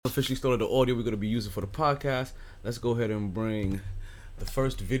officially started the audio we're going to be using for the podcast. Let's go ahead and bring the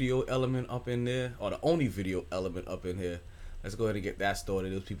first video element up in there, or the only video element up in here. Let's go ahead and get that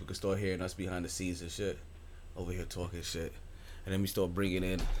started. Those people can start hearing us behind the scenes and shit. Over here talking shit. And then we start bringing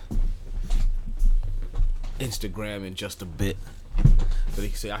in Instagram in just a bit. So they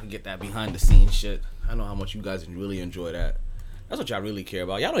can say I can get that behind the scenes shit. I know how much you guys really enjoy that. That's what y'all really care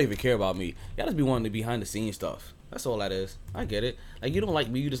about. Y'all don't even care about me. Y'all just be wanting the behind the scenes stuff. That's all that is. I get it. Like, you don't like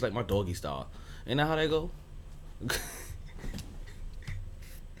me, you just like my doggy style. Ain't that how that go?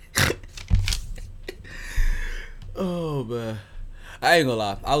 Oh man, I ain't gonna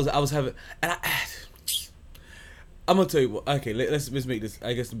lie. I was having, and I'm gonna tell you what. Okay, let's make this.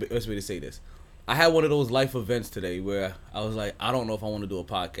 I guess the best way to say this. I had one of those life events today where I was like, I don't know if I want to do a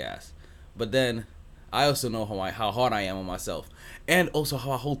podcast, but then I also know how hard I am on myself, and also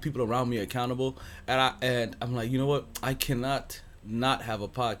how I hold people around me accountable. And I'm like, you know what? I cannot not have a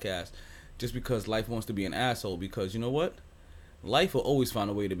podcast just because life wants to be an asshole. Because you know what? Life will always find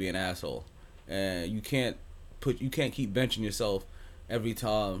a way to be an asshole, and you can't keep benching yourself every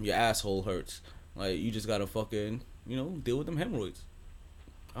time your asshole hurts. Like, you just gotta fucking, deal with them hemorrhoids.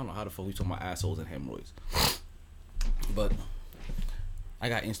 I don't know how the fuck we talking about assholes and hemorrhoids. But I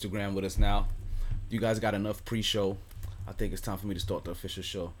got Instagram with us now. You guys got enough pre-show. I think it's time for me to start the official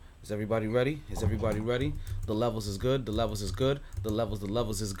show. Is everybody ready? The levels is good. The levels is good. The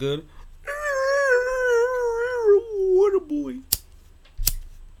levels is good. What a boy.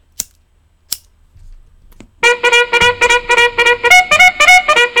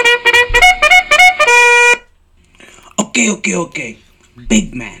 Okay.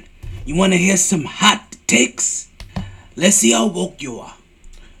 Big man, you wanna hear some hot takes? Let's see how woke you are.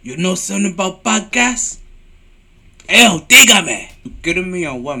 You know something about podcasts? Hell, dígame. You kidding me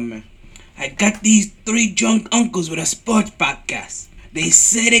or what, man? I got these 3 drunk uncles with a sports podcast. They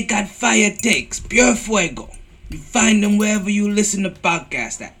say they got fire takes, pure fuego. You find them wherever you listen to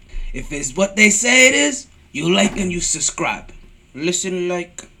podcasts at. If it's what they say it is, you like and you subscribe. Listen,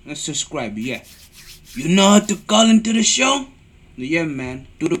 like, and subscribe, yeah. You know how to call into the show? Yeah, man.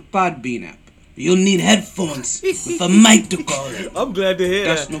 Do the Podbean app. You'll need headphones with a mic to call it. I'm glad to hear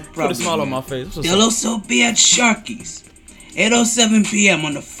That's that. no problem. Put a smile on my face. They'll also be at Sharky's, 8:07 p.m.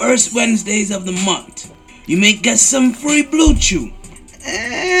 on the first Wednesdays of the month. You may get some free Blue Chew.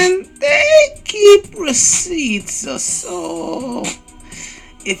 And they keep receipts, so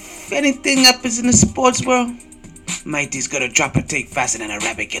if anything happens in the sports world, MyT's gonna drop a take faster than a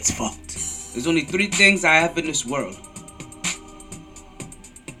rabbit gets fucked. There's only 3 things I have in this world: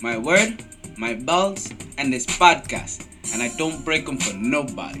 my word, my balls, and this podcast. And I don't break them for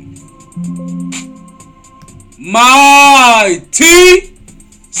nobody. MyT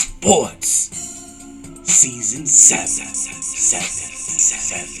Sports Season 7.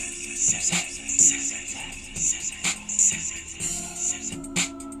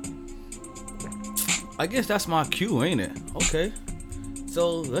 I guess that's my cue, ain't it? Okay.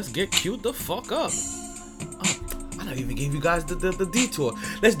 So let's get queued the fuck up. Oh, I not even gave you guys the detour.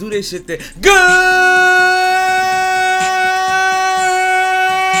 Let's do this shit there. Good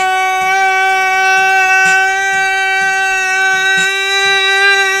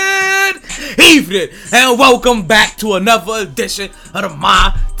evening, and welcome back to another edition of the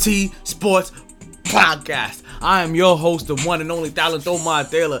MyT Sports Podcast. I am your host, the one and only Talento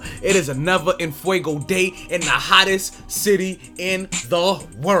Mandela. It is another En Fuego day in the hottest city in the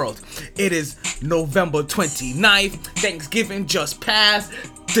world. It is November 29th. Thanksgiving just passed.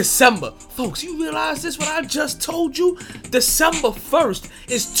 December. Folks, you realize this, what I just told you? December 1st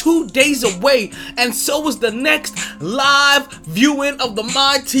is 2 days away, and so is the next live viewing of the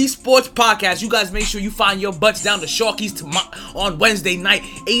MyT Sports Podcast. You guys make sure you find your butts down to Sharky's on Wednesday night,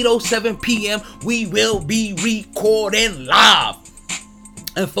 8:07 p.m. We will be recording live.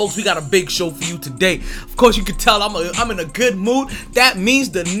 And folks, we got a big show for you today. Of course, you can tell I'm in a good mood. That means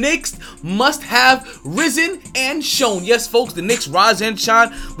the Knicks must have risen and shone. Yes, folks, the Knicks rise and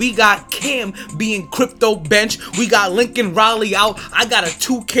shine. We got Cam being crypto bench. We got Lincoln Riley out. I got a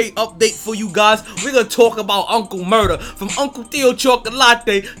 2K update for you guys. We're going to talk about Uncle Murder. From Uncle Theo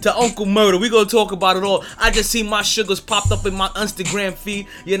Chocolate to Uncle Murder. We're going to talk about it all. I just see my sugars popped up in my Instagram feed.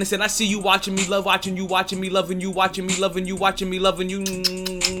 You understand? I see you watching me, love watching you, watching me, loving you, watching me, loving you, watching me, loving you.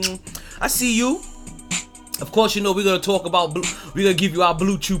 I see you. Of course, you know we're gonna talk about. We're gonna give you our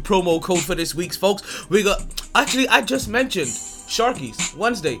Blue Chew promo code for this week's, folks. I just mentioned Sharky's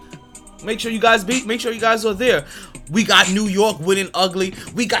Wednesday. Make sure you guys are there. We got New York winning ugly.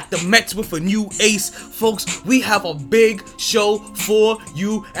 We got the Mets with a new ace. Folks, we have a big show for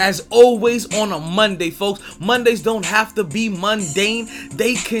you as always on a Monday, folks. Mondays don't have to be mundane.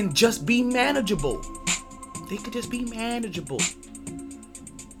 They can just be manageable.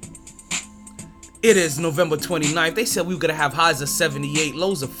 It is November 29th. They said we were going to have highs of 78,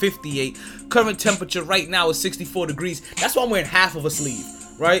 lows of 58. Current temperature right now is 64 degrees. That's why I'm wearing half of a sleeve,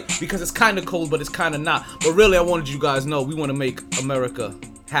 right? Because it's kind of cold, but it's kind of not. But really, I wanted you guys to know we want to make America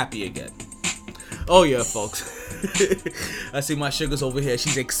happy again. Oh, yeah, folks. I see my sugars over here.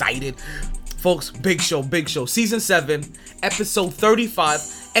 She's excited. Folks, big show. Season 7, episode 35,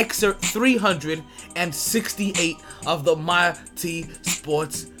 excerpt 368 of the MyT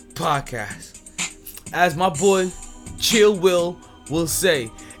Sports Podcast. As my boy Chill will say,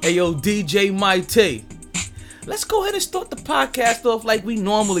 hey yo, DJ MyT, let's go ahead and start the podcast off like we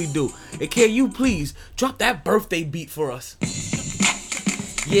normally do. And can you please drop that birthday beat for us?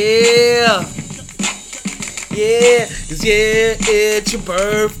 Yeah, 'cause yeah, it's your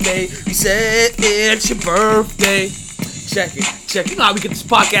birthday. You said it's your birthday. Check it. You know how we get this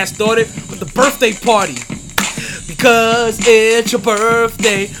podcast started? With the birthday party. Because it's your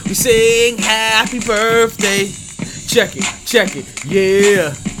birthday, we sing happy birthday. Check it,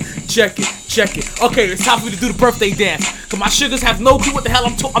 yeah. Check it. Okay, it's time for me to do the birthday dance. Cause my sugars have no clue what the hell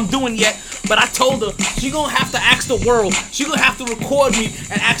I'm doing yet. But I told her she gonna have to ask the world. She gonna have to record me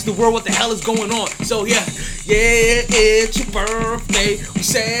and ask the world what the hell is going on. So yeah, it's your birthday. We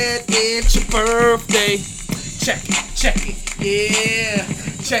said it's your birthday. Check it, yeah.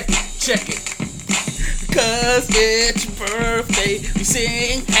 Check it. Cause it's your birthday, we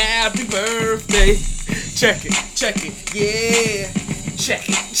sing happy birthday. Check it, yeah. Check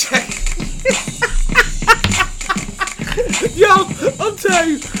it. Yo, I'm telling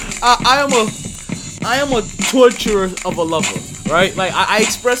you, I am a torturer of a lover, right? Like I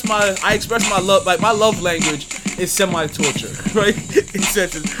express my love, like my love language is semi-torture, right?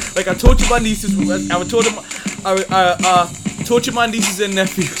 Like I torture my nieces, torture my nieces and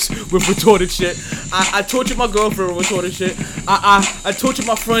nephews with retorted shit. I torture my girlfriend with retorted shit. I torture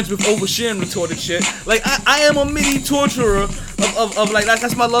my friends with oversharing retorted shit. Like I am a mini torturer of like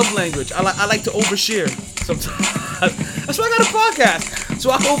that's my love language. I like to overshare sometimes. That's why I got a podcast,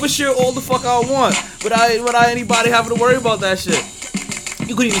 so I can overshare all the fuck I want without anybody having to worry about that shit.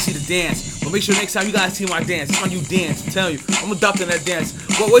 You couldn't even see the dance, but make sure next time you guys see my dance. It's my new dance. I'm telling you, I'm adopting that dance.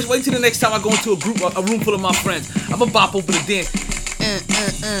 Wait till the next time I go into a room full of my friends. I'm gonna bop over the dance.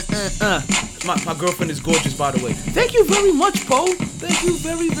 My girlfriend is gorgeous, by the way. Thank you very much, Poe. Thank you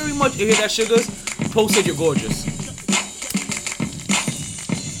very, very much. You hear that, sugars? Poe said you're gorgeous.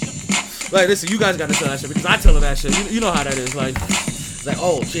 Like, listen, you guys gotta tell that shit because I tell her that shit. You know how that is. Like,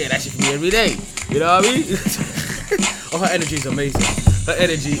 oh shit, that shit for me every day. You know what I mean? Oh, her energy is amazing. Her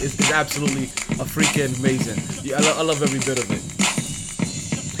energy is absolutely a freaking amazing. Yeah, I love every bit of it.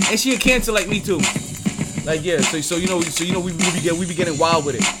 And she a Cancer like me too. Like yeah, so you know we be getting wild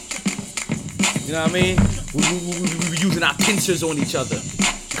with it. You know what I mean? We be using our pincers on each other.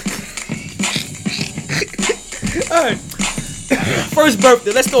 All right. First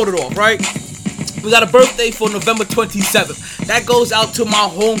birthday. Let's start it off, right? We got a birthday for November 27th. That goes out to my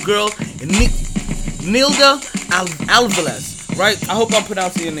homegirl, Nilda Alvarez. Right? I hope I'm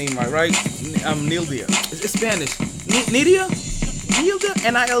pronouncing your name right? Nilda. It's Spanish. Nilda?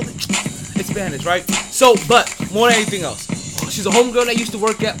 N-I-L-D. It's Spanish, right? So, but more than anything else, she's a homegirl that used to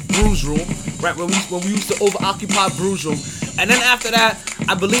work at Brews Room, right? When we used to over-occupy Brews Room. And then after that,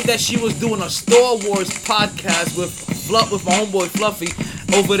 I believe that she was doing a Star Wars podcast with my homeboy Fluffy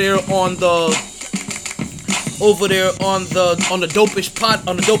over there on the Dopish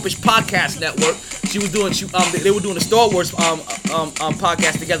Podcast Network. They were doing a Star Wars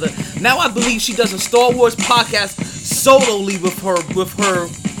podcast together. Now I believe she does a Star Wars podcast solely with her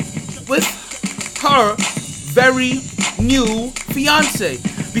very new fiance.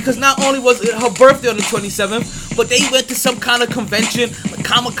 Because not only was it her birthday on the 27th, but they went to some kind of convention, like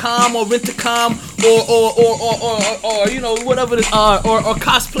Comic-Con or Rent-A-Com or you know whatever it is, or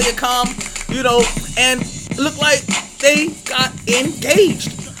Cosplay-A-Com, you know, and it looked like they got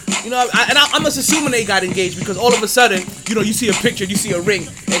engaged. You know, I'm just assuming they got engaged because all of a sudden, you know, you see a picture, you see a ring,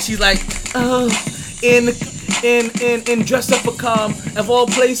 and she's like, oh, in Dress-Up-A-Com, of all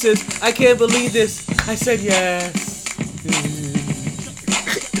places, I can't believe this. I said yes.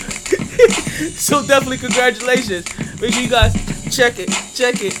 So definitely congratulations. Make sure you guys check it.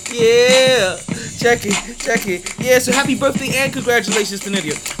 Yeah. Check it. Yeah, so happy birthday and congratulations to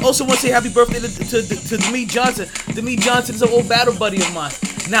Nydia. Also want to say happy birthday to Demi Johnson. Demi Johnson is an old battle buddy of mine.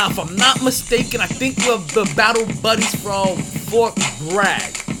 Now, if I'm not mistaken, I think we're the battle buddies from Fort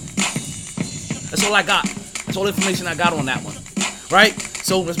Bragg. That's all I got. That's all the information I got on that one. Right?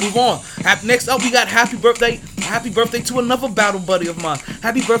 So let's move on. Next up, we got happy birthday. Happy birthday to another battle buddy of mine.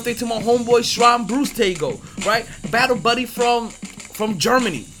 Happy birthday to my homeboy Shran Brustego. Right? Battle buddy from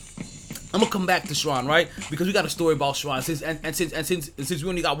Germany. I'm gonna come back to Shran, right? Because we got a story about Shran. Since we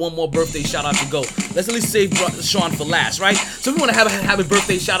only got one more birthday shout out to go, let's at least save Shran for last, right? So we want to have a happy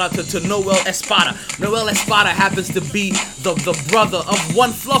birthday shout out to Noel Espada. Noel Espada happens to be the brother of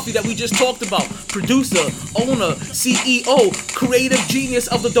one Fluffy that we just talked about. Producer, owner, CEO, creative genius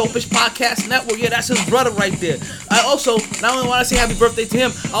of the Dopish Podcast Network. Yeah, that's his brother right there. I also, not only want to say happy birthday to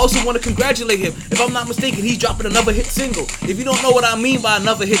him, I also want to congratulate him. If I'm not mistaken, he's dropping another hit single. If you don't know what I mean by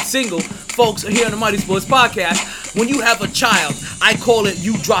another hit single, folks, here on the MyT Sports Podcast, when you have a child, I call it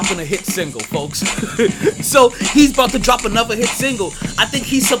you dropping a hit single, folks. So he's about to drop another hit single. I think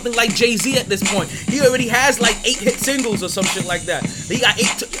he's something like Jay-Z at this point. He already has like 8 hit singles or some shit like that. He got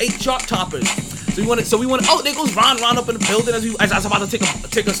 8 chart toppers. So we want. Oh, there goes Ron up in the building as I was about to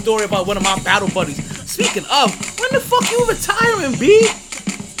take a story about one of my battle buddies. Speaking of, when the fuck you retiring, B?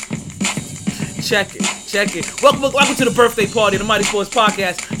 Check it. Welcome to the birthday party, the MyT Sports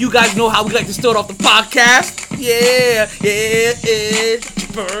Podcast. You guys know how we like to start off the podcast. Yeah, it's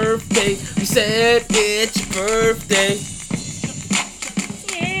your birthday. We said it's your birthday.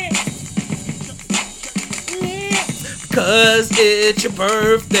 Yeah. Cause it's your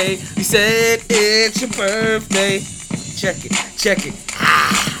birthday. We said it's your birthday. Check it.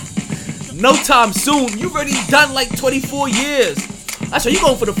 No time soon. You already done like 24 years. That's why you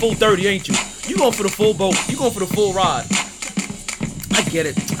going for the full 30, ain't you? You going for the full boat. You going for the full ride. I get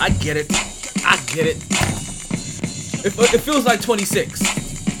it. It feels like 26.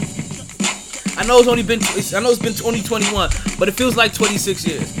 I know it's been only 21, but it feels like 26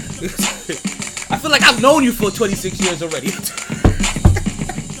 years. I feel like I've known you for 26 years already.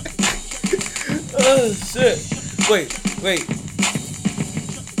 Oh shit. Wait.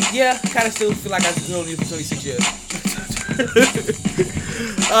 Yeah, I kind of still feel like I've known you for 26 years.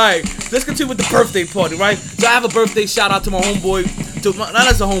 Alright, let's continue with the birthday party, right? So I have a birthday shout out to my homeboy, not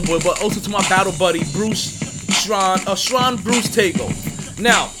as a homeboy, but also to my battle buddy, Shran Brustego.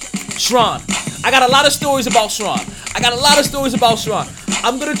 Now, Shran, I got a lot of stories about Shran.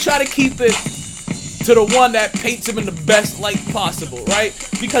 I'm gonna try to keep it to the one that paints him in the best light possible, right?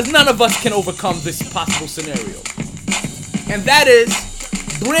 Because none of us can overcome this possible scenario. And that is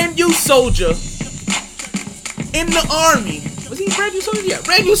brand new soldier in the army. Was he brand new soldier? Yeah,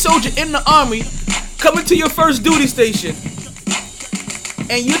 brand new soldier in the army coming to your first duty station,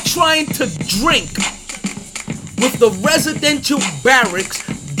 and you're trying to drink with the residential barracks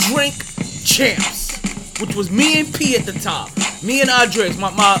drink champs, which was me and P at the time. Me and Andres,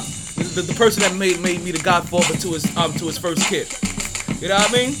 the person that made me the godfather to his first kid. You know what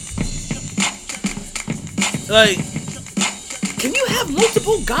I mean? Like, can you have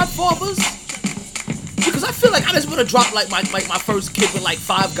multiple godfathers? Because I feel like I just want to drop like my first kid with like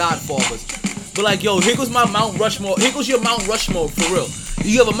 5 godfathers. But like, yo, here goes my Mount Rushmore. Here goes your Mount Rushmore for real.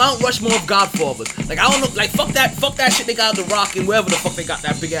 You have a Mount Rushmore of godfathers. Like, I don't know, like fuck that shit they got at the Rock and wherever the fuck they got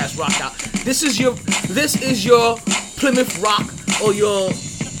that big ass rock out. This is your Plymouth Rock or your.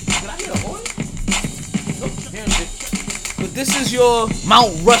 Did I hear a horn? Nope, hearing shit. But this is your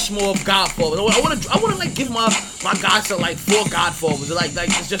Mount Rushmore of godfathers. I wanna like give my guys to like 4 godfathers. Like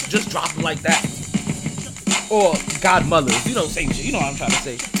just drop them like that. Or godmothers, you know, same shit. You know what I'm trying to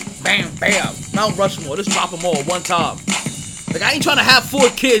say. Bam, bam, Mount Rushmore. Let's drop them all at one time. Like, I ain't trying to have 4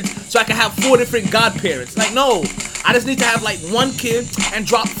 kids so I can have 4 different godparents. Like, no. I just need to have like 1 kid and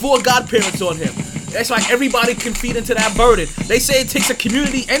drop 4 godparents on him. That's why everybody can feed into that burden. They say it takes a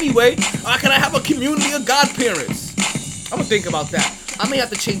community anyway. How can I have a community of godparents? I'm gonna think about that. I may have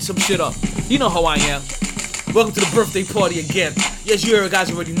to change some shit up. You know how I am. Welcome to the birthday party again. Yes, you guys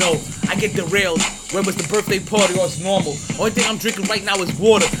already know. I get derailed. Whether it's the birthday party or it's normal. Only thing I'm drinking right now is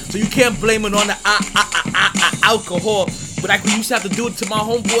water. So you can't blame it on the alcohol. But like we used to have to do it to my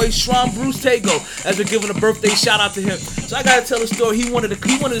homeboy Shran Brustego as we're giving a birthday shout out to him. So I gotta tell the story. He wanted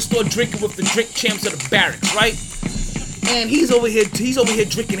to start drinking with the drink champs of the barracks, right? And he's over here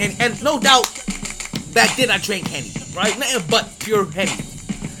drinking Henny. And no doubt, back then I drank Henny, right? Nothing but pure Henny,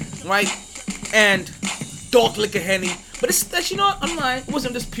 right? And dark liquor Henny. But that's, you know what? I'm lying. It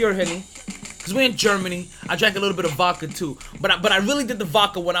wasn't just pure Henny. Because we're in Germany. I drank a little bit of vodka too. But I really did the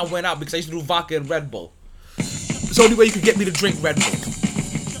vodka when I went out because I used to do vodka and Red Bull. It's the only way you could get me to drink Red Bull.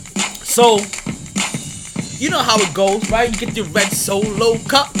 So, you know how it goes, right? You get your red Solo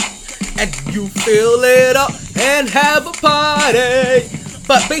cup and you fill it up and have a party.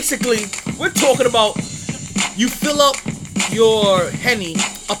 But basically, we're talking about you fill up your Henny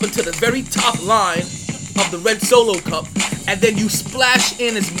up into the very top line of the red Solo cup, and then you splash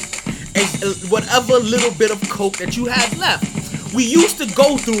in as whatever little bit of Coke that you had left. We used to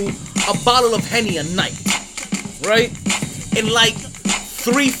go through a bottle of Henny a night, right? In like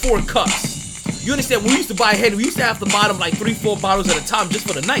 3-4 cups. You understand? When we used to buy Henny, we used to have to buy them like 3-4 bottles at a time just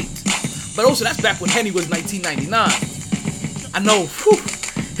for the night. But also, that's back when Henny was $19.99. I know. Whew,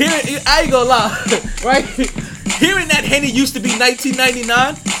 I ain't gonna lie, right? Hearing that Henny used to be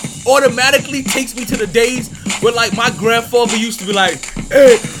 $19.99 automatically takes me to the days where, like, my grandfather used to be like,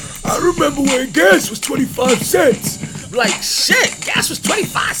 "Hey, I remember when gas was 25 cents." Like, shit, gas was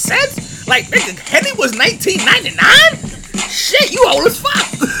 25 cents? Like, nigga, Henny was $19.99? Shit, you old as fuck.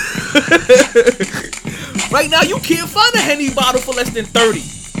 Right now, you can't find a Henny bottle for less than 30.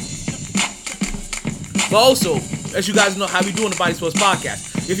 But also, as you guys know how we do on the Body Sports Podcast,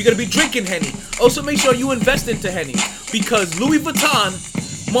 if you're going to be drinking Henny, also make sure you invest into Henny. Because Louis Vuitton,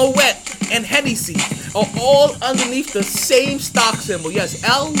 Moet, and Hennessy are all underneath the same stock symbol. Yes,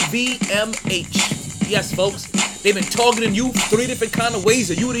 LVMH. Yes, folks. They've been targeting you 3 different kind of ways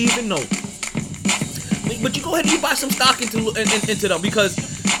that you wouldn't even know. But you go ahead and you buy some stock into them, because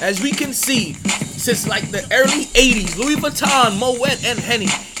as we can see, since like the early 80s, Louis Vuitton, Moet, and Henny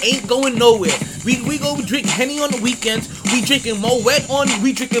ain't going nowhere. We go drink Henny on the weekends. We drinking Moet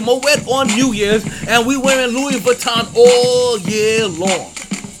on New Year's, and we wearing Louis Vuitton all year long.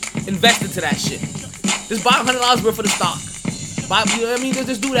 Invest into that shit. Just buy $100 worth of the stock. You know what I mean?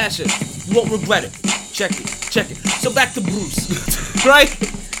 Just do that shit. You won't regret it. Check it. So back to Bruce, right?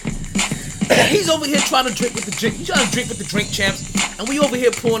 He's over here trying to drink with the drink. He's trying to drink with the drink champs, and we over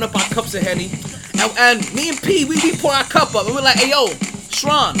here pouring up our cups of Henny. And me and P, we pour our cup up, and we're like, "Hey yo,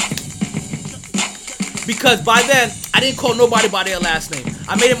 Shran." Because by then, I didn't call nobody by their last name.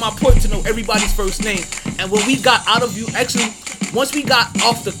 I made it my point to know everybody's first name. And when we got out of once we got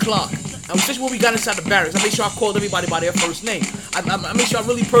off the clock, and especially when we got inside the barracks, I made sure I called everybody by their first name. I made sure I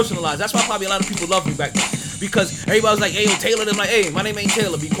really personalized. That's why probably a lot of people love me back then. Because everybody was like, "Hey yo, Taylor," I'm like, "Hey, my name ain't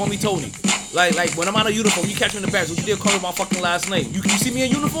Taylor, but you call me Tony." Like when I'm out of uniform, you catch me in the barracks, you did call me my fucking last name. You see me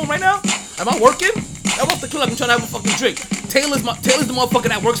in uniform right now? Am I working? I'm off the clock, I'm trying to have a fucking drink. Taylor's the motherfucker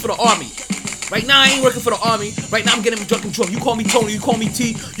that works for the army. Right now, I ain't working for the army. Right now, I'm getting drunk and drunk. You call me Tony, you call me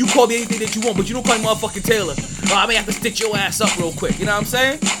T, you call me anything that you want, but you don't call me motherfucking Taylor. Well, I may have to stitch your ass up real quick. You know what I'm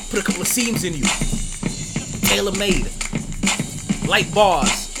saying? Put a couple of seams in you. Tailor made. Light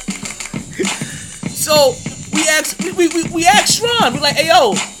bars. So, we asked Shran. We're like, "Hey,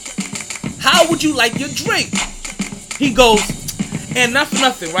 yo, how would you like your drink?" He goes, and not for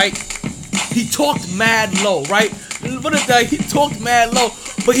nothing, right? He talked mad low, right? He talked mad low.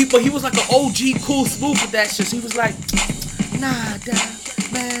 But he was like an OG cool smooth with that shit. So he was like, "Nah,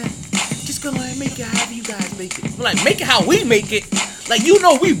 man, just go ahead and make it however you guys make it." We're like, "Make it how we make it?" Like, you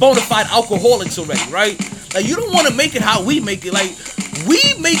know we bona fide alcoholics already, right? Like, you don't want to make it how we make it. Like, we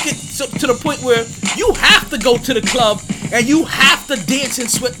make it to the point where you have to go to the club and you have to dance and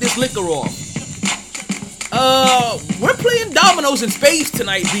sweat this liquor off. We're playing dominoes and spades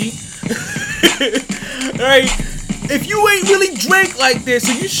tonight, B. Right? If you ain't really drank like this,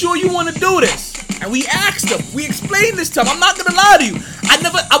 are you sure you want to do this? And we asked him. We explained this to him. I'm not gonna lie to you.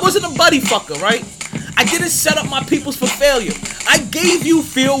 I wasn't a buddy fucker, right? I didn't set up my peoples for failure. I gave you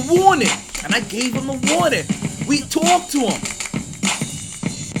fair warning, and I gave him a warning. We talked to him.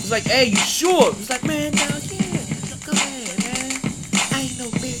 He was like, "Hey, you sure?" He was like, "Man, no, yeah, go ahead, man. I ain't no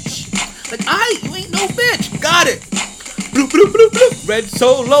bitch." Like, you ain't no bitch. Got it. Bloop, bloop, bloop, bloop. Red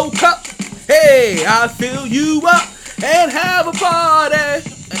Solo cup. Hey, I fill you up and have a party.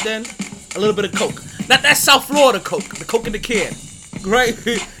 And then a little bit of Coke. Not that South Florida Coke. The Coke in the can. Right?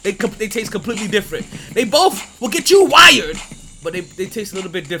 They taste completely different. They both will get you wired, but they taste a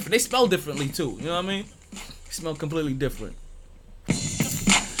little bit different. They smell differently too. You know what I mean? They smell completely different.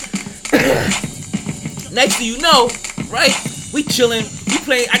 Next thing you know, right? We chilling. We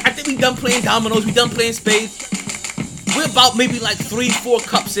playing. I think we done playing dominoes. We done playing spades. We're about maybe like 3-4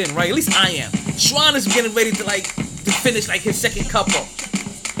 cups in, right? At least I am. Shran is getting ready to finish like his second cup up.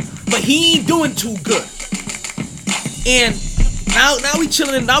 But he ain't doing too good. And now we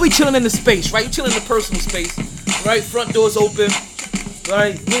chilling in the space, right? We chilling in the personal space. Right? Front doors open.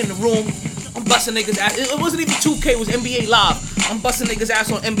 Right? We're in the room. I'm busting niggas ass. It wasn't even 2K, it was NBA Live. I'm busting niggas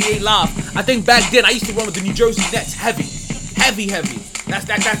ass on NBA Live. I think back then I used to run with the New Jersey Nets. Heavy. That's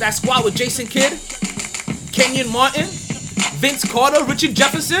that squad with Jason Kidd, Kenyon Martin, Vince Carter, Richard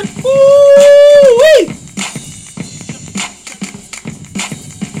Jefferson. Woo-wee!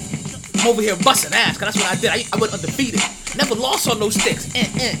 I'm over here busting ass, cause that's what I did. I went undefeated. Never lost on those sticks.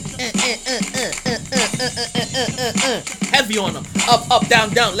 Heavy on them. Up,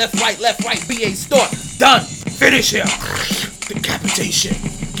 down, left, right. BA start. Done. Finish him. Decapitation.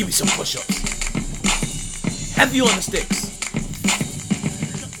 Give me some push-ups. Heavy on the sticks.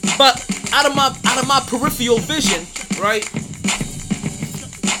 But out of my peripheral vision, right?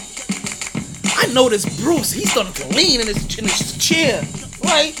 I noticed Bruce, he's starting to lean in his chair,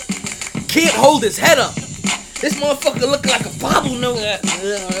 right? Can't hold his head up. This motherfucker looking like a bobblehead.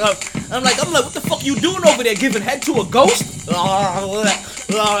 I'm like, what the fuck you doing over there? Giving head to a ghost?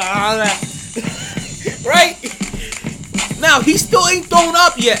 Right? Now, he still ain't thrown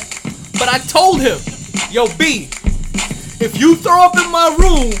up yet. But I told him, yo, B, if you throw up in my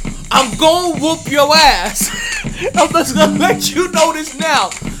room, I'm gonna whoop your ass. I'm just gonna let you know this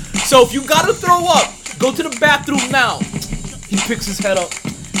now. So if you gotta throw up, go to the bathroom now. He picks his head up.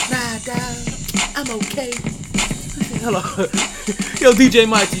 Nah, dog, I'm okay. Hello. Yo, DJ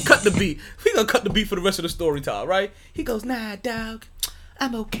MyT, cut the beat. We gonna cut the beat for the rest of the story time, right? He goes, nah, dog,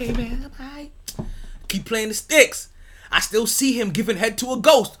 I'm okay, man. I'm alright. Keep playing the sticks. I still see him giving head to a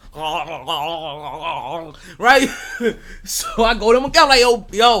ghost. Right? So I go to him again, like,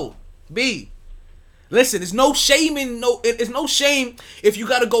 yo, B. Listen, there's no shame if you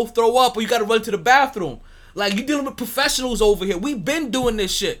gotta go throw up or you gotta run to the bathroom. Like, you dealing with professionals over here. We been doing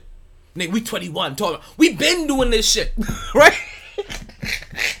this shit. Nigga, we 21, we been doing this shit. Right?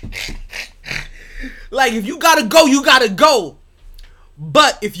 Like, if you gotta go, you gotta go.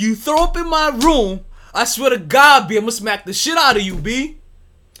 But if you throw up in my room, I swear to God, B, I'm gonna smack the shit out of you, B.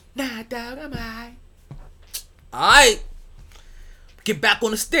 Nah, dog, I'm alright. Alright. Get back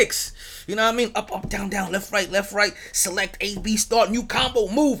on the sticks. You know what I mean? Up, down, left, right. Select A, B, start, new combo,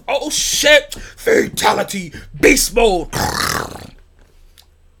 move. Oh, shit. Fatality. Beast mode.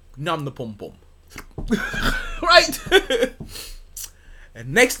 Numb the pum-pum. Right?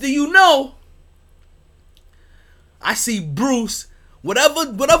 And next thing you know, I see Bruce,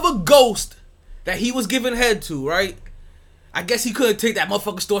 whatever ghost that he was giving head to, right? I guess he couldn't take that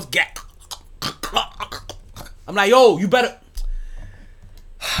motherfucking store's gap. I'm like, yo, you better.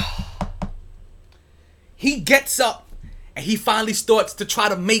 He gets up and he finally starts to try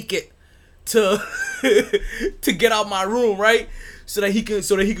to make it to to get out my room, right? So that he could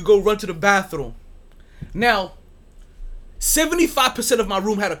go run to the bathroom. Now, 75% of my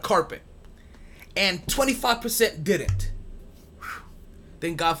room had a carpet and 25% didn't.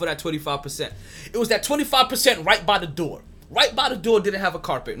 Thank God for that 25%. It was that 25% right by the door. Right by the door didn't have a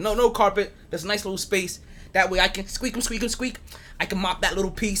carpet. No carpet. There's a nice little space. That way I can squeak. I can mop that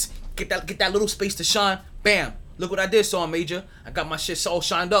little piece. Get that little space to shine. Bam. Look what I did, Saw Major. I got my shit all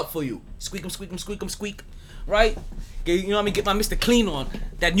shined up for you. Squeak. Right? You know what I mean? Get my Mr. Clean on.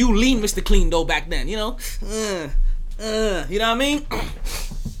 That new lean Mr. Clean though back then, you know? You know what I mean?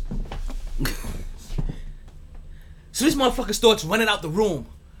 So this motherfucker starts running out the room,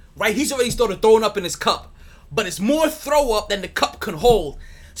 right? He's already started throwing up in his cup, but it's more throw up than the cup can hold.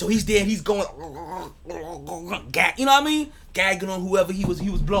 So he's there and he's going, you know what I mean? Gagging on whoever he was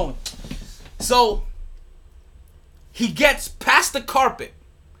blowing. So he gets past the carpet,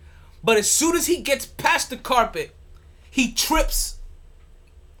 but as soon as he gets past the carpet, he trips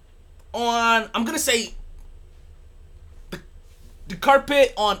on, I'm gonna say, the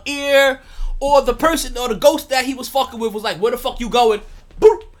carpet, on air, or the person or the ghost that he was fucking with was like, where the fuck you going?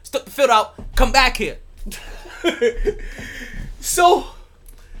 Boop, stuck the foot out, come back here. So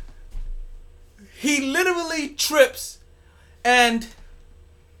he literally trips and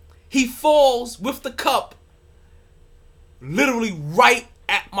he falls with the cup literally right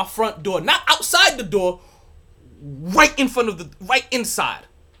at my front door. Not outside the door, right in front of right inside.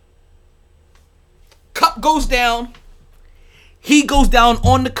 Cup goes down. He goes down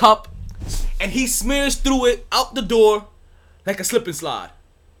on the cup and he smears through it out the door like a slip and slide.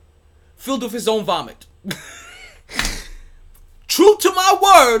 Filled with his own vomit. True to my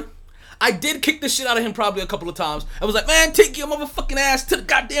word, I did kick the shit out of him probably a couple of times. I was like, man, take your motherfucking ass to the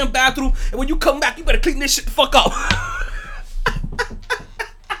goddamn bathroom, and when you come back, you better clean this shit the fuck up.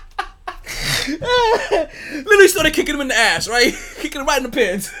 Literally started kicking him in the ass, right? Kicking him right in the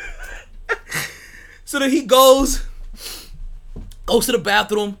pins. So then he goes to the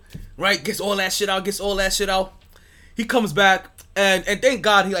bathroom, right? Gets all that shit out. He comes back. And thank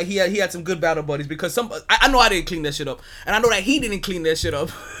God he had some good battle buddies, because I know I didn't clean that shit up, and I know that he didn't clean that shit up.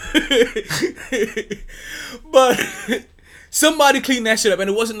 But somebody cleaned that shit up, and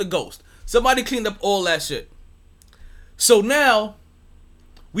it wasn't the ghost. Somebody cleaned up all that shit. So now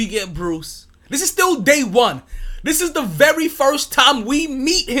we get Bruce. This is still day one. This is the very first time we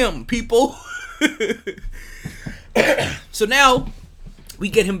meet him, people. So now we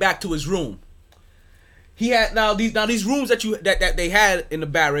get him back to his room. He had these rooms that they had in the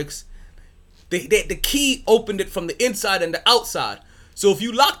barracks. The key opened it from the inside and the outside. So if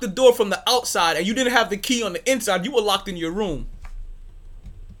you locked the door from the outside and you didn't have the key on the inside, you were locked in your room.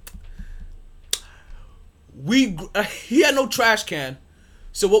 He had no trash can.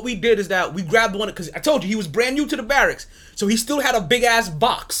 So what we did is that we grabbed one, because I told you he was brand new to the barracks. So he still had a big ass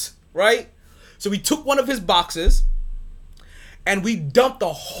box, right? So we took one of his boxes and we dumped a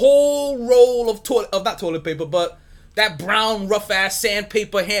whole roll of not toilet paper, but that brown rough ass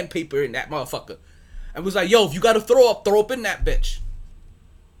sandpaper, hand paper in that motherfucker. And was like, yo, if you gotta throw up in that bitch.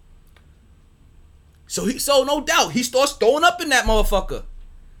 So no doubt, he starts throwing up in that motherfucker.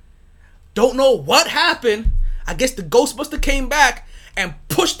 Don't know what happened. I guess the Ghostbuster came back and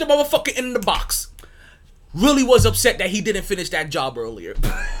pushed the motherfucker in the box. Really was upset that he didn't finish that job earlier.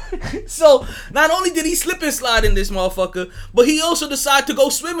 So, not only did he slip and slide in this motherfucker, but he also decided to go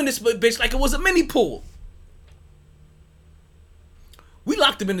swim in this bitch like it was a mini pool. We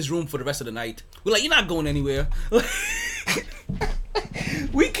locked him in his room for the rest of the night. We're like, you're not going anywhere.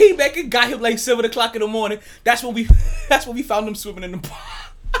 We came back and got him like 7 o'clock in the morning. That's when we found him swimming in the pool.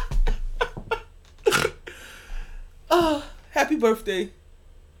 Happy birthday,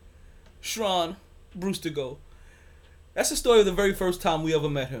 Shron Brewster Go. That's the story of the very first time we ever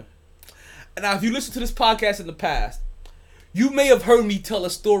met her. And now, if you listen to this podcast in the past, you may have heard me tell a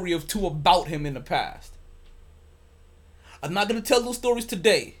story of two about him in the past. I'm not going to tell those stories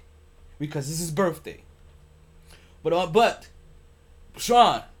today because it's his birthday. But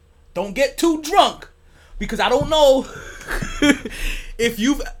Shron, don't get too drunk, because I don't know if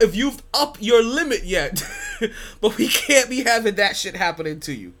you've upped your limit yet. But we can't be having that shit happening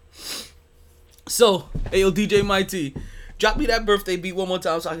to you. So, hey yo, DJ MyT, drop me that birthday beat one more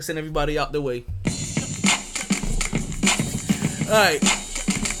time so I can send everybody out the way. Alright.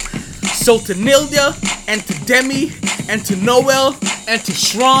 So to Nilda and to Demi and to Noel and to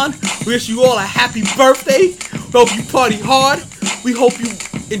Shron, we wish you all a happy birthday. We hope you party hard. We hope you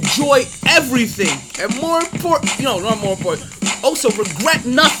enjoy everything. And more important, not more important, also regret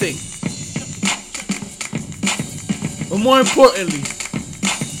nothing. But more importantly,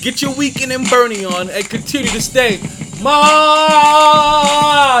 get your weekend and Bernie on and continue to stay MyT.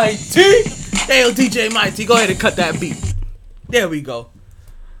 Hey, yo, DJ MyT, go ahead and cut that beat. There we go.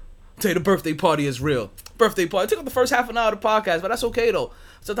 Tell you the birthday party is real. Birthday party. It took up the first half an hour of the podcast, but that's okay though.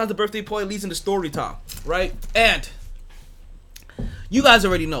 Sometimes the birthday party leads into story time, right? And you guys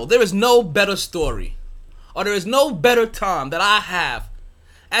already know there is no better story, or there is no better time that I have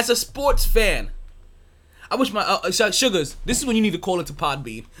as a sports fan. I wish my Sugars, this is when you need to call into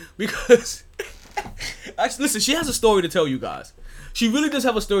Podbean, because listen, she has a story to tell you guys. She really does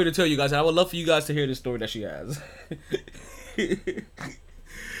have a story to tell you guys, and I would love for you guys to hear this story that she has.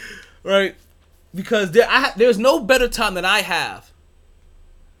 Right? Because there's no better time that I have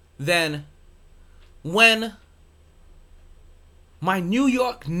than when my New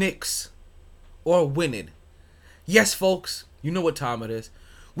York Knicks are winning. Yes, folks, you know what time it is.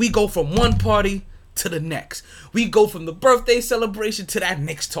 We go from one party to the next. We go from the birthday celebration to that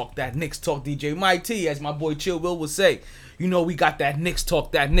Knicks talk, DJ MyT, as my boy Chill Will would say. You know we got that Knicks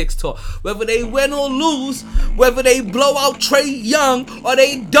talk. Whether they win or lose, whether they blow out Trae Young or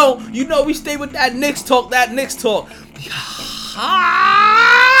they don't, you know we stay with that Knicks talk. I'm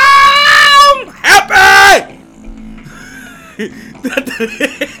happy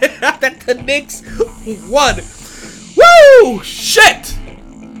that the Knicks won. Woo! Shit!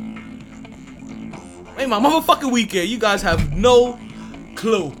 Hey, my motherfucking weekend. You guys have no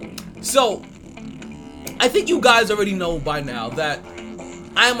clue. So, I think you guys already know by now that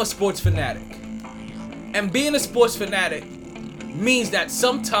I am a sports fanatic. And being a sports fanatic means that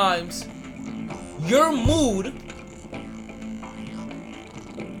sometimes your mood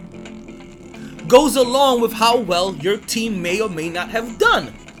goes along with how well your team may or may not have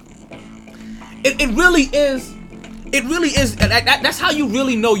done. It really is. That's how you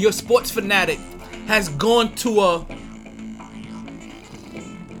really know your sports fanatic has gone to a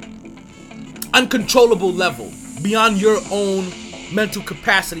uncontrollable level beyond your own mental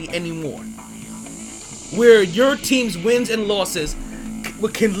capacity anymore, where your team's wins and losses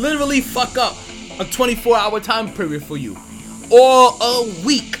can literally fuck up a 24-hour time period for you, or a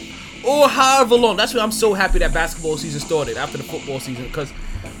week, or however long. That's why I'm so happy that basketball season started after the football season, because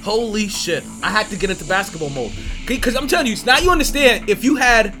holy shit, I had to get into basketball mode. Because I'm telling you, now you understand, if you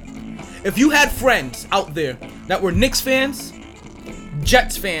had friends out there that were Knicks fans,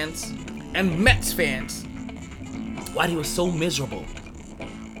 Jets fans, and Mets fans, why they were so miserable.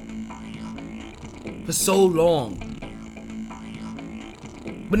 for so long.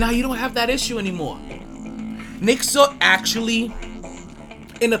 But now you don't have that issue anymore. Knicks are actually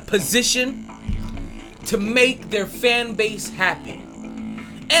in a position to make their fan base happy.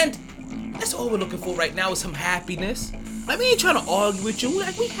 And that's all we're looking for right now is some happiness. Like, we ain't trying to argue with you.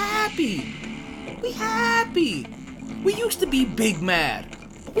 Like, we happy. We happy. We used to be big mad.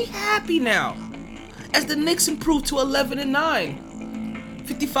 But we happy now. As the Knicks improved to 11-9.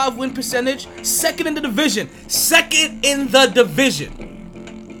 55 win percentage. Second in the division. Second in the division.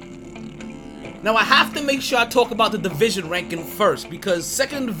 Now, I have to make sure I talk about the division ranking first. Because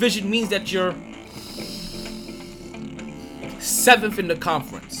second in the division means that you're 7th in the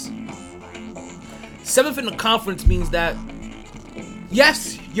conference. 7th in the conference means that,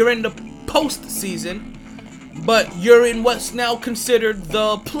 yes, you're in the postseason, but you're in what's now considered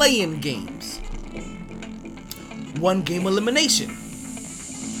the play-in games. 1 game elimination.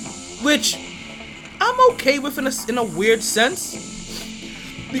 Which I'm okay with in a weird sense.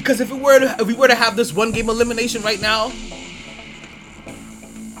 Because if we were to have this 1 game elimination right now,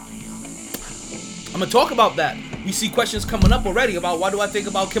 I'm going to talk about that. You see questions coming up already about why do I think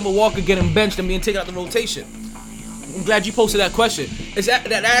about Kemba Walker getting benched and being taken out the rotation. I'm glad you posted that question.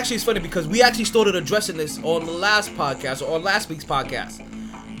 That actually is funny because we actually started addressing this on the last podcast or on last week's podcast,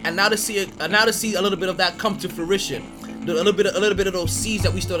 and now to see a little bit of that come to fruition, a little bit of those seeds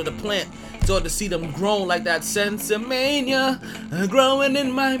that we started to plant, started to see them grown like that sensimania growing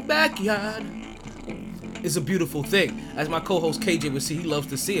in my backyard. It's a beautiful thing. As my co-host KJ would see, he loves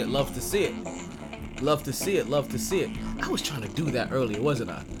to see it. Love to see it. Love to see it. Love to see it. I was trying to do that earlier,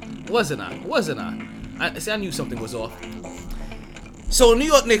 wasn't I? I knew something was off. So New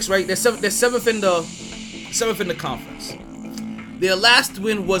York Knicks, right? They're seventh in the conference. Their last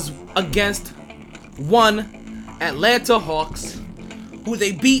win was against one Atlanta Hawks, who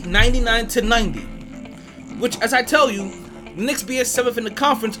they beat 99-90. Which, as I tell you, Knicks being 7th in the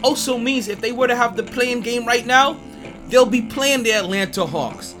conference also means if they were to have the play-in game right now, they'll be playing the Atlanta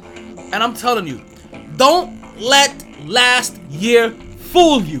Hawks. And I'm telling you, don't let last year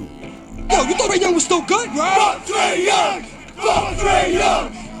fool you. Yo, you thought Trae Young was still good, right? Fuck Trae Young! Fuck Trae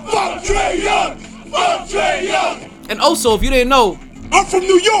Young! Fuck Trae Young! Fuck Trae Young! And also, if you didn't know, I'm from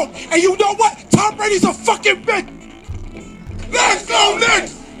New York, and you know what? Tom Brady's a fucking bitch. Let's go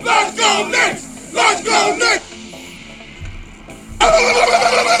Knicks! Let's go Knicks! Let's go Knicks!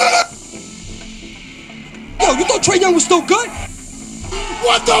 Yo, you thought Trae Young was still good?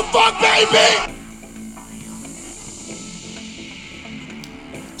 What the fuck, baby?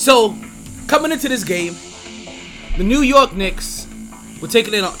 so coming into this game, the New York Knicks were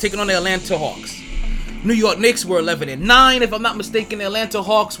taking on the Atlanta Hawks. New York Knicks were 11-9, if I'm not mistaken. The Atlanta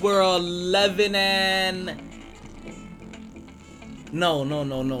Hawks were 11 and no.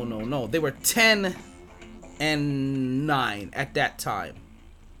 They were 10-9 at that time.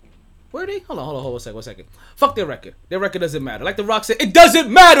 Were they? Hold on one second. Fuck their record. Their record doesn't matter. Like The Rock said, it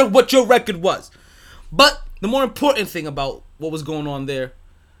doesn't matter what your record was. But the more important thing about what was going on there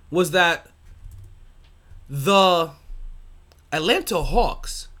was that the Atlanta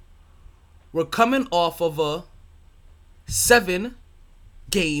Hawks were coming off of a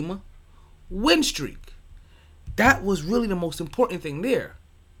 7-game win streak. That was really the most important thing there.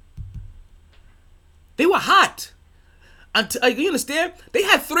 They were hot. You understand? They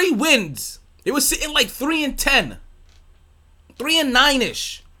had 3 wins. They were sitting like 3-10.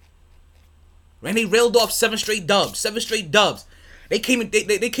 3-9-ish. And they railed off 7 straight dubs. They came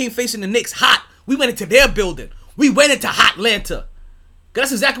facing the Knicks hot. We went into their building. We went into hot Atlanta.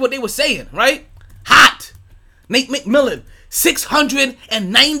 That's exactly what they were saying, right? Hot. Nate McMillan,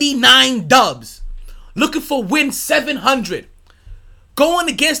 699 dubs. Looking for win 700. Going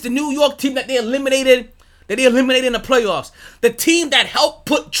against the New York team that they eliminated in the playoffs. The team that helped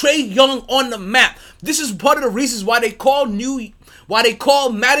put Trae Young on the map. This is part of the reasons why they call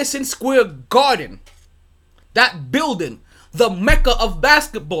Madison Square Garden, that building, the Mecca of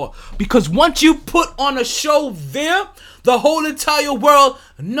basketball. Because once you put on a show there, the whole entire world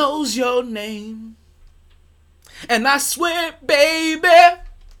knows your name. And I swear, baby,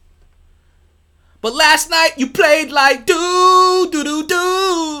 but last night you played like do.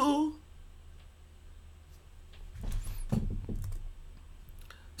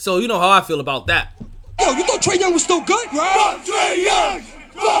 So you know how I feel about that. Yo, you thought Trae Young was still good, right? Fuck Trae Young!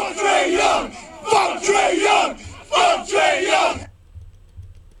 Fuck Trae Young! Fuck Trae Young! Fuck Trae Young!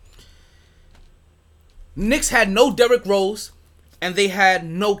 Knicks had no Derrick Rose, and they had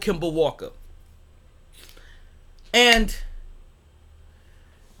no Kemba Walker. And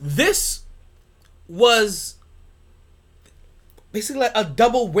this was basically like a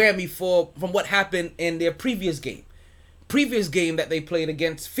double whammy from what happened in their previous game. Previous game that they played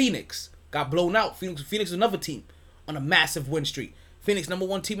against Phoenix got blown out. Phoenix is another team on a massive win streak. Phoenix number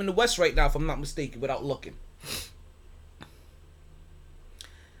 1 team in the West right now, if I'm not mistaken, without looking.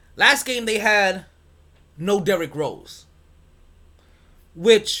 Last game they had no Derrick Rose,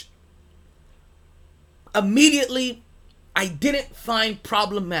 which immediately I didn't find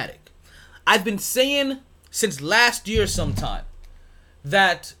problematic. I've been saying since last year sometime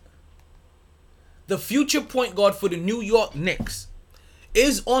that the future point guard for the New York Knicks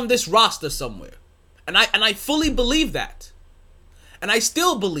is on this roster somewhere. And I fully believe that. And I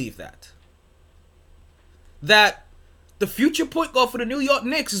still believe that. That the future point guard for the New York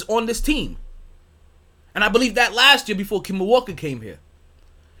Knicks is on this team. And I believed that last year before Kemba Walker came here.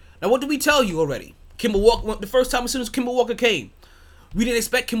 Now, what did we tell you already? Kemba Walker, the first time as soon as Kemba Walker came, we didn't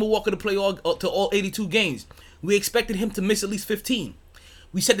expect Kemba Walker to play all 82 games. We expected him to miss at least 15.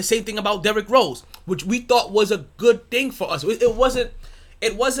 We said the same thing about Derrick Rose, which we thought was a good thing for us. It wasn't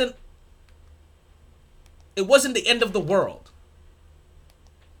the end of the world.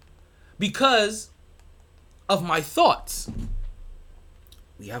 Because of my thoughts.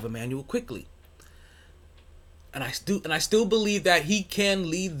 We have Emmanuel Quickley. And I still believe that he can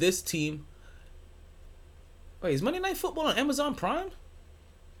lead this team. Wait, is Monday Night Football on Amazon Prime?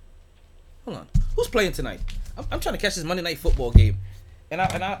 Hold on. Who's playing tonight? I'm trying to catch this Monday Night Football game. And I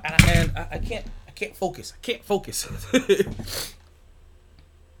can't focus. I can't focus.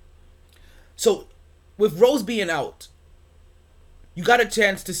 So, with Rose being out, you got a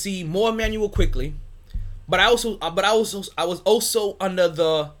chance to see more Emmanuel Quickley, but I was also under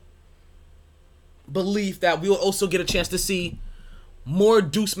the belief that we will also get a chance to see more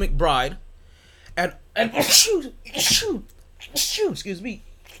Deuce McBride and excuse me,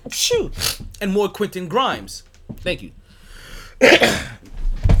 and more Quentin Grimes. Thank you.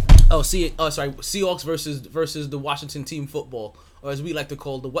 Seahawks versus the Washington team football, or as we like to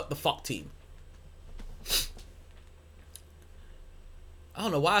call the what the fuck team. I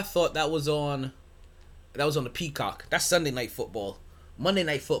don't know why I thought that was on the Peacock. That's Sunday Night Football. Monday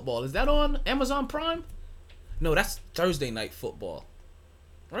Night Football, is that on Amazon Prime? No, that's Thursday Night Football.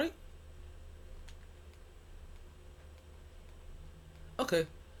 Right? Okay.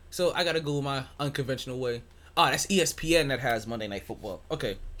 So I gotta go my unconventional way. That's ESPN that has Monday Night Football.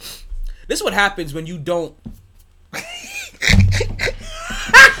 Okay. This is what happens when you don't...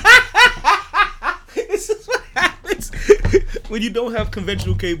 This is what happens when you don't have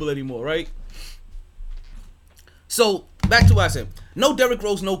conventional cable anymore, right? So, back to what I said. No Derrick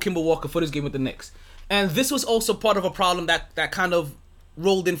Rose, no Kemba Walker for this game with the Knicks. And this was also part of a problem that kind of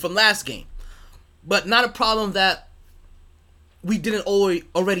rolled in from last game. But not a problem that we didn't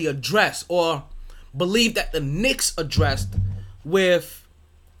already address or believe that the Knicks addressed with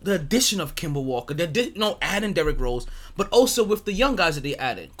the addition of Kemba Walker. They adding Derrick Rose, but also with the young guys that they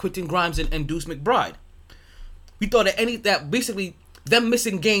added, Quentin Grimes and Deuce McBride. We thought that basically them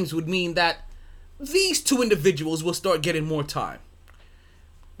missing games would mean that these two individuals will start getting more time.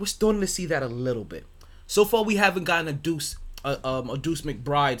 We're starting to see that a little bit. So far, we haven't gotten a Deuce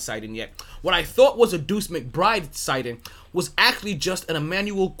McBride sighting yet. What I thought was a Deuce McBride sighting was actually just an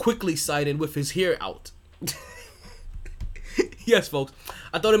Emmanuel Quickley sighting with his hair out. Yes, folks.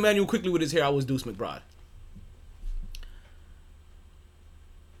 I thought Emmanuel Quickley with his hair out was Deuce McBride.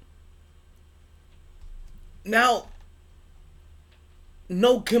 Now,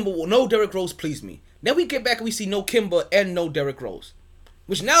 no Derrick Rose pleased me. Then we get back and we see no Kemba and no Derrick Rose.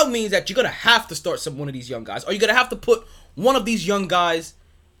 Which now means that you're going to have to start one of these young guys. Or you're going to have to put one of these young guys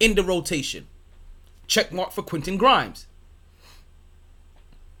in the rotation. Check mark for Quentin Grimes.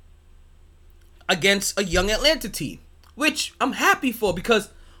 Against a young Atlanta team. Which I'm happy for, because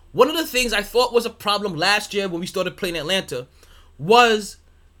one of the things I thought was a problem last year when we started playing Atlanta was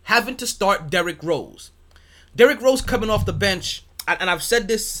having to start Derrick Rose. Derrick Rose coming off the bench, and I've said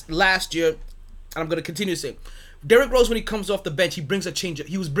this last year, and I'm going to continue to say, Derrick Rose, when he comes off the bench, he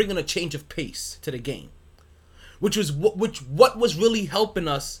was bringing a change of pace to the game, which what was really helping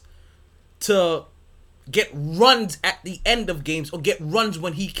us to get runs at the end of games, or get runs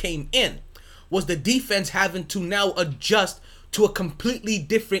when he came in, was the defense having to now adjust to a completely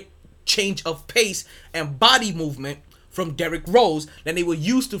different change of pace and body movement from Derrick Rose than they were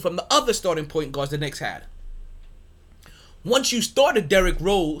used to from the other starting point guards the Knicks had. Once you started Derrick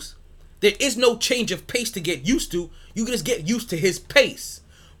Rose, there is no change of pace to get used to. You can just get used to his pace.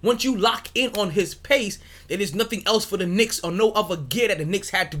 Once you lock in on his pace, there is nothing else for the Knicks or no other gear that the Knicks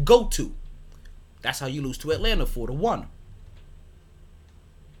had to go to. That's how you lose to Atlanta 4-1.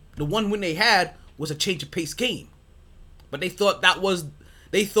 The one win they had was a change of pace game. But they thought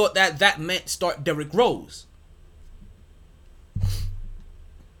that meant start Derrick Rose.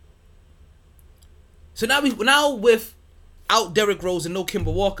 So now without Derrick Rose and no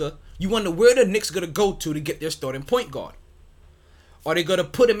Kemba Walker, you wonder where the Knicks gonna go to get their starting point guard. Are they gonna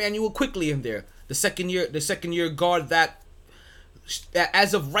put Emmanuel Quickly in there, the second year guard that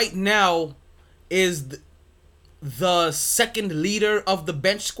as of right now is the second leader of the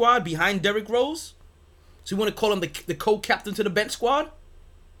bench squad behind Derrick Rose? So you want to call him the co-captain to the bench squad?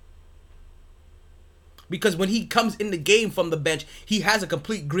 Because when he comes in the game from the bench, he has a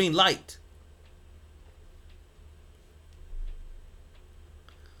complete green light.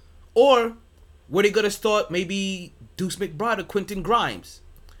 Or were they going to start maybe Deuce McBride or Quentin Grimes?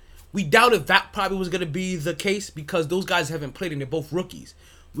 We doubt if that probably was going to be the case because those guys haven't played and they're both rookies.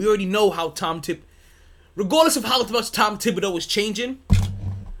 We already know how regardless of how much Tom Thibodeau is changing,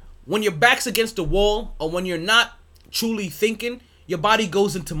 when your back's against the wall or when you're not truly thinking, your body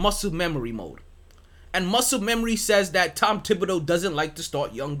goes into muscle memory mode. And muscle memory says that Tom Thibodeau doesn't like to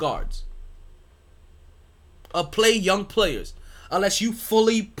start young guards or play young players unless you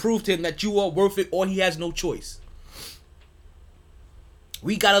fully prove to him that you are worth it or he has no choice.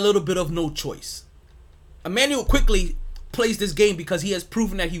 We got a little bit of no choice. Emmanuel Quickly plays this game because he has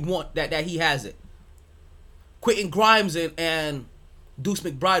proven that he has it. Quentin Grimes and Deuce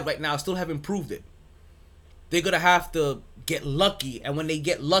McBride right now still haven't proved it. They're gonna have to get lucky, and when they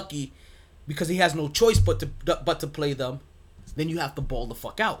get lucky, because he has no choice but to play them, then you have to ball the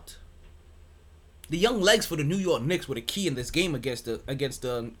fuck out. The young legs for the New York Knicks were the key in this game against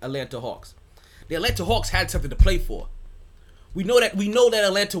the Atlanta Hawks. The Atlanta Hawks had something to play for. We know that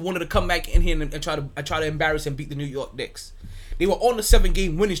Atlanta wanted to come back in here and try to embarrass and beat the New York Knicks. They were on the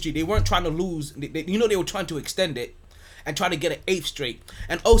 7-game winning streak. They weren't trying to lose. They were trying to extend it and try to get an 8th straight.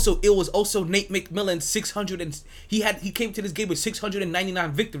 And also, it was also Nate McMillan's 600 and he came to this game with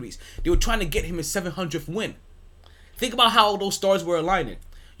 699 victories. They were trying to get him his 700th win. Think about how those stars were aligning.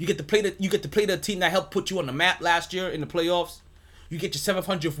 You get to play the team that helped put you on the map last year in the playoffs. You get your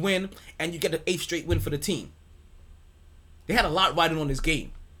 700th win and you get an 8th straight win for the team. They had a lot riding on this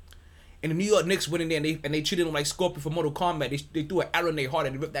game. And the New York Knicks went in there and they treated them like Scorpion from Mortal Kombat. They threw an arrow in their heart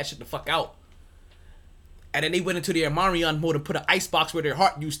and they ripped that shit the fuck out. And then they went into their Marion mode and put an icebox where their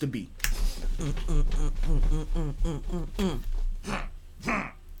heart used to be.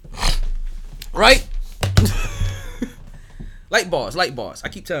 Right? Light bars. I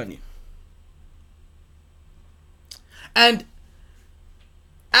keep telling you. And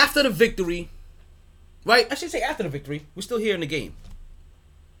after the victory, right? I should say after the victory, we're still here in the game.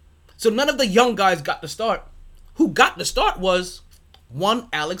 So none of the young guys got the start. Who got the start was one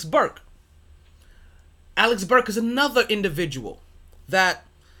Alex Burke. Alex Burke is another individual that,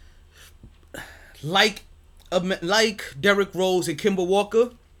 like Derrick Rose and Kemba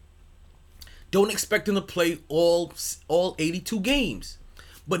Walker, don't expect him to play all 82 games.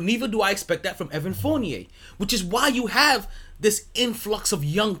 But neither do I expect that from Evan Fournier, which is why you have this influx of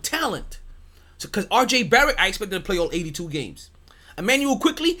young talent. So, because RJ Barrett, I expect him to play all 82 games. Emmanuel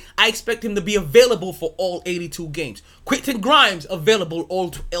Quickly, I expect him to be available for all 82 games. Quentin Grimes, available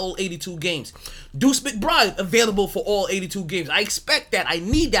all 82 games. Deuce McBride, available for all 82 games. I expect that. I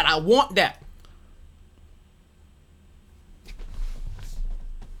need that. I want that.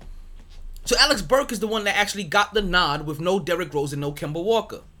 So Alex Burke is the one that actually got the nod with no Derrick Rose and no Kemba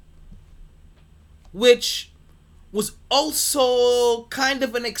Walker. Which was also kind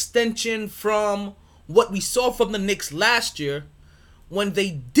of an extension from what we saw from the Knicks last year when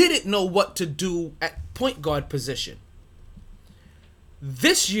they didn't know what to do at point guard position.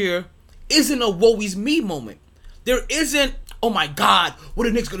 This year isn't a woe is me moment. There isn't, oh my God, what are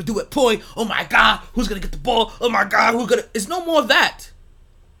the Knicks going to do at point? Oh my God, who's going to get the ball? Oh my God, who's going to... It's no more of that.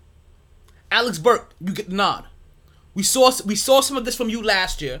 Alex Burke, you get the nod. We saw some of this from you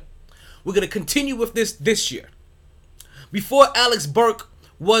last year. We're going to continue with this year. Before Alex Burke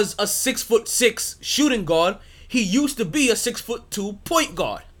was a 6'6" shooting guard, he used to be a 6'2" point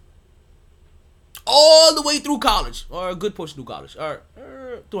guard. All the way through college, or a good portion through college, or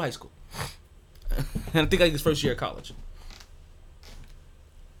through high school. And I think his first year of college.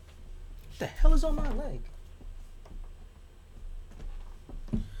 What the hell is on my leg?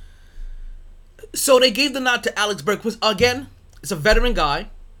 So they gave the nod to Alex Burke, which again, it's a veteran guy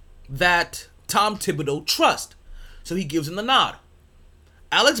that Tom Thibodeau trusts. So he gives him the nod.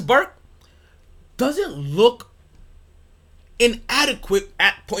 Alex Burke doesn't look inadequate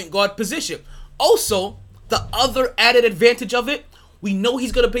at point guard position. Also, the other added advantage of it, we know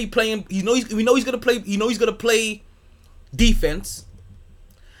he's gonna be playing. We know he's gonna play defense.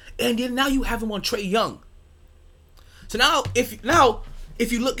 And then now you have him on Trae Young. So now, if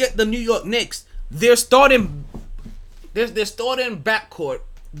you look at the New York Knicks, their starting backcourt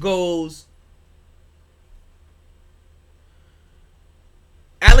goes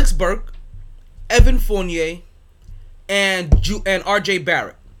Alex Burke, Evan Fournier, and R.J.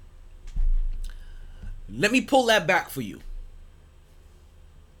 Barrett. Let me pull that back for you.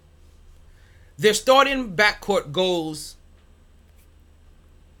 Their starting backcourt goes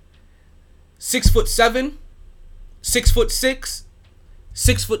 6'7", 6'6",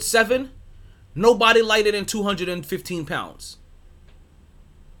 6'7", nobody lighter than 215 pounds.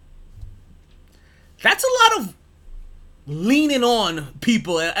 That's a lot of leaning on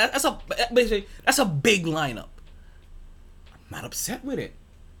people. That's a big lineup. I'm not upset with it.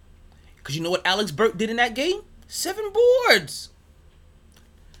 Because you know what Alex Burke did in that game? 7 boards.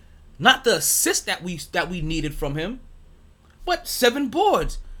 Not the assist that we needed from him, but 7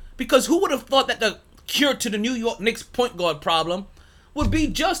 boards. Because who would have thought that the cure to the New York Knicks point guard problem would be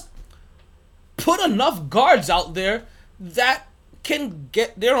just put enough guards out there that can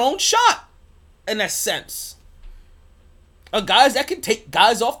get their own shot, in a sense. Guys that can take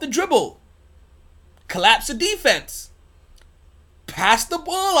guys off the dribble, collapse the defense, pass the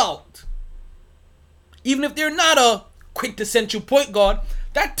ball out. Even if they're not a quintessential point guard,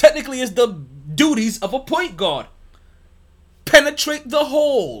 that technically is the duties of a point guard. Penetrate the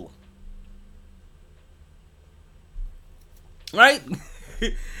hole. Right?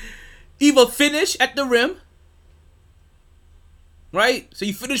 Either finish at the rim. Right? So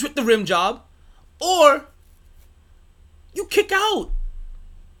you finish with the rim job. Or you kick out.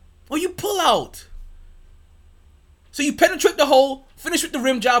 Or you pull out. So you penetrate the hole, finish with the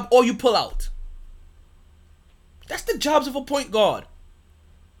rim job, or you pull out. That's the jobs of a point guard.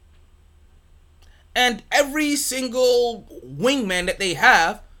 And every single wingman that they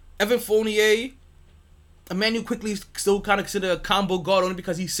have, Evan Fournier, Emmanuel Quickly is still kind of considered a combo guard only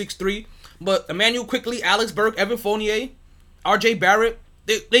because he's 6'3". But Emmanuel Quickly, Alex Burke, Evan Fournier, R.J. Barrett,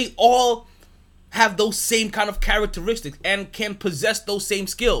 they all have those same kind of characteristics and can possess those same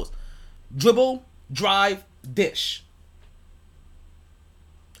skills. Dribble, drive, dish.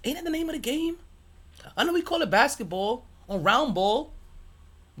 Ain't that the name of the game? I know we call it basketball or round ball,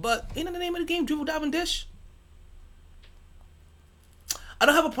 but ain't that the name of the game? Dribble, dive, and dish. I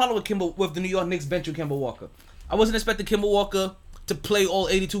don't have a problem with the New York Knicks benching Kemba Walker. I wasn't expecting Kemba Walker to play all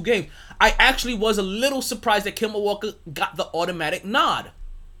 82 games. I actually was a little surprised that Kemba Walker got the automatic nod.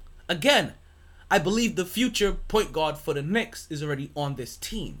 Again, I believe the future point guard for the Knicks is already on this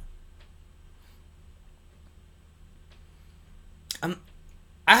team.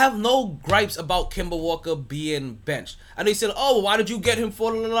 I have no gripes about Kemba Walker being benched. And they said, oh, why did you get him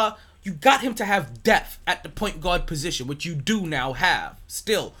for la la la? You got him to have depth at the point guard position, which you do now have.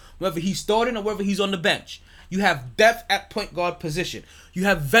 Still, whether he's starting or whether he's on the bench, you have depth at point guard position. You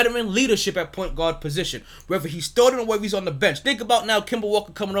have veteran leadership at point guard position, whether he's starting or whether he's on the bench. Think about now Kemba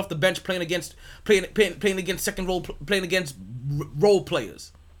Walker coming off the bench playing against second role, playing against role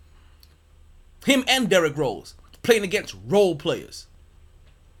players. Him and Derrick Rose playing against role players.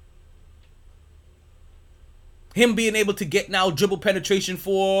 Him being able to get now dribble penetration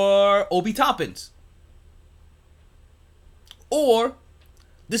for Obi Toppins. Or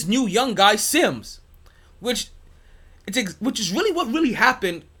this new young guy, Sims. Which is really what really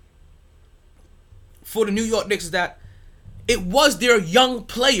happened for the New York Knicks, is that it was their young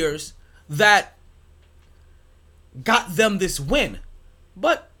players that got them this win.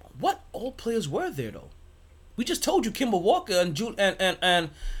 But what old players were there, though? We just told you Kemba Walker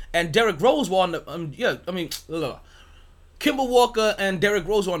and Derrick Rose were on the Kemba Walker and Derrick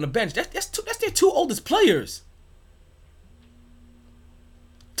Rose were on the bench. That's their 2 oldest players.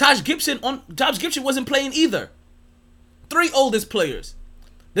 Taj Gibson wasn't playing either. 3 oldest players.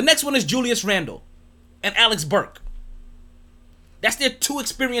 The next one is Julius Randle and Alex Burke. That's their 2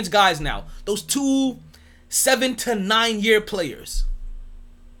 experienced guys now. Those 2 7 to 9 year players.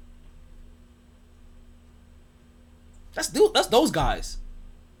 That's those guys.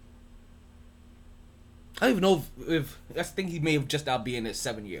 I don't even know if I think he may have just out being at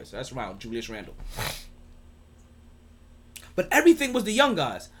 7 years. So that's around Julius Randle. But everything was the young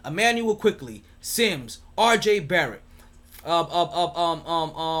guys. Emmanuel Quickly, Sims, R.J. Barrett,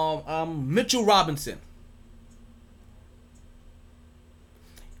 Mitchell Robinson.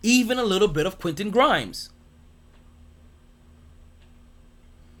 Even a little bit of Quentin Grimes.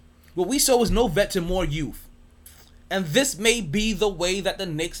 What we saw was no vets and more youth. And this may be the way that the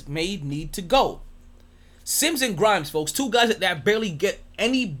Knicks may need to go. Sims and Grimes, folks, 2 guys that barely get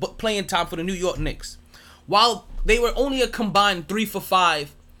any playing time for the New York Knicks. While they were only a combined 3 for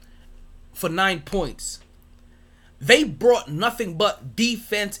 5 for 9 points. they brought nothing but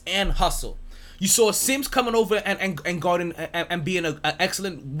defense and hustle. You saw Sims coming over and guarding and being an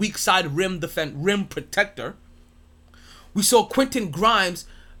excellent weak side rim protector. We saw Quentin Grimes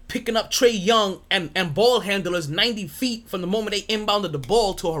picking up Trae Young and ball handlers 90 feet from the moment they inbounded the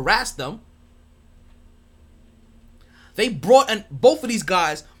ball to harass them. Both of these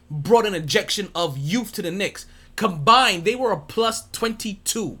guys brought an injection of youth to the Knicks. Combined, they were a plus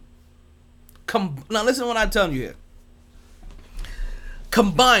 22. Now listen to what I'm telling you here.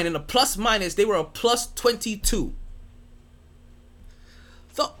 Combined in a plus minus, they were a plus 22.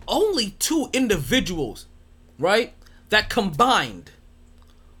 The only two individuals, right, that combined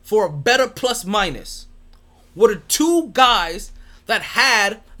for a better plus minus were the two guys that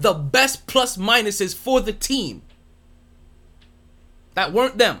had the best plus minuses for the team. That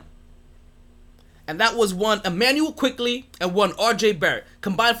weren't them. And that was one Emmanuel Quickley and one RJ Barrett,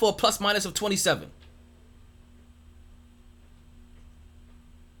 combined for a plus minus of 27.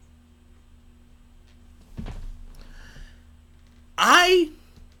 I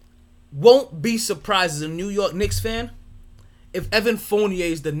won't be surprised as a New York Knicks fan if Evan Fournier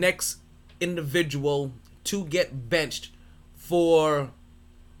is the next individual to get benched for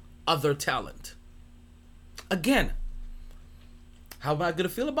other talent. Again, how am I going to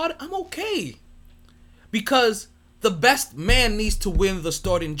feel about it? I'm okay. Because the best man needs to win the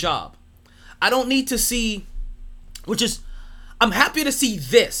starting job. I don't need to see, I'm happy to see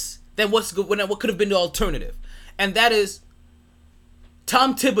this than what could have been the alternative. And that is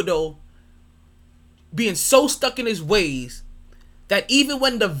Tom Thibodeau being so stuck in his ways that even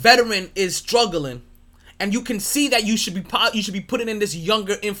when the veteran is struggling, and you can see that you should be putting in this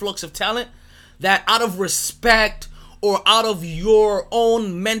younger influx of talent, that out of respect or out of your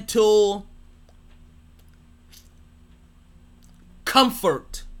own mental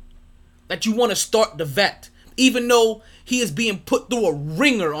comfort, that you want to start the vet, even though he is being put through a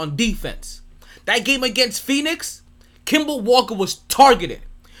ringer on defense. That game against Phoenix, Kemba Walker was targeted.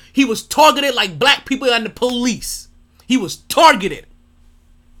 He was targeted like black people and the police. He was targeted.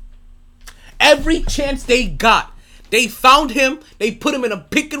 Every chance they got, they found him. They put him in a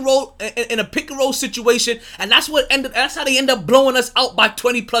pick and roll situation, and that's how they end up blowing us out by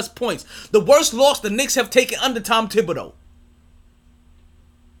 20 plus points. The worst loss the Knicks have taken under Tom Thibodeau,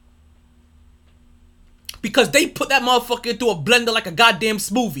 because they put that motherfucker through a blender like a goddamn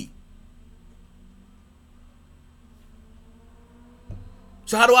smoothie.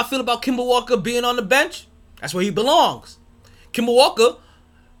 So how do I feel about Kemba Walker being on the bench? That's where he belongs. Kemba Walker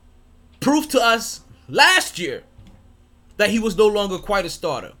proved to us last year that he was no longer quite a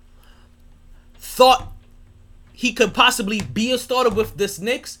starter. Thought he could possibly be a starter with this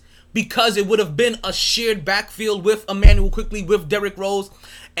Knicks because it would have been a shared backfield with Emmanuel Quickley, with Derrick Rose,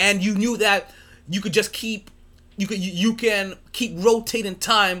 and you knew that you could just you can keep rotating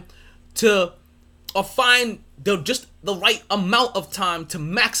time or find just the right amount of time to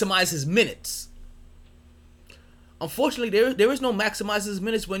maximize his minutes. Unfortunately, there is no maximize his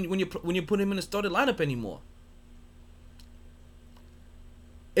minutes when you put him in the starting lineup anymore.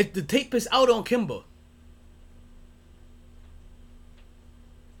 The tape is out on Kemba.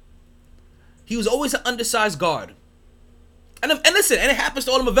 He was always an undersized guard. And listen, and it happens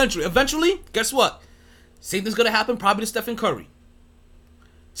to all of them eventually. Eventually, guess what? Same thing's going to happen probably to Stephen Curry.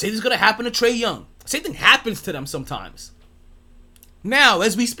 Same thing's going to happen to Trae Young. Same thing happens to them sometimes. Now,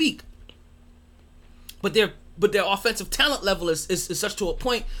 as we speak. But their offensive talent level is such to a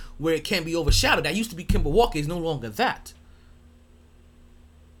point where it can't be overshadowed. That used to be Kemba Walker. Is no longer that.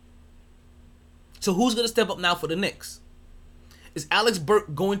 So who's going to step up now for the Knicks? Is Alex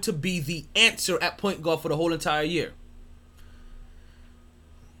Burke going to be the answer at point guard for the whole entire year?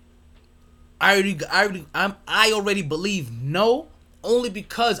 I already believe no, only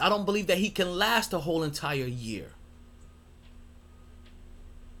because I don't believe that he can last a whole entire year.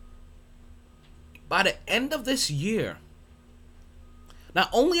 By the end of this year, not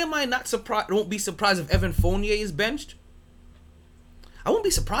only am I not surprised, I won't be surprised if Evan Fournier is benched. I won't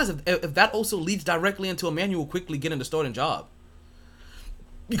be surprised if that also leads directly into Emmanuel Quickley getting the starting job.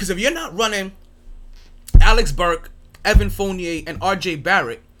 Because if you're not running Alex Burke, Evan Fournier, and RJ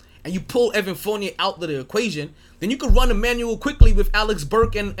Barrett, and you pull Evan Fournier out of the equation, then you could run Emmanuel Quickley with Alex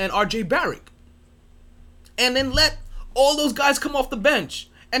Burke and RJ Barrett. And then let all those guys come off the bench.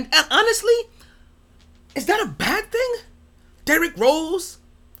 And honestly, is that a bad thing? Derrick Rose,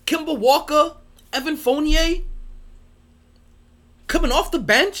 Kemba Walker, Evan Fournier coming off the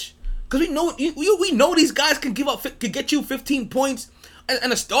bench? Because we know these guys can get you 15 points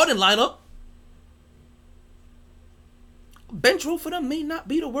and a starting lineup. Bench role for them may not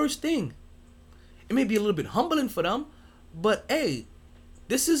be the worst thing. It may be a little bit humbling for them, but hey,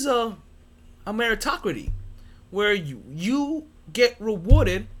 this is a meritocracy where you get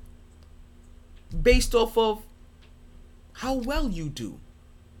rewarded based off of how well you do.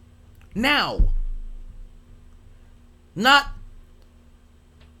 Now, not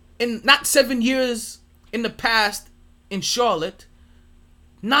 7 years in the past in Charlotte,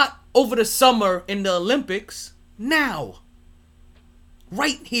 not over the summer in the Olympics. Now,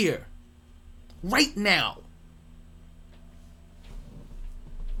 right here, right now.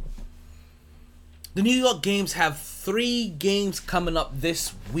 The New York Games have 3 games coming up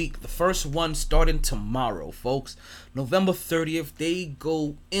this week. The first one starting tomorrow, folks. November 30th, they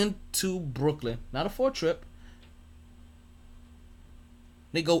go into Brooklyn. Not a 4 trip.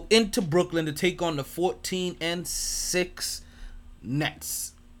 They go into Brooklyn to take on the 14-6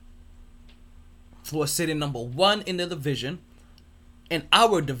 Nets, who are sitting number 1 in the division, in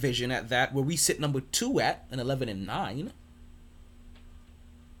our division at that, where we sit number 2 at, an 11-9.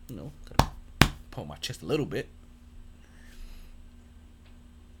 You know, gotta pump my chest a little bit.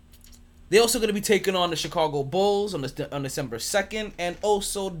 They're also going to be taking on the Chicago Bulls on December 2nd, and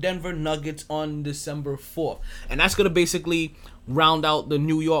also Denver Nuggets on December 4th. And that's going to basically round out the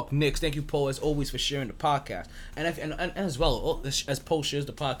New York Knicks. Thank you, Poe, as always, for sharing the podcast. And as well, as Poe shares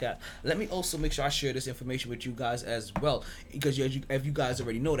the podcast, let me also make sure I share this information with you guys as well. Because if you guys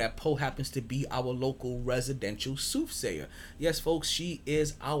already know that, Poe happens to be our local residential soothsayer. Yes, folks, she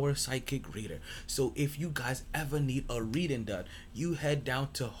is our psychic reader. So if you guys ever need a reading done, you head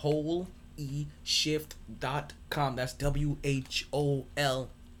down to wholeshift.com. That's WHOLEE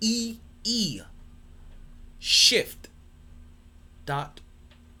shift.com,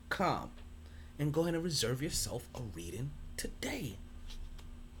 and go ahead and reserve yourself a reading today.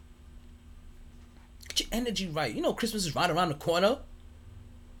 Get your energy right. You know Christmas is right around the corner.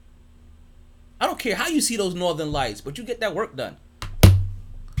 I don't care how you see those northern lights, but you get that work done.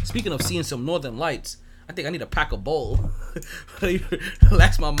 Speaking of seeing some northern lights, I think I need to pack a bowl.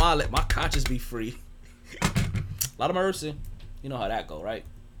 Relax my mind, let my conscience be free. A lot of mercy. You know how that go, right?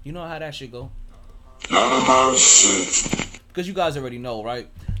 You know how that shit go. Lot of mercy. Because you guys already know, right?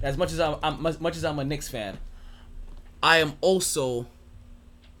 As much as I'm a Knicks fan, I am also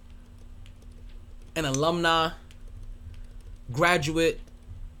an alumni, graduate,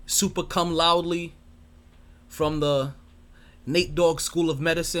 super cum loudly from the Nate Dogg School of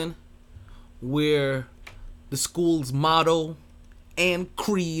Medicine, where the school's motto and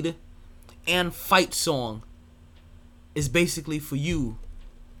creed and fight song is basically for you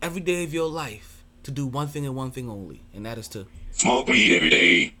every day of your life to do one thing and one thing only, and that is to smoke weed every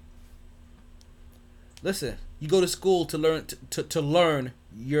day. Listen, you go to school to learn to learn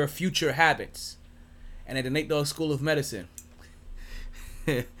your future habits, and at the Nate Dogg School of Medicine,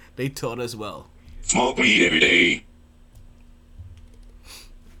 they taught us well. Smoke weed every day.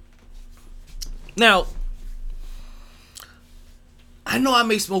 Now, I know I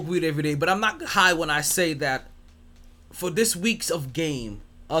may smoke weed every day, but I'm not high when I say that for this week's slew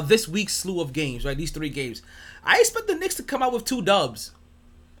of games, right? These 3 games, I expect the Knicks to come out with 2 dubs.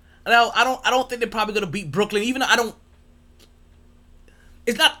 Now, I don't think they're probably gonna beat Brooklyn. Even though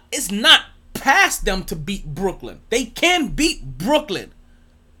it's not past them to beat Brooklyn. They can beat Brooklyn.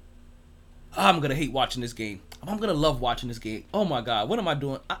 I'm gonna hate watching this game. I'm gonna love watching this game. Oh my God, what am I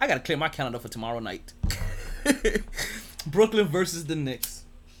doing? I gotta clear my calendar for tomorrow night. Brooklyn versus the Knicks.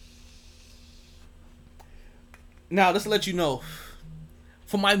 Now, just to let you know,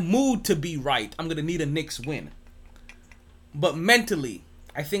 for my mood to be right, I'm gonna need a Knicks win. But mentally,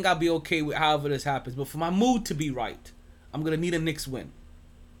 I think I'll be okay with however this happens. But for my mood to be right, I'm gonna need a Knicks win.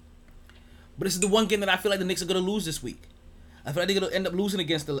 But this is the one game that I feel like the Knicks are gonna lose this week. I feel like they're gonna end up losing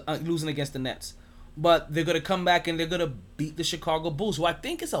against the Nets. But they're gonna come back and they're gonna beat the Chicago Bulls, who I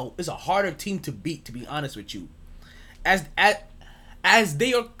think is a harder team to beat, to be honest with you. As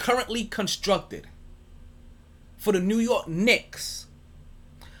they are currently constructed, for the New York Knicks,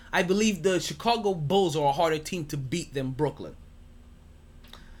 I believe the Chicago Bulls are a harder team to beat than Brooklyn.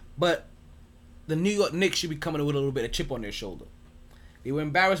 But the New York Knicks should be coming with a little bit of chip on their shoulder. They were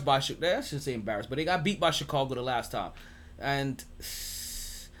embarrassed by Chicago. I shouldn't say embarrassed, but they got beat by Chicago the last time. And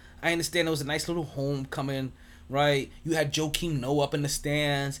I understand it was a nice little homecoming, right? You had Joakim Noah up in the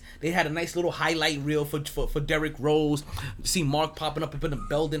stands. They had a nice little highlight reel for Derrick Rose. You see Mark popping up in the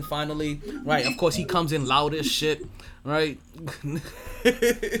building finally, right? Of course, he comes in loud as shit, right?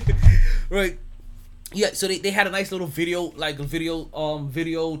 Right. Yeah, so they had a nice little video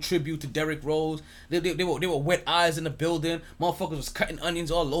tribute to Derrick Rose. They were wet eyes in the building. Motherfuckers was cutting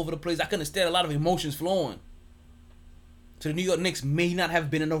onions all over the place. I can understand a lot of emotions flowing. So the New York Knicks may not have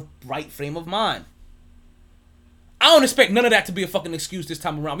been in the right frame of mind. I don't expect none of that to be a fucking excuse this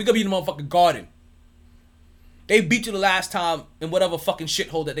time around. We gonna be in the motherfucking Garden. They beat you the last time in whatever fucking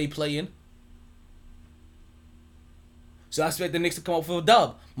shithole that they play in. So I expect the Knicks to come up with a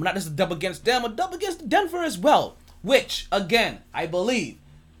dub. But not just a dub against them, a dub against Denver as well. Which, again, I believe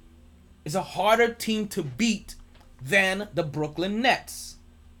is a harder team to beat than the Brooklyn Nets.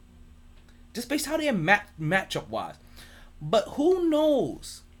 Just based how they are matchup wise. But who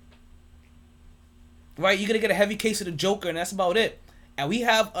knows? Right? You're going to get a heavy case of the Joker, and that's about it. And we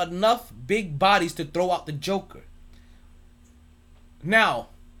have enough big bodies to throw out the Joker. Now,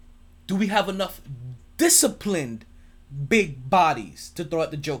 do we have enough disciplined big bodies to throw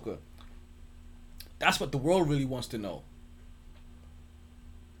out the Joker? That's what the world really wants to know.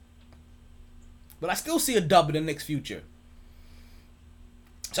 But I still see a dub in the Knicks' future.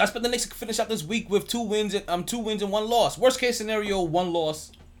 So I expect the Knicks to finish out this week with 2 wins and 1 loss. Worst case scenario, 1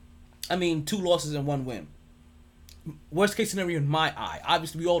 loss. 2 losses and 1 win. Worst case scenario in my eye.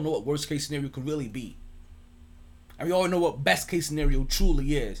 Obviously, we all know what worst case scenario could really be. And we all know what best case scenario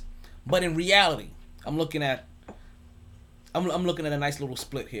truly is. But in reality, I'm looking at a nice little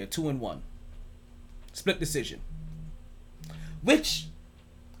split here, 2-1. Split decision. Which,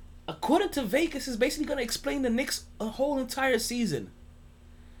 according to Vegas, is basically going to explain the Knicks a whole entire season.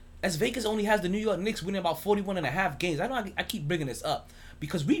 As Vegas only has the New York Knicks winning about 41.5 games. I know I keep bringing this up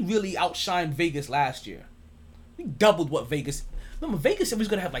because we really outshined Vegas last year. We doubled what Vegas. Remember, Vegas said we was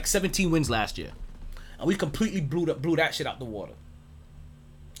going to have like 17 wins last year. And we completely blew that shit out the water.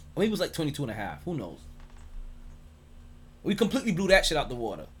 Maybe it was like 22.5. Who knows? We completely blew that shit out the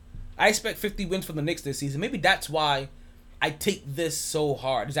water. I expect 50 wins from the Knicks this season. Maybe that's why I take this so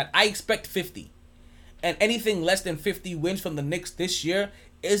hard. Is that I expect 50. And anything less than 50 wins from the Knicks this year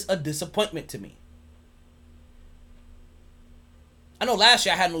is a disappointment to me. I know last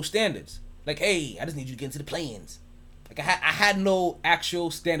year I had no standards. Like, hey, I just need you to get into the play-ins. Like, I had no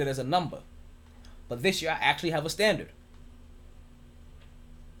actual standard as a number. But this year I actually have a standard.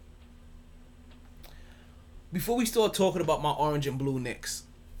 Before we start talking about my orange and blue Knicks,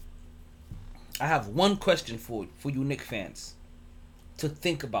 I have one question for you Knicks fans to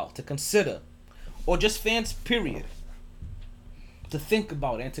think about, to consider, or just fans, period, to think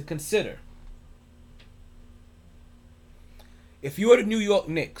about and to consider. If you are the New York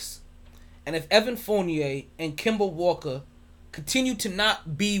Knicks, and if Evan Fournier and Kemba Walker continue to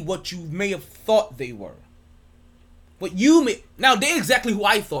not be what you may have thought they were, now they're exactly who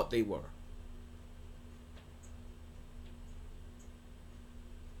I thought they were.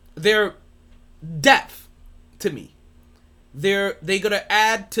 Their depth, to me, they're gonna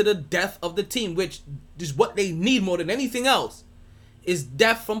add to the depth of the team, which is what they need more than anything else, is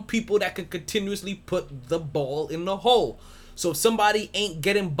depth from people that can continuously put the ball in the hole. So if somebody ain't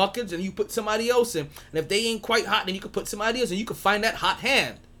getting buckets, and you put somebody else in, and if they ain't quite hot, then you can put somebody else, and you can find that hot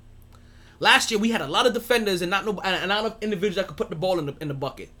hand. Last year we had a lot of defenders and not enough individuals that could put the ball in the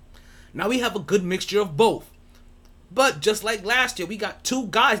bucket. Now we have a good mixture of both. But just like last year, we got 2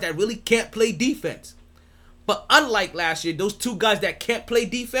 guys that really can't play defense. But unlike last year, those 2 guys that can't play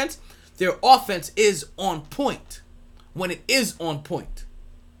defense, their offense is on point when it is on point.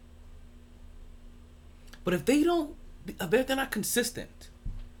 But if they're not consistent,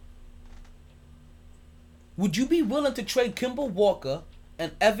 would you be willing to trade Kemba Walker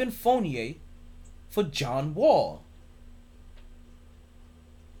and Evan Fournier for John Wall?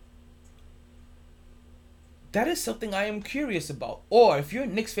 That is something I am curious about. Or if you're a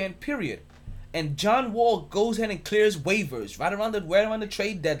Knicks fan, period, and John Wall goes ahead and clears waivers right around the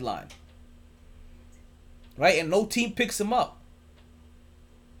trade deadline, right, and no team picks him up,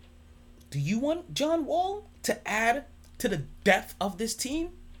 do you want John Wall to add to the depth of this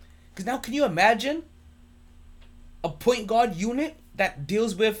team? Because now, can you imagine a point guard unit that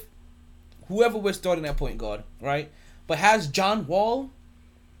deals with whoever we're starting at point guard, right, but has John Wall,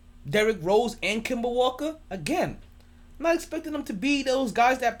 Derrick Rose, and Kemba Walker? Again, I'm not expecting them to be those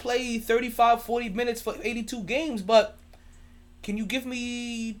guys that play 35, 40 minutes for 82 games, but can you give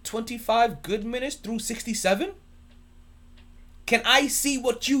me 25 good minutes through 67? Can I see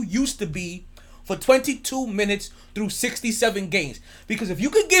what you used to be for 22 minutes through 67 games? Because if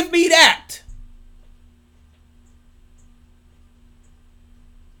you could give me that,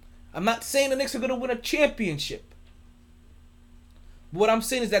 I'm not saying the Knicks are going to win a championship. What I'm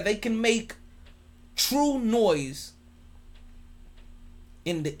saying is that they can make true noise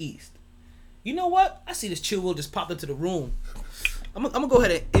in the East. You know what? I see this Chill Will just popped into the room. I'm gonna go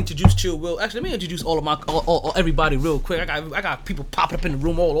ahead and introduce Chill Will. Actually, let me introduce all everybody real quick. I got people popping up in the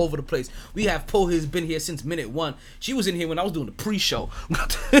room all over the place. We have Po, who's been here since minute 1. She was in here when I was doing the pre-show.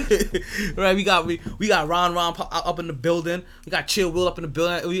 Right? We got Ron up in the building. We got Chill Will up in the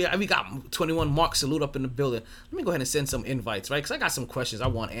building. We got 21 Mark Salute up in the building. Let me go ahead and send some invites, right? Because I got some questions I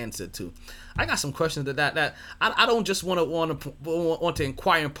want answered to. I got some questions that I don't just want to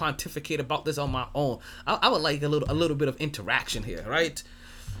inquire and pontificate about this on my own. I would like a little bit of interaction here, right?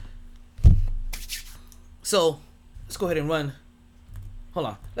 So let's go ahead and run. Hold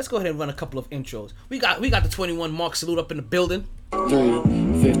on. Let's go ahead and run a couple of intros. We got the 21 Mark Salute up in the building.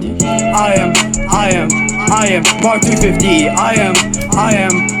 350. I am Mark 350. I am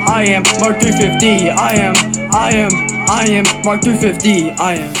Mark 350. I am Mark 350.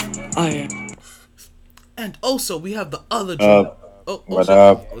 I am. And also we have the other drunk. What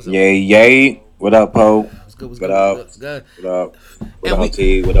up? Yay. What up, Po? What up? What up? What up,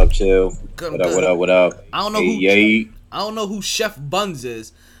 T? What up, Chill? What up? I don't know who Chef Buns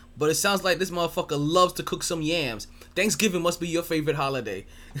is, but it sounds like this motherfucker loves to cook some yams. Thanksgiving must be your favorite holiday.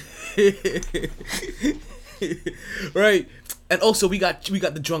 Right? And also we got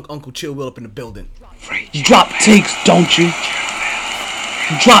the drunk Uncle Chill Will up in the building. You drop takes, don't you?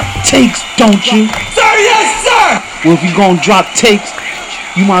 You drop takes, don't you? Sir, yes, sir! Well, if you gonna drop takes,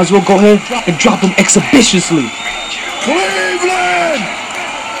 you might as well go ahead and drop them exhibitiously. Cleveland!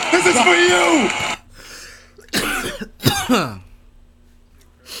 This is for you!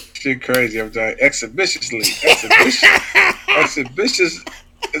 Shit crazy. I'm sorry. Exhibitiously.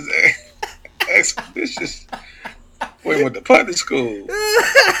 Exhibitious. Wait, what the public school?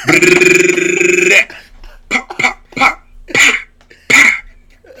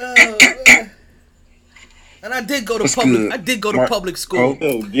 And I did go to public school.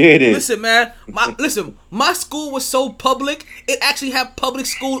 Oh, get it. Listen, man. My school was so public, it actually had public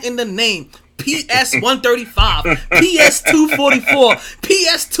school in the name. PS 135, PS 244,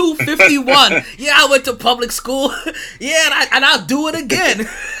 PS 251. Yeah, I went to public school. Yeah, and I'll do it again.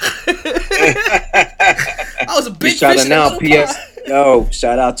 I was a big fish in a little pond. Yo,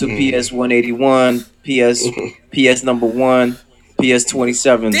 shout out to PS 181, PS number 1. PS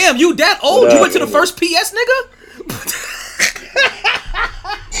 27. Damn, you that old? You went to the first PS, nigga?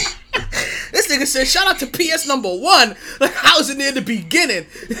 This nigga said, shout out to PS number 1. Like, I was in there in the beginning.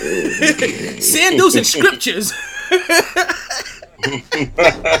 Sandals and scriptures.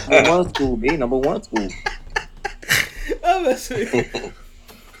 Number one school.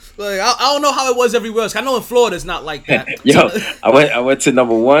 Like, I don't know how it was everywhere else. I know in Florida it's not like that. Yo, I went to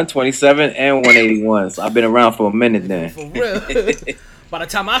number 1, 27, and 181. So I've been around for a minute then. For real. By the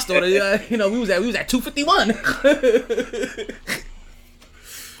time I started, we was at 251.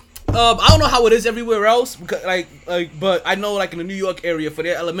 I don't know how it is everywhere else, because, but I know like in the New York area for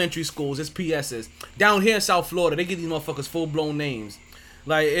their elementary schools, it's PSs. Down here in South Florida, they give these motherfuckers full blown names.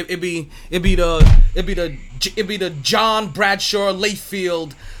 Like it'd be the John Bradshaw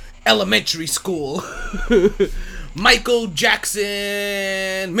Layfield Elementary School, Michael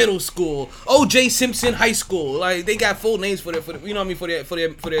Jackson Middle School, O.J. Simpson High School. Like they got full names for their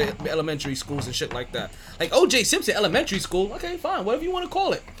elementary schools and shit like that. Like O.J. Simpson Elementary School. Okay, fine, whatever you want to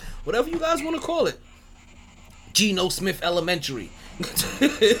call it, whatever you guys want to call it. Geno Smith Elementary.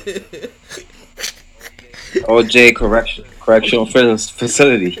 OJ Correctional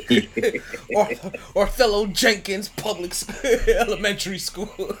Facility. or Fellow Jenkins Public Elementary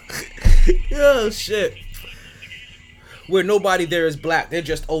School. Oh shit. Where nobody there is black, they're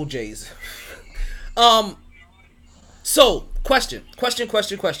just OJs. So question. Right?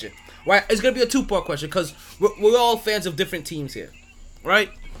 It's gonna be a 2-part question because we're all fans of different teams here, right?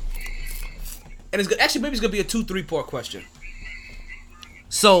 And it's actually gonna be a 2-3-part question.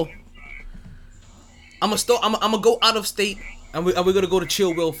 So I'm gonna go out of state, and we're gonna go to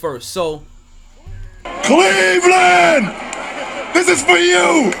Chill Will first. So, Cleveland, this is for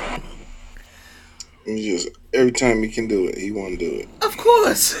you. Just every time he can do it, he want to do it. Of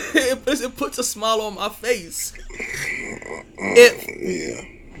course, it puts a smile on my face.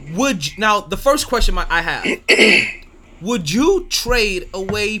 Now the first question I have: would you trade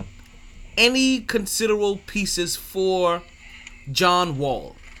away any considerable pieces for John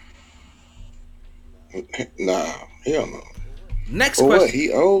Wall? Nah, hell no. Next question. question. What?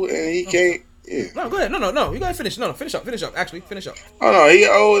 He old and he can't. Yeah. No, go ahead. No. You gotta finish. No, finish up. Actually, finish up. Oh no, he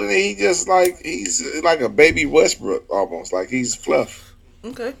old and he just he's like a baby Westbrook almost. Like he's fluff.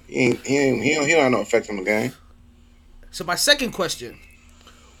 Okay. He don't have no effect on the game. So my second question: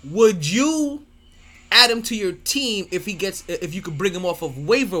 would you add him to your team if you could bring him off of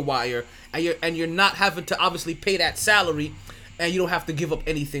waiver wire and you're not having to obviously pay that salary and you don't have to give up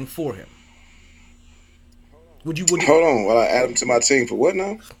anything for him? Would you? Hold on, will I add him to my team for what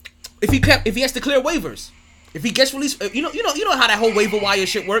now? If he has to clear waivers, if he gets released, you know how that whole waiver wire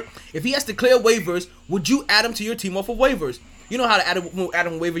shit work. If he has to clear waivers, would you add him to your team off of waivers? You know how to add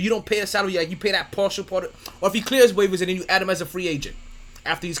him waiver. You don't pay a salary, like you pay that partial part. Or if he clears waivers and then you add him as a free agent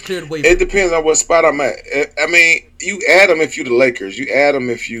after he's cleared waivers. It depends on what spot I'm at. I mean, you add him if you the Lakers. You add him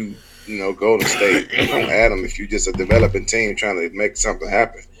if you Golden State. You don't add him if you just a developing team trying to make something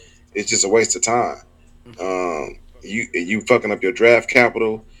happen. It's just a waste of time. You fucking up your draft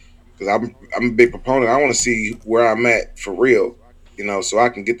capital. Because I'm a big proponent. I want to see where I'm at for real, so I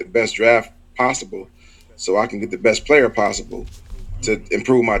can get the best draft possible, so I can get the best player possible to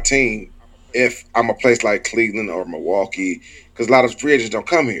improve my team if I'm a place like Cleveland or Milwaukee, because a lot of free agents don't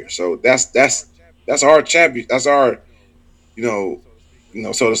come here. So that's our champion. That's our, so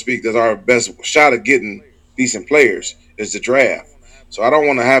to speak, that's our best shot at getting decent players is the draft. So I don't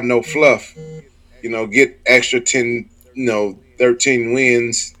want to have no fluff, get extra 10, 13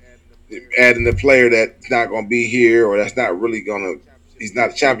 wins, adding a player that's not going to be here or that's not really he's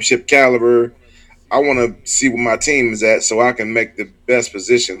not a championship caliber. I want to see where my team is at so I can make the best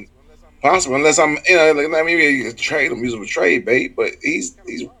position possible. Unless I'm, maybe you trade him, use him for trade bait, but he's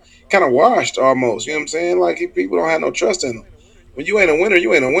kind of washed almost. You know what I'm saying? Like people don't have no trust in him. When you ain't a winner,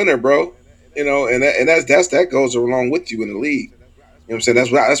 you ain't a winner, bro. And that goes along with you in the league. You know what I'm saying?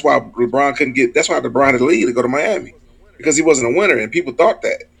 That's why LeBron couldn't get. That's why LeBron had to leave to go to Miami, because he wasn't a winner, and people thought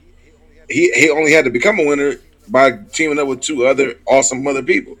that. He only had to become a winner by teaming up with two awesome other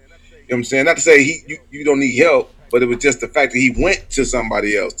people. You know what I'm saying? Not to say you don't need help, but it was just the fact that he went to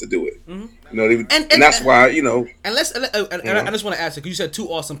somebody else to do it. Mm-hmm. And that's why, And I just want to ask you, because you said two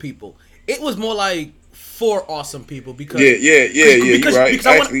awesome people. It was more like 4 awesome people because you're right.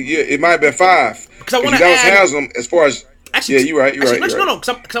 Actually, it might have been 5. Because I want to add Haslam as far as you're right. No,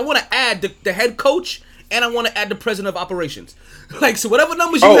 because I want to add the head coach. And I want to add the president of operations. So whatever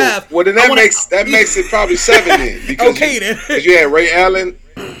numbers you have. Well, then that makes it probably 7 then. Because because you had Ray Allen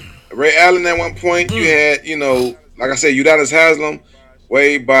at one point. You had, like I said, Udonis Haslam,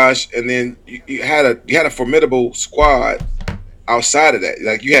 Wade Bosch, and then you had a formidable squad outside of that.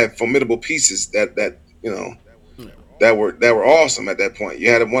 Like you had formidable pieces that were awesome at that point. You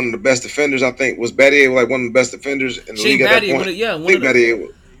had one of the best defenders, I think, was Battier, like one of the best defenders in the league at that point.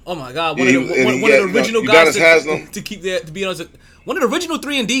 Battier. Oh my God! One of the original guys to keep there, to be honest, one of the original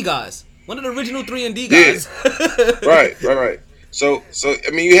 3-and-D guys. Yeah. Right. So I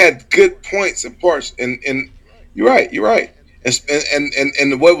mean, you had good points and parts, and you're right.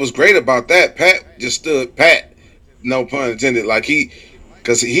 And what was great about that, Pat just stood pat. No pun intended. Like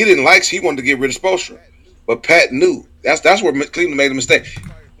because he wanted to get rid of Spoelstra, but Pat knew that's where Cleveland made a mistake.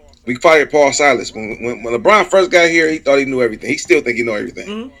 We fired Paul Silas. When LeBron first got here, he thought he knew everything. He still think he know everything.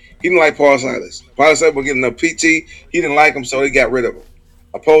 Mm-hmm. He didn't like Paul Silas. Paul Silas was getting a PT. He didn't like him, so he got rid of him.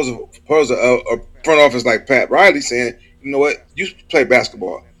 Opposed a front office like Pat Riley saying, you know what, you play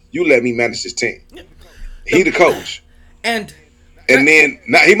basketball. You let me manage this team. Yeah. He the coach. And then,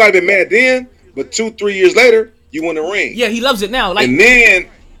 now he might have been mad then, but 2-3 years later, you won the ring. Yeah, he loves it now. And then,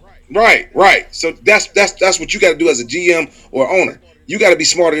 right. So that's what you got to do as a GM or owner. You got to be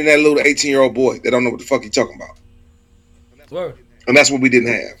smarter than that little 18-year-old boy that don't know what the fuck he talking about. Word. And that's what we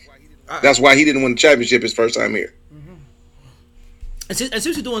didn't have. That's why he didn't win the championship his first time here. Mm-hmm. And since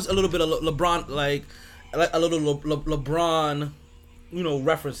you're doing a little bit of LeBron, like a little LeBron,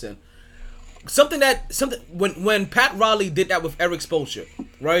 referencing something when Pat Riley did that with Eric Spoelstra,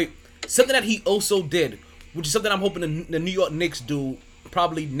 right? Something that he also did, which is something I'm hoping the New York Knicks do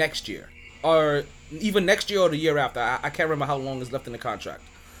probably next year, or even next year or the year after. I can't remember how long is left in the contract.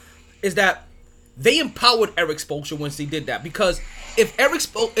 Is that they empowered Eric Spoelstra once they did that, because if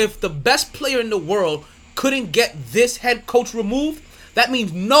the best player in the world couldn't get this head coach removed, that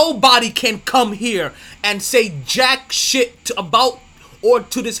means nobody can come here and say jack shit to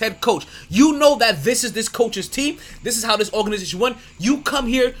this head coach. You know that this is this coach's team. This is how this organization won. You come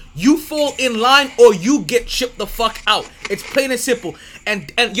here, you fall in line, or you get shipped the fuck out. It's plain and simple. And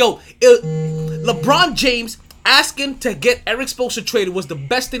LeBron James asking to get Eric Spoelstra traded was the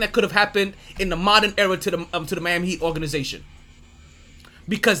best thing that could have happened in the modern era to the Miami Heat organization,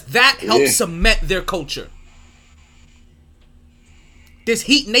 because that helped cement their culture. This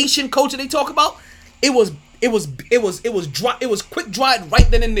Heat Nation culture they talk about, it was quick dried right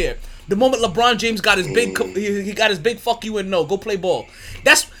then and there. The moment LeBron James got his big fuck you and no, go play ball.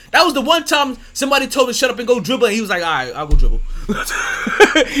 That was the one time somebody told him shut up and go dribble, and he was like, all right, I'll go dribble. You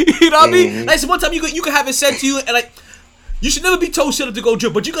know what I mean? Like, so one time you can have it said to you, and like, you should never be told shut up to go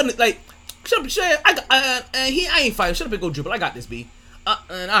dribble, but you gonna like, Shut up, I ain't fighting. Shut up and go dribble. I got this, B.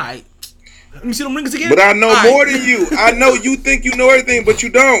 And all right. Let me see them rings again. But I know more than you. I know you think you know everything, but you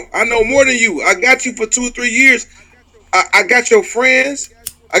don't. I know more than you. I got you for 2 or 3 years. I got your friends.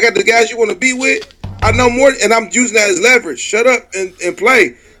 I got the guys you want to be with. I know more, and I'm using that as leverage. Shut up and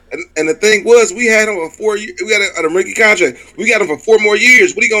play. And the thing was, we had him for 4 years. We got a rookie contract. We got him for 4 more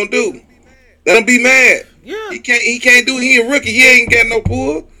years. What he gonna do? Let him be mad. Yeah. He can't do it. He a rookie. He ain't got no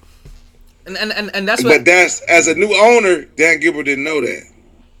pull. And that's what. But that's, as a new owner, Dan Gilbert didn't know that.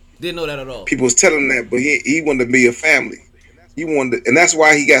 Didn't know that at all. People was telling him that, but he wanted to be a family. He wanted, and that's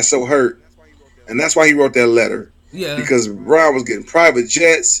why he got so hurt, and that's why he wrote that letter. Yeah. Because Brian was getting private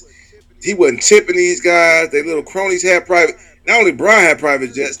jets. He wasn't tipping these guys. Their little cronies had private. Not only Brian had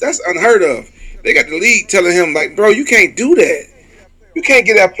private jets. That's unheard of. They got the league telling him, like, bro, you can't do that. You can't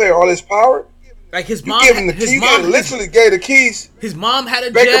give that player all his power. Like his mom, literally gave the keys. His mom had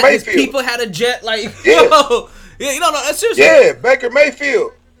a Baker jet. Mayfield. His people had a jet. Like, yeah, yo, yeah, no, that's seriously. Yeah, Baker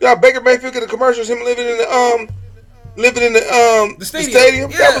Mayfield. Yeah, Baker Mayfield get the commercials. Him living in the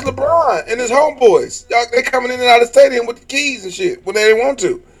stadium. Yeah. That was LeBron and his homeboys. Y'all, they coming in and out of the stadium with the keys and shit when they didn't want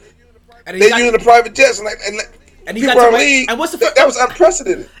to. And they using the private jets and he got to league. And what's the that was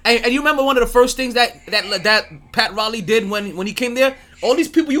unprecedented. And you remember one of the first things that Pat Riley did when he came there? All these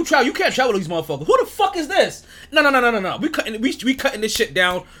people you can't travel with these motherfuckers. Who the fuck is this? No. We cutting this shit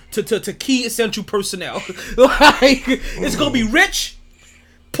down to key essential personnel. Like, it's gonna be Rich,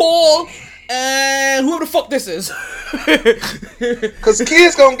 Paul, and whoever the fuck this is. Because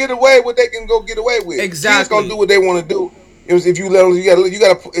kids gonna get away what they can go get away with. Exactly. Kids gonna do what they want to do. It was, if you let them, you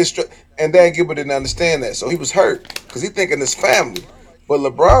gotta. And Dan Gilbert didn't understand that, so he was hurt because he thinking his family. But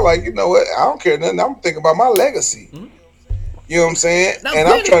LeBron, like, you know what? I don't care nothing. I'm thinking about my legacy. Mm-hmm. You know what I'm saying? Now, and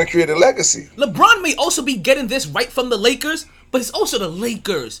I'm trying to create a legacy. LeBron may also be getting this right from the Lakers, but it's also the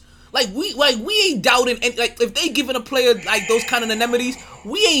Lakers. Like we ain't doubting, and like if they giving a player like those kind of anemones,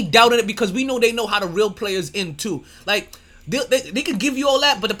 we ain't doubting it because we know they know how to reel players in too. Like they can give you all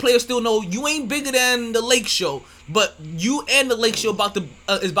that, but the players still know you ain't bigger than the Lake Show. But you and the Lake Show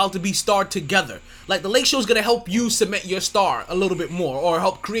is about to be starred together. Like the Lake Show is gonna help you cement your star a little bit more, or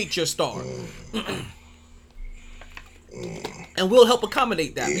help create your star. And we'll help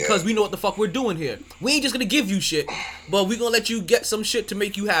accommodate that because we know what the fuck we're doing here. We ain't just gonna give you shit, but we gonna let you get some shit to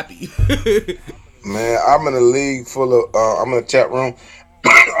make you happy. Man, I'm in a league full of. I'm in a chat room.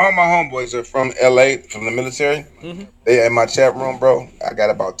 All my homeboys are from LA, from the military. Mm-hmm. They in my chat room, bro. I got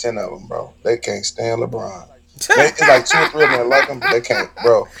about 10 of them, bro. They can't stand LeBron. It's like 2 or 3 of them that like him, but they can't,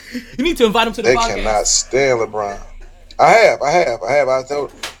 bro. You need to invite them to the podcast. They cannot stand LeBron. I have.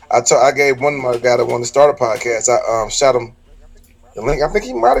 I gave one of my guy that wanted to start a podcast. I shot him the link. I think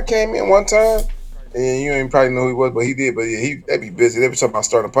he might have came in one time, and you ain't probably know who he was, but he did. But yeah, they'd be busy. They be talking about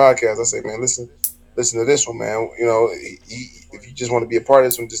starting a podcast. I say, man, listen to this one, man. You know, if you just want to be a part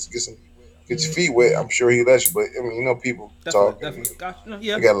of this one, just to get your feet wet, I'm sure he'll let you. But I mean, you know, people talk. Definitely. Gotcha.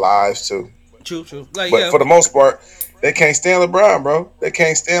 Yeah. They got lives too. True. Like, but for the most part, they can't stand LeBron,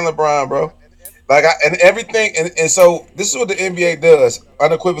 bro. Like everything, and so this is what the NBA does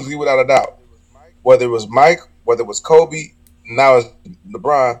unequivocally, without a doubt. Whether it was Mike, whether it was Kobe, now it's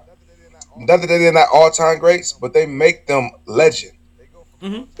LeBron. Not that they're not all-time greats, but they make them legend.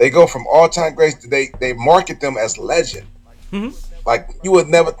 Mm-hmm. They go from all-time greats to they market them as legend. Mm-hmm. Like you would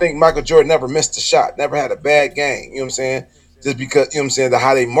never think Michael Jordan never missed a shot, never had a bad game. You know what I'm saying? Just because you know what I'm saying,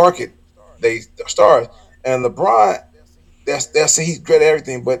 how they market they stars. And LeBron, they'll say he's great at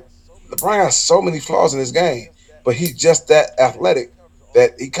everything, but LeBron has so many flaws in his game, but he's just that athletic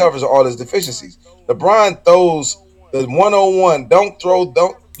that he covers all his deficiencies. LeBron throws the 101,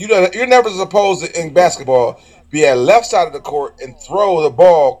 you're never supposed to, in basketball, be at left side of the court and throw the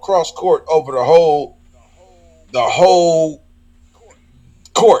ball cross court over the whole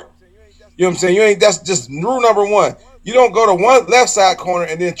court. You know what I'm saying? That's just rule number 1. You don't go to one left side corner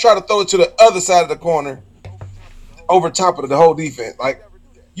and then try to throw it to the other side of the corner over top of the whole defense. Like,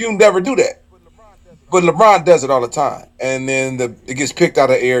 you never do that. But LeBron does it all the time. And then it gets picked out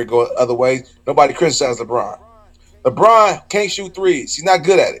of the air, go other ways. Nobody criticizes LeBron. LeBron can't shoot threes. He's not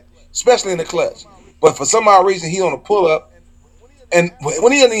good at it, especially in the clutch. But for some odd reason, he's on a pull-up. And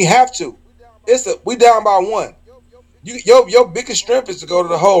when he doesn't even have to, we down by 1. Your biggest strength is to go to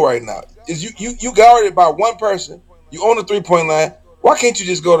the hole right now. Is you guarded by one person. You own the 3-point line. Why can't you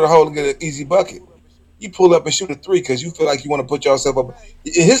just go to the hole and get an easy bucket? You pull up and shoot a 3 because you feel like you want to put yourself up.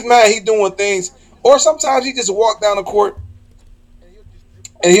 In his mind, he doing things, or sometimes he just walk down the court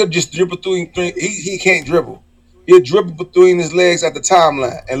and he'll just dribble through. He can't dribble. He'll dribble between his legs at the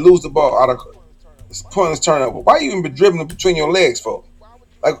timeline and lose the ball out of his pointless turnover. Why you even be dribbling between your legs, folks?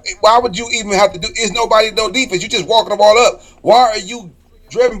 Like, why would you even have to do? Is nobody no defense? You just walking the ball up. Why are you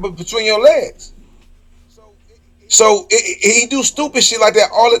dribbling between your legs? So he do stupid shit like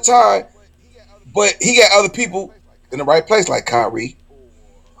that all the time. But he got other people in the right place, like Kyrie,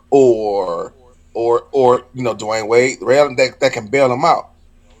 or Dwayne Wade, Ray Allen, that can bail him out.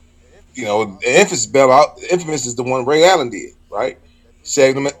 Infamous bail out. Infamous is the one Ray Allen did, right?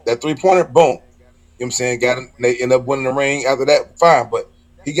 Saved him that 3-pointer, boom. You know what I'm saying? Got him. They end up winning the ring after that, fine. But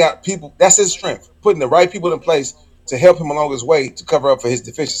he got people. That's his strength, putting the right people in place to help him along his way to cover up for his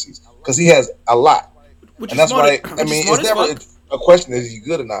deficiencies, because he has a lot. And that's why. It's never a question is he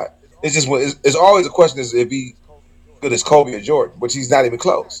good or not. It's just it's always a question is if he good as Kobe or Jordan, which he's not even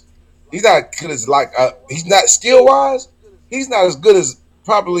close. He's not good as he's not skill wise. He's not as good as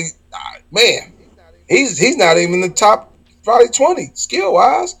probably man. He's not even in the top probably 20 skill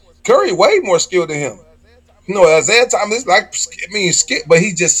wise. Curry way more skilled than him. Isaiah Thomas skip, but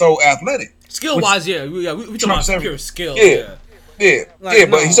he's just so athletic. Skill wise, we talking about pure skill. But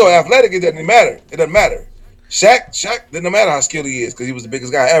he's so athletic it doesn't matter. It doesn't matter. Shaq didn't matter how skilled he is because he was the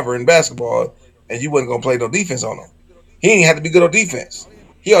biggest guy ever in basketball, and you wasn't gonna play no defense on him. He ain't had to be good on defense.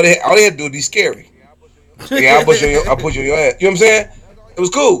 All he had to do was be scary. Yeah, I'll put you on your ass. You know what I'm saying? It was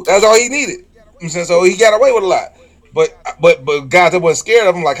cool. That's all he needed. You know what I'm saying? So he got away with a lot. But guys that wasn't scared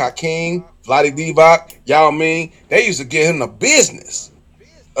of him, like Hakeem, Vlade Divac, Yao Ming, they used to give him the business.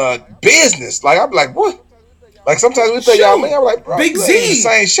 Like I'm like, what? Like sometimes we play Yao Ming, I'm like, bro, Big Z the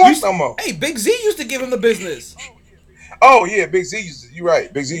same shot no more. Hey, Big Z used to give him the business. Oh yeah, Big Z used to. You're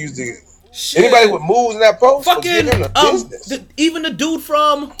right. Big Z used to. Shit. Anybody with moves in that post, fucking give him the business. Even the dude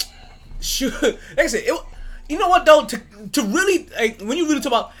from, like I said, you know what though? To really, when you really talk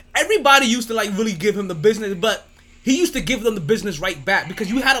about, everybody used to really give him the business, but he used to give them the business right back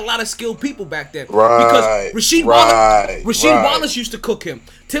because you had a lot of skilled people back then. Right. Because Rasheed Wallace used to cook him.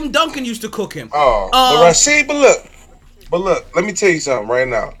 Tim Duncan used to cook him. But look, let me tell you something right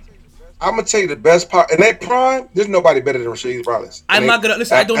now. I'm gonna tell you the best part in that prime. There's nobody better than Rasheed Wallace. I'm not gonna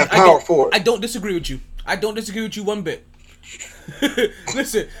listen. I don't disagree with you. I don't disagree with you one bit.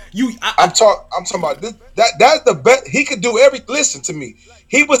 Listen, I'm talking about this. That's the best. He could do everything. Listen to me.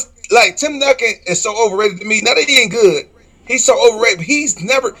 He was like Tim Duncan is so overrated to me. Not that he ain't good. He's so overrated. But he's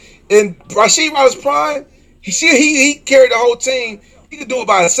never in Rasheed Wallace prime. He carried the whole team. He could do it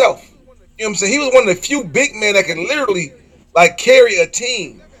by himself. You know what I'm saying? He was one of the few big men that can literally carry a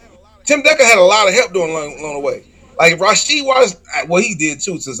team. Tim Duncan had a lot of help along the way. Like Rasheed Wallace, well, he did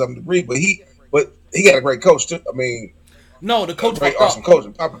too to some degree, but he got a great coach too. I mean, no, the coach great awesome coach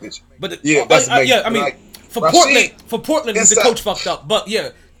in Popovich. But for Portland, the coach fucked up. But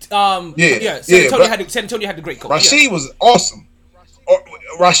San Antonio had the great coach. Rasheed was awesome.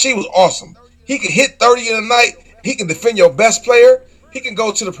 Rasheed was awesome. He can hit 30 in a night. He can defend your best player. He can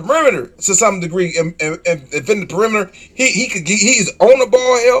go to the perimeter to some degree and defend the perimeter. He's on the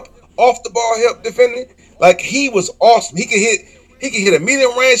ball help, off the ball help defending. Like he was awesome. He could hit a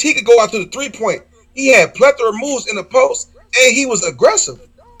medium range. He could go out to the 3-point. He had plethora of moves in the post, and he was aggressive.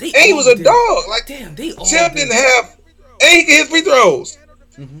 He was a dog. Like Tim didn't have, and he could hit free throws.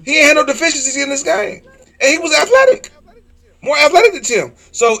 Mm-hmm. He ain't had no deficiencies in this game, and he was athletic. More athletic than Tim.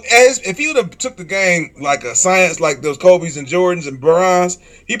 So if he would have took the game like a science, like those Kobe's and Jordans and Bryans,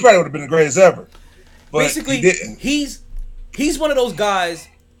 he probably would have been the greatest ever. But basically, he didn't. He's one of those guys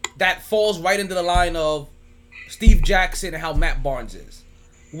that falls right into the line of Steve Jackson and how Matt Barnes is,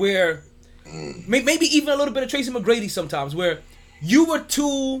 where maybe even a little bit of Tracy McGrady sometimes, where you were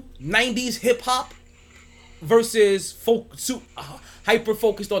too 90s hip hop versus hyper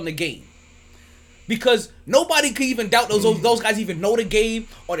focused on the game. Because nobody could even doubt those guys even know the game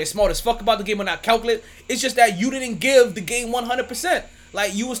or they're smart as fuck about the game or not calculate. It's just that you didn't give the game 100%.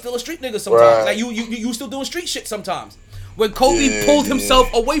 Like you were still a street nigga sometimes. Right. Like you were still doing street shit sometimes. When Kobe pulled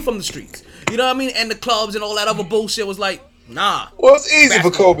himself away from the streets, you know what I mean, and the clubs and all that other bullshit was like, nah. Well, it's easy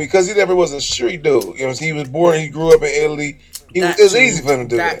for Kobe because he never was a street dude. You know, he was born, he grew up in Italy. It was easy for him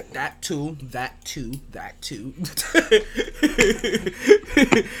to do that. That too.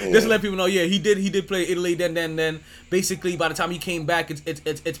 Just to let people know, he did play Italy. Then basically by the time he came back,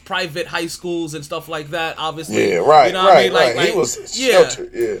 it's private high schools and stuff like that. Obviously, yeah, right, you know what I mean? Like he was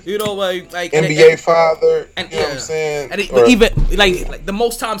sheltered, you know, like NBA father. And, you know what I'm saying? But even like the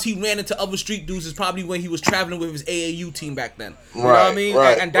most times he ran into other street dudes is probably when he was traveling with his AAU team back then. You know what I mean?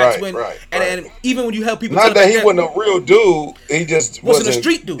 And that's when, and even when you help people, not that he wasn't a real dude. He just wasn't a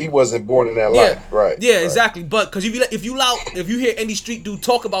street dude. He wasn't born in that life, right? Yeah, exactly. But because if you hear any street dude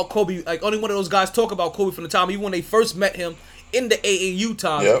talk about Kobe, like only one of those guys talk about Kobe from the time even when they first met him in the AAU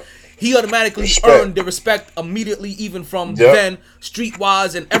time, he automatically earned the respect immediately, even from then,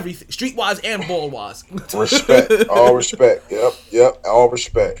 streetwise and everything, streetwise and ball-wise. Respect, all respect. Yep, all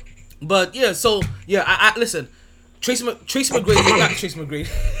respect. But yeah, so yeah, I listen. Tracy McGrady, not Tracy McGrady,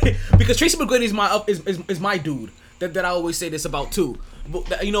 because Tracy McGrady is my dude that I always say this about too.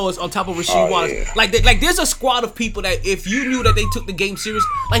 But, you know, it's on top of Rasheed Wallace. Yeah. Like there's a squad of people that if you knew that they took the game serious,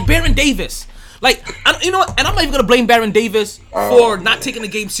 like Baron Davis. Like, you know what? And I'm not even gonna blame Baron Davis for not taking the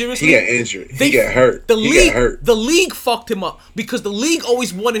game seriously. He got injured. He got hurt. The league fucked him up because the league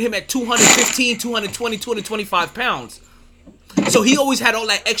always wanted him at 215, 220, 225 pounds. So he always had all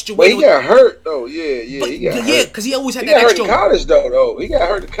that extra weight. But he got hurt though. Yeah, he got hurt. Yeah, because he always had that extra. He got hurt in college though. He got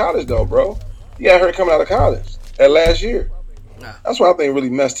hurt in college though, bro. He got hurt coming out of college that last year. That's what I think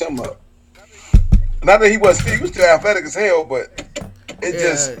really messed him up. Not that he was still athletic as hell, but it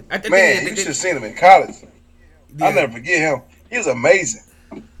you should have seen him in college. Yeah. I'll never forget him. He was amazing.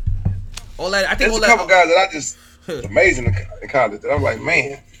 There's a couple guys that I just amazing in college that I'm like,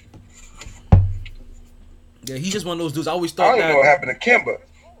 man. Yeah, he's just one of those dudes. I always thought I don't know what happened to Kemba.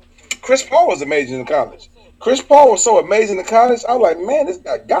 Chris Paul was amazing in college. Chris Paul was so amazing in college. I was like, man, this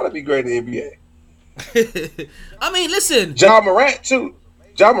guy gotta be great in the NBA. I mean, listen. John Morant too.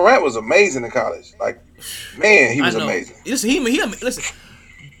 John Morant was amazing in college. Like, man, he was amazing. Listen.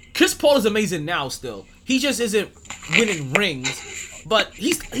 Chris Paul is amazing now. Still, he just isn't winning rings, but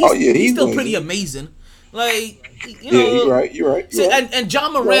he's still pretty amazing. Like, you know, you're right. And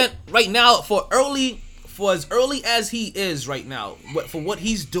John Morant right now for as early as he is right now, for what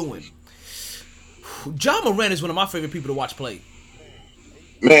he's doing, John Morant is one of my favorite people to watch play.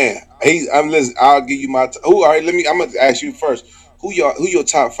 Man, listen. I'll give you my. All right, I'm gonna ask you first. Who your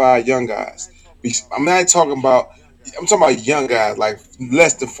top 5 young guys? I'm talking about young guys like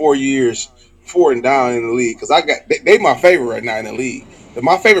less than 4 years, 4 and down in the league. Because they my favorite right now in the league.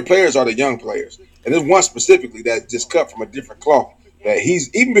 My favorite players are the young players, and there's one specifically that just cut from a different cloth. That he's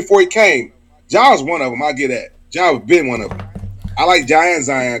even before he came. Ja was one of them. I get that. Ja was been one of them. I like Ja and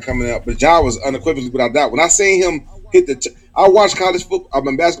Zion coming up, but Ja was unequivocally without doubt. When I seen him hit I watched college football. I've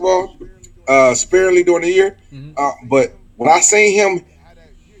been basketball sparingly during the year, but when I seen him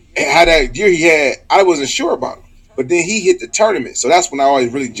how that year he had, I wasn't sure about him. But then he hit the tournament, so that's when I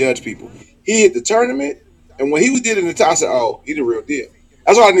always really judge people. He hit the tournament, and when he did it in the time, I said, "Oh, he's the real deal."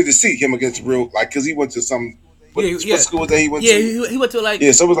 That's all I need to see him against real, like, because he went to some. What school that he went to? Yeah, he went to like.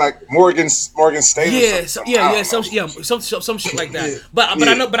 Yeah, so it was like Morgan State. Yeah, some shit like that. Yeah. But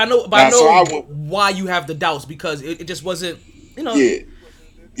I know why you have the doubts because it just wasn't, you know.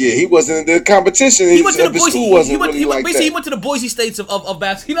 Yeah, he wasn't in the competition. He went to the Boise. He went to the Boise States of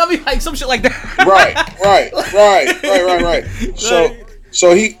basketball. You know what I mean? Like some shit like that. Right.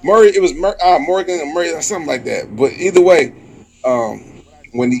 So it was Morgan and Murray or something like that. But either way,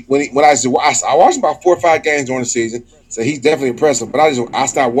 when I watched about 4 or 5 games during the season, so he's definitely impressive. But I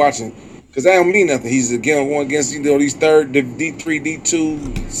stopped watching because that don't mean nothing. He's again one against these third, D3, D2,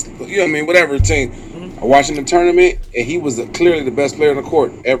 you know what I mean, whatever team. I watched him in the tournament, and he was clearly the best player on the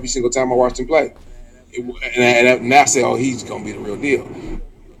court every single time I watched him play. And I said, "Oh, he's gonna be the real deal."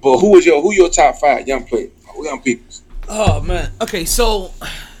 But who your top 5 young players, young people? Oh man. Okay, so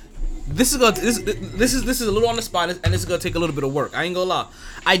this is a little on the spot, and this is gonna take a little bit of work. I ain't gonna lie.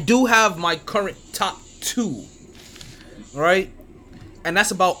 I do have my current top 2. All right, and that's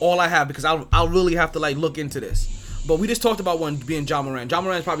about all I have because I'll really have to like look into this. But we just talked about one being John Morant. John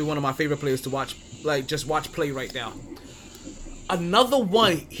Morant is probably one of my favorite players to watch, like just watch play right now. Another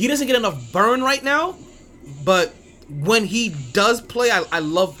one, he doesn't get enough burn right now, but when he does play, I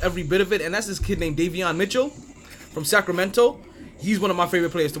love every bit of it. And that's this kid named Davion Mitchell from Sacramento. He's one of my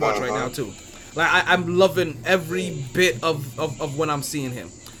favorite players to watch right now too. Like I'm loving every bit of when I'm seeing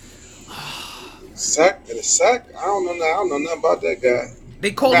him. Sack? I don't know nothing about that guy. They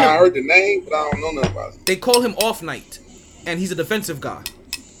call him. I heard the name, but I don't know nothing about it. They call him Off Night, and he's a defensive guy.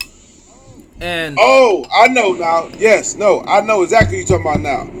 And I know now. Yes, no, I know exactly what you're talking about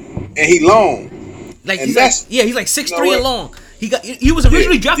now. And he long. Like he's like 6'3" and long. He was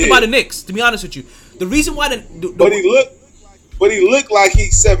originally drafted by the Knicks. To be honest with you, the reason why but he looked like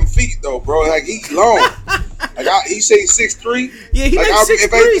he's 7 feet though, bro. Like he's long. He say 6'3". Yeah, he's like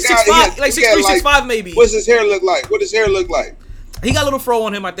 6'3", 6'5", like 6'3", 6'5" maybe. What's his hair look like? What does his hair look like? He got a little fro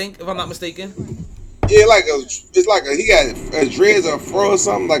on him, I think, if I'm not mistaken. Yeah, he got a dreads or a fro or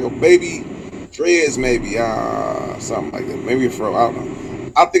something, like a baby dreads maybe, something like that. Maybe a fro, I don't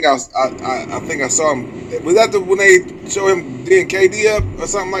know. I think I saw him. Was that when they show him getting KD up or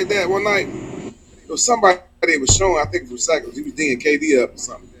something like that one night? It was somebody was showing, I think from seconds, he was digging KD up or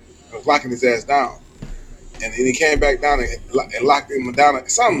something. I was locking his ass down. and then he came back down and locked him down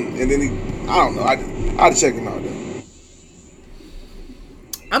at something, and then I don't know. I had to check him out though.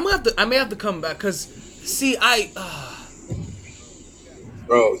 I may have to come back because see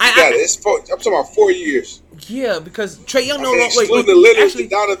bro, it's I'm talking about 4 years. Yeah, because Trae Young excluding the Lillard, the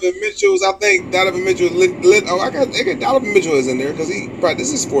Donovan Mitchells. I think Donovan Mitchell I got Donovan Mitchell is in there because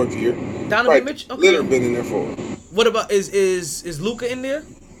this is his 4th year. Donovan Mitchell, okay. Lillard been in there for. What about is Luka in there?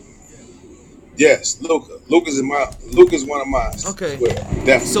 Yes, Luka. Luka's one of mine. Okay,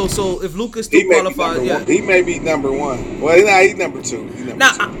 definitely. So if Luka still qualifies, yeah, he may be number 1. Well, he's number 2.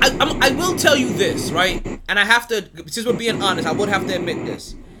 Now I will tell you this, right? And I have to, since we're being honest, I would have to admit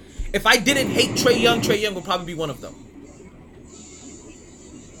this. If I didn't hate Trae Young would probably be one of them.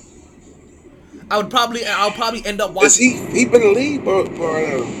 I'll probably end up watching. He been in the league, bro.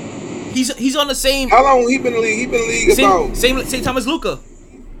 He's on the same. How long he been in the league? He been in the league about same time as Luka.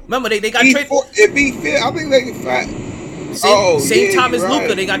 Remember they got traded. If he fit, I think they can fight. Same time as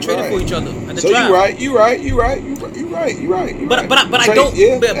Luka, they got traded for each other at the draft. You right. But I don't.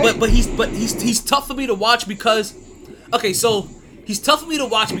 Yeah, but he's tough for me to watch because. Okay, so he's tough for me to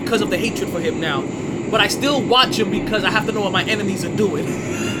watch because of the hatred for him now. But I still watch him because I have to know what my enemies are doing.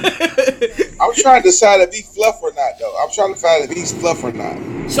 I'm trying to decide if he's fluff or not, though. I'm trying to find if he's fluff or not.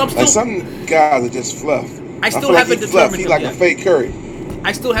 So some guys are just fluff. I still haven't determined him He's like a fake Curry.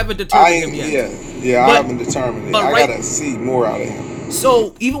 I still haven't determined him yet. Yeah, I haven't determined it. I gotta see more out of him.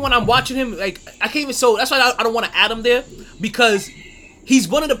 So even when I'm watching him, like I can't even. So that's why I don't want to add him there because he's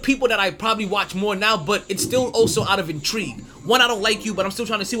one of the people that I probably watch more now. But it's still also out of intrigue. One, I don't like you, but I'm still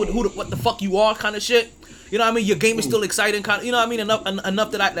trying to see what the fuck you are, kind of shit. You know what I mean? Your game is still exciting, kind of. You know what I mean?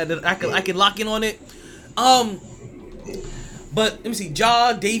 Enough that I can lock in on it. But let me see.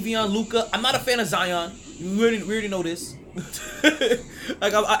 Ja, Davion, Luka. I'm not a fan of Zion. We already know this.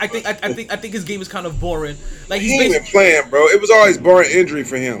 Like I think his game is kind of boring. Like he ain't been playing, bro. It was always barring injury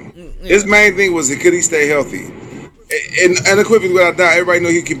for him. Yeah. His main thing was could he stay healthy? And unequivocally without doubt, everybody know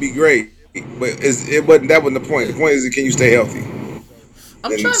he can be great, but that wasn't the point. The point is can you stay healthy?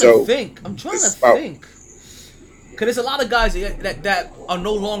 I'm trying to think. Cause there's a lot of guys that are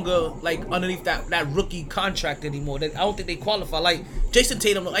no longer like underneath that rookie contract anymore. That I don't think they qualify. Like Jason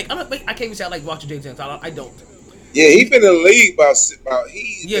Tatum. Like I can't even say I like watching Jason Tatum. I don't. Yeah, he's been in the league for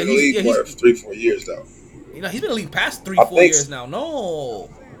 3-4 years though. You know, he's been in the league past 3-4 years now. No,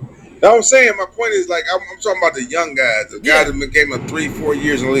 I'm saying my point is like I'm talking about the young guys, the guys that been game of 3-4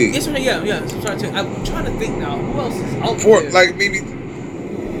 years in the league. I'm trying to think now. Who else is out there? Like maybe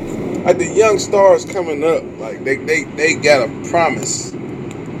like the young stars coming up, like they got a promise. You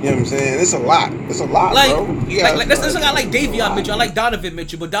know what I'm saying? It's a lot. Like, bro. Let's look at like Davion Mitchell. I like Donovan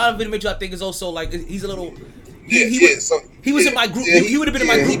Mitchell, but Donovan Mitchell I think is also like he's a little. He was in my group. He would have been in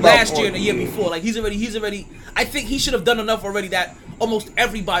my group last year and the year before. Like he's already. I think he should have done enough already that almost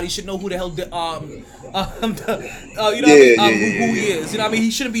everybody should know who the hell who he is. You know what I mean?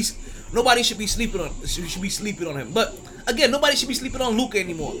 He shouldn't be. Nobody should be sleeping on. Should be sleeping on him. But again, nobody should be sleeping on Luka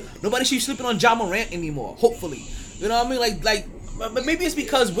anymore. Nobody should be sleeping on Ja Morant anymore. Hopefully, you know what I mean? Like. But maybe it's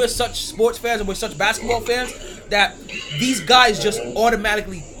because we're such sports fans and we're such basketball fans that these guys just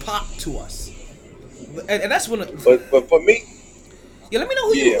automatically pop to us. And that's when. But for me, yeah. Let me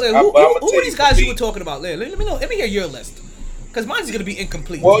know who are these guys you were talking about. Let me know. Let me hear your list, because mine's gonna be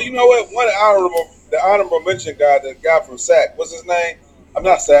incomplete. Well, you know what? The honorable mention guy, the guy from Sac. What's his name? I'm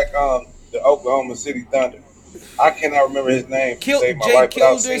not Sac. The Oklahoma City Thunder. I cannot remember his name. Jay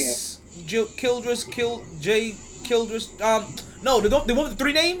Childress. No, the one with the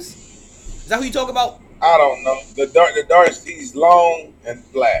 3 names. Is that who you talk about? I don't know. The dark. He's long and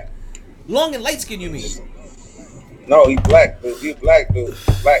black. Long and light skin, you mean? No, he black. He black, dude.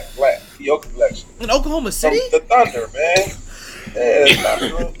 Black. He your complexion. In Oklahoma City? From the Thunder, man. Yeah,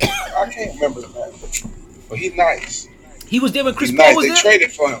 I can't remember the name. But he's nice. He was there when Chris Paul was there? They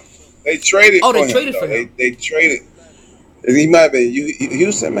traded for him. They traded for him. They traded. He might have been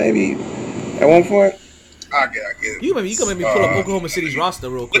Houston, maybe, at one point. I get it. You can make me pull up Oklahoma City's roster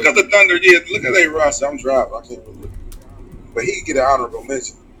real quick. Look at the Thunder. Yeah, look at their roster. I'm driving. I can't believe it. But he can get an honorable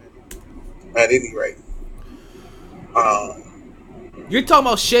mention. At any rate. You're talking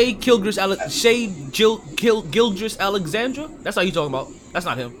about Gildress Alexandra? That's how you talking about. That's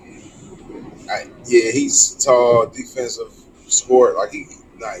not him. Yeah, he's tall, defensive, scorer. Like, he's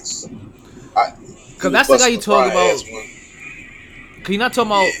nice. Because that's the guy you talking about. Because you're not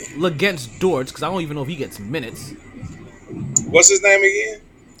talking about against Dortz, because I don't even know if he gets minutes. What's his name again?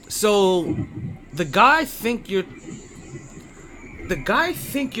 So, the guy I think you're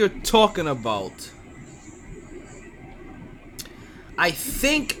talking about, I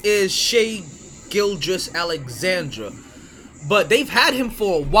think is Gilgeous-Alexander. But they've had him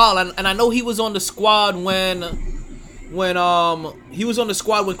for a while, and I know he was on the squad when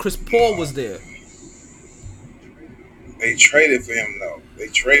Chris Paul was there. They traded for him though. They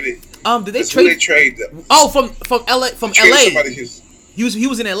traded. Did they trade? They traded them. Oh, from LA. From LA. He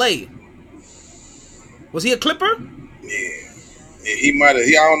was in LA. Was he a Clipper? Yeah, he might have.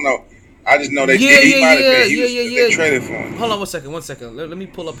 I don't know. I just know they he might have been. They traded for him. Hold on one second. Let me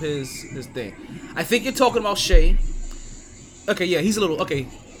pull up his thing. I think you're talking about Shea. Okay, yeah, he's a little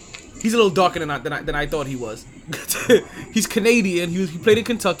darker than I thought he was. He's Canadian. He played in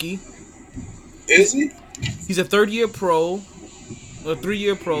Kentucky. Is he? He's a 3-year pro.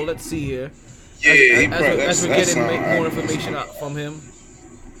 Let's see here. Yeah, as we're getting more information out from him.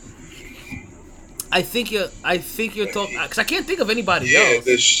 I think you're talking because I can't think of anybody else.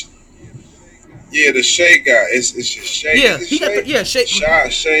 The Shea guy. It's Shea. Yeah, Shea.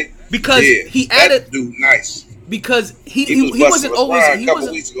 Shea. Because he added. That dude, nice. Because he wasn't always a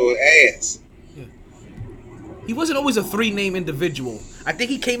couple weeks ago ass. Yeah. He wasn't always a 3-name individual. I think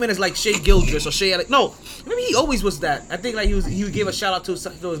he came in as like Shea Gilgeous or Shea. No, maybe he always was that. I think like he would give a shout out to his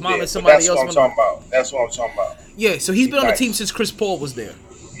mom and somebody else. That's what I'm talking about. Yeah, so he's been on the team since Chris Paul was there.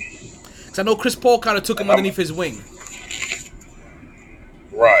 Because I know Chris Paul kind of took him underneath his wing.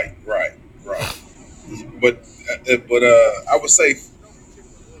 Right. But I would say,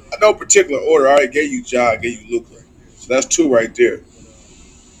 no particular order. I already gave you Ja, I gave you Luka, so that's 2 right there.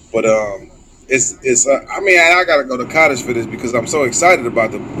 But it's I mean, I gotta go to college for this because I'm so excited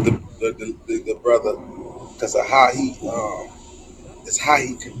about the brother because of how he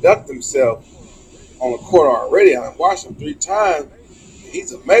conduct himself on the court already. I've watched him 3 times.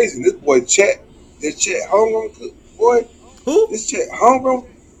 He's amazing. This boy Chet homegrown boy. Who? This Chet homegrown.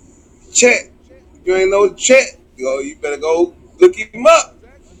 Chet. You ain't know Chet. You better go look him up.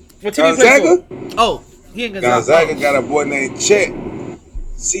 What team Gonzaga? Oh, he ain't Gonzaga got a boy named Chet.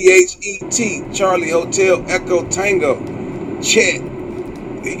 CHET. Charlie Hotel Echo Tango. Chet.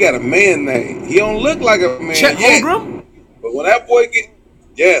 He got a man name. He don't look like a man Chet yet. Holmgren? But when that boy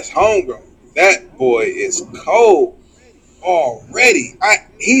homegrown. That boy is cold already.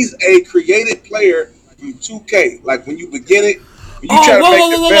 He's a created player from 2K. Like when you begin it, when you try to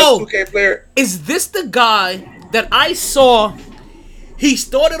make the best 2K player. Is this the guy that I saw? He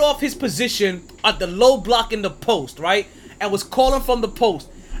started off his position at the low block in the post, right? And was calling from the post.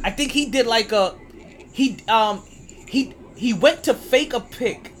 I think he did like he went to fake a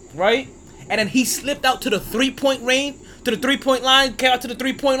pick, right? And then he slipped out to the 3-point range, to the 3-point line, came out to the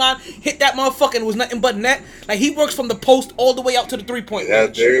 3-point line, hit that motherfucker and was nothing but net. Like he works from the post all the way out to the 3-point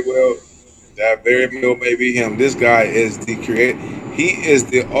range. That very well may be him. This guy is the creator. He is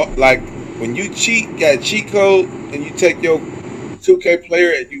the like when you got a cheat code and you take your 2K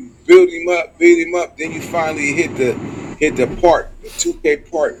player and you build him up, then you finally hit the part, the 2K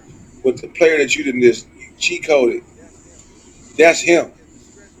part with the player that you didn't just cheat coded. That's him.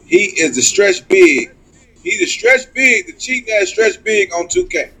 He is the stretch big. He's the stretch big, the cheat ass stretch big on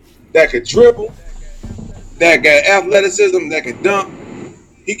 2K. That could dribble, that got athleticism, that could dunk.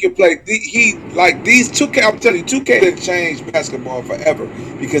 He can play. He like these 2K. I'm telling you, 2K done changed basketball forever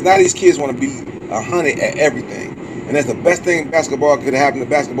because now these kids want to be 100 at everything. And that's the best thing basketball could happen to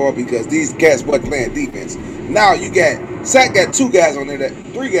basketball because these cats wasn't playing defense. Now you got 2 guys on there,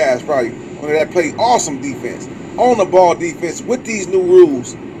 3 guys probably on there that play awesome defense, on the ball defense with these new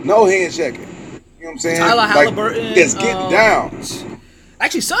rules, no hand checking. You know what I'm saying? Tyler Halliburton, just getting down.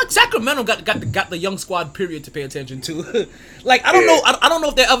 Actually, Sacramento got the young squad period to pay attention to. Like I don't know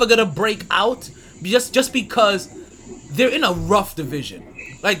if they're ever gonna break out just because they're in a rough division.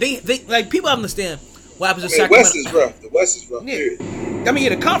 Like they like people understand. What happens in Sacramento? The West is rough. Period. I mean,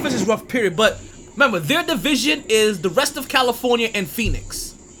 the conference is rough. Period. But remember, their division is the rest of California and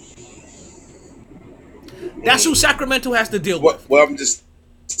Phoenix. That's who Sacramento has to deal with. Well, I'm just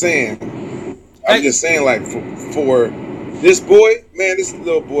saying. Like for this boy, man, this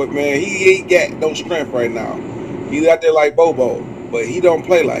little boy, man, he ain't got no strength right now. He's out there like Bobo, but he don't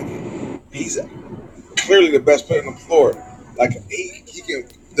play like it. He's clearly the best player on the floor. Like he can.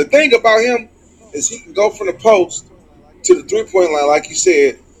 The thing about him is he can go from the post to the 3-point line, like you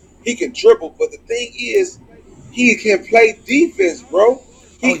said. He can dribble, but the thing is, he can play defense, bro.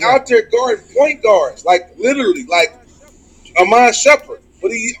 He out there guarding point guards, like literally, like Amon Shepard,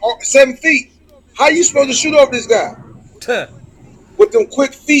 but he's 7 feet. How you supposed to shoot over this guy? With them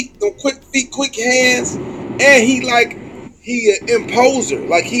quick feet, quick hands, and he an imposer.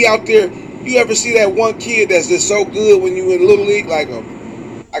 Like he out there. You ever see that one kid that's just so good when you in Little League, like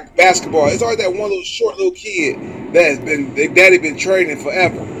basketball? It's always that one little short little kid that their daddy been training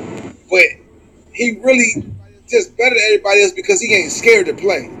forever. But he really just better than everybody else because he ain't scared to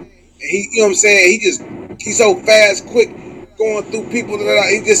play. And he, you know what I'm saying? He's so fast, quick, going through people.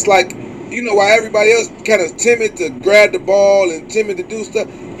 He just like, you know, while everybody else kind of timid to grab the ball and timid to do stuff,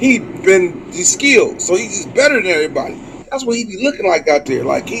 he's skilled. So he's just better than everybody. That's what he be looking like out there.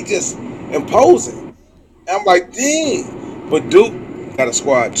 Like he just imposing. And I'm like, dang. But Duke got a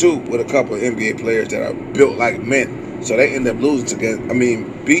squad too with a couple of NBA players that are built like men. So they end up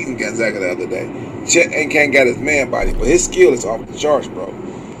beating Gonzaga the other day. Chet can't get his man body, but his skill is off the charts, bro.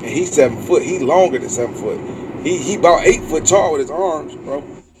 And he's 7 foot. He's longer than 7 foot. He about 8 foot tall with his arms, bro.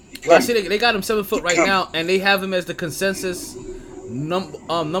 I see they got him 7 foot right now, and they have him as the consensus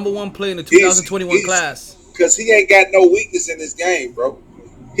number one player in the 2021 class. Because he ain't got no weakness in his game, bro.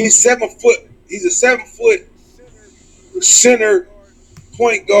 He's 7 foot. He's a 7 foot center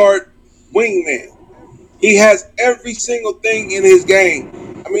point guard wingman. He has every single thing in his game.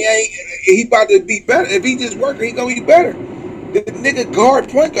 I mean, he about to be better. If he just working, he gonna be better. The nigga guard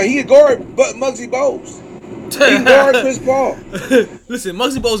point guard. He a guard, but Muggsy Bogues. He guard Chris Paul. Listen,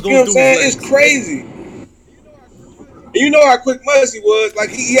 Muggsy Bogues going through. You know what I'm saying? It's crazy. And you know how quick Muggsy was. Like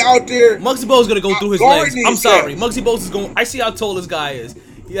he out there. Muggsy Bogues gonna go through his legs. I'm sorry, Muggsy Bogues is going. I see how tall this guy is.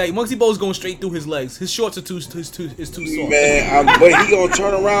 Yeah, Muggsy Bogues going straight through his legs. His shorts are too soft. Man, but he gonna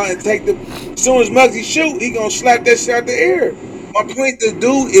turn around and take the. As soon as Muggsy shoot, he gonna slap that shit out the air. My point, the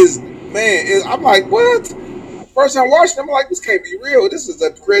dude is, man. I'm like, what? First time watching, I'm like, this can't be real. This is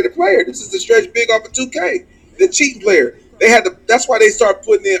a creative player. This is the stretch big off of 2K, the cheating player. They had to. That's why they start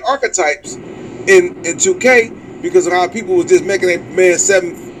putting in archetypes in 2K because a lot of people was just making a man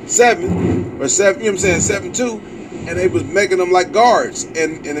 7'7" or 7. You know what I'm saying 7'2". And they was making them like guards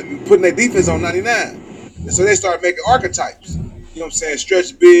and putting their defense on 99. And so they started making archetypes. You know what I'm saying?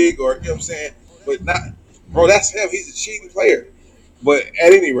 Stretch big or, you know what I'm saying? But not, bro, that's him. He's a cheating player. But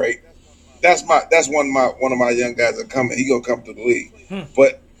at any rate, that's one of my young guys that coming. He gonna come through the league.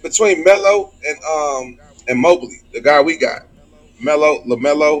 But between Melo and Mobley, the guy we got,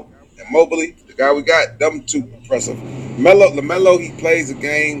 LaMelo and Mobley, the guy we got, them two impressive. LaMelo, he plays the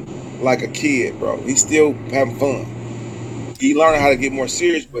game like a kid, bro. He's still having fun. He learning how to get more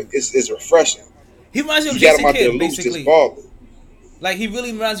serious, but it's refreshing. He reminds me of Jason Kidd, basically. Like he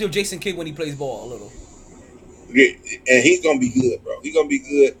really reminds me of Jason Kidd when he plays ball a little. Yeah, and he's gonna be good, bro. He's gonna be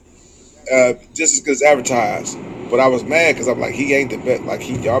good, just as good as advertised. But I was mad because I'm like, he ain't the best. Like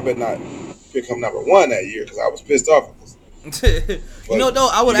y'all better not pick him number one that year because I was pissed off. You know, though,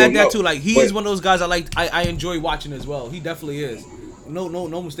 I would add that too. Like he is one of those guys I enjoy watching as well. He definitely is.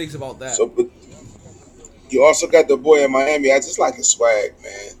 No mistakes about that. So, but you also got the boy in Miami. I just like his swag,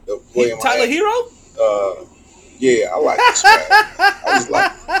 man. The boy in Tyler Miami. Hero? Yeah, I like his swag.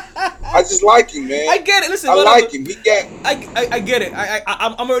 I just like him, man. I get it. Listen, I like him. He got. I get it.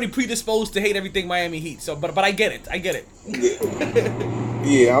 I'm already predisposed to hate everything Miami Heat. So, but I get it.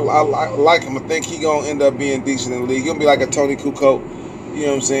 Yeah, I like him. I think he gonna end up being decent in the league. He gonna be like a Tony Kukoc. You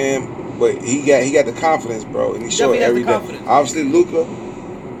know what I'm saying? But he got the confidence, bro, and he showed it every day. Obviously, Luka,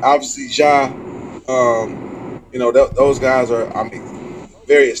 obviously Ja, you know those guys are. I mean,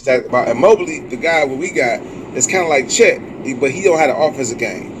 very ecstatic about. And Mobley, the guy what we got, is kind of like Chet, but he don't have an offensive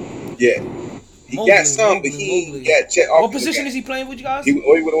game yet. He got some, but he ain't got Chet. What position is he playing with you guys? He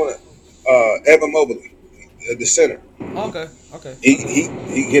would have won Evan Mobley, the center. Okay. He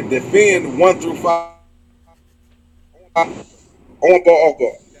can defend 1 through 5. On ball, off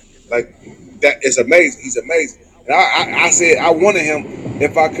ball. Like, that is amazing. He's amazing. And I said I wanted him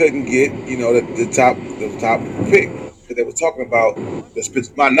if I couldn't get, you know, the top pick. Because they were talking about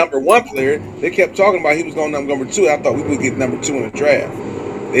my number one player. They kept talking about he was going number 2. I thought we would get number 2 in the draft.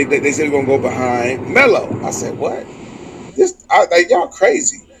 They said we're going to go behind Melo. I said, what? Y'all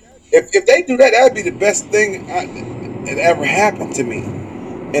crazy. If they do that, that'd be the best thing that ever happened to me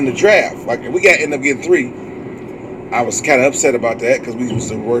in the draft. Like, if we end up getting 3. I was kind of upset about that because we was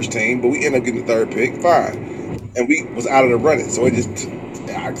the worst team, but we ended up getting the 3rd pick, fine. And we was out of the running, so I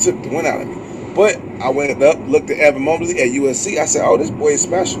took the win out of me. But I went up, looked at Evan Mobley at USC. I said, oh, this boy is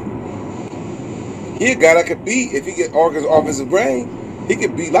special. He a guy that could be, if he get offensive brain, he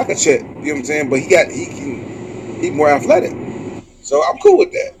could be like a Chet, you know what I'm saying? But he's more athletic. So I'm cool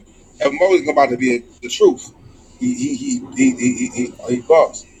with that. Evan Mobley's about to be the truth. He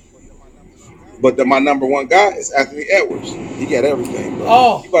boss. But my number one guy is Anthony Edwards. He got everything, bro.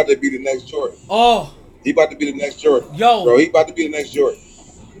 Oh. He about to be the next Jordan. Oh. He about to be the next Jordan. Yo. Bro, he about to be the next Jordan.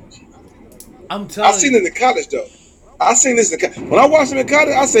 I'm telling you. I seen it in college, though. I seen this in college. When I watched him in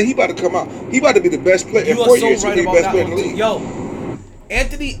college, I said he about to come out. He about to be the best player. In 4 years, he'll be the best player in the league. Yo,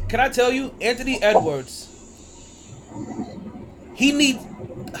 Anthony, can I tell you, Anthony Edwards, he needs...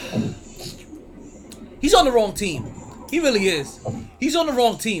 He's on the wrong team. He really is. He's on the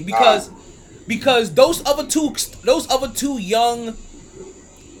wrong team because those other two young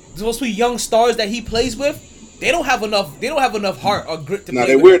stars that he plays with, they don't have enough heart or grit to play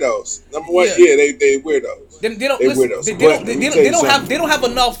they with. Weirdos. Number one, they weirdos. They don't weirdos. They don't have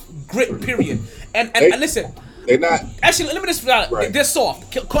enough grit. Period. And listen, they're not. Actually, let me just right. They're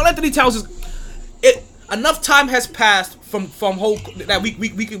soft. Karl Anthony Towns is. Enough time has passed from whole that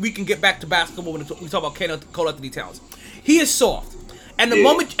we can get back to basketball when we talk about Karl Anthony Towns. He is soft, and the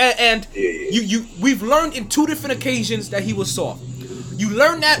moment we've learned in 2 different occasions that he was soft. You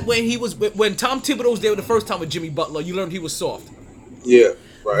learned that when Tom Thibodeau was there the first time with Jimmy Butler. You learned he was soft. Yeah,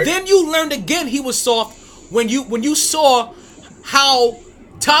 right. Then you learned again he was soft when you saw how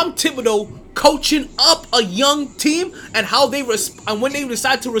Tom Thibodeau coaching up a young team and how and when they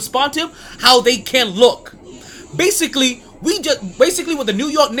decide to respond to him, how they can look. Basically what the New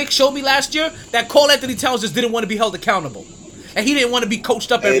York Knicks showed me last year, that Karl Anthony Towns just didn't want to be held accountable. And he didn't want to be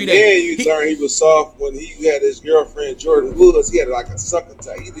coached up every day. And then you learn he was soft when he had his girlfriend Jordan Woods. He had like a sucker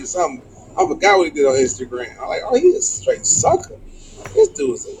type. He did something. I forgot what he did on Instagram. I'm like, oh, he's a straight sucker. This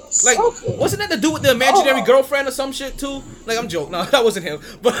dude is a sucker. Wasn't that to do with the imaginary girlfriend or some shit too? Like, I'm joking. No, that wasn't him.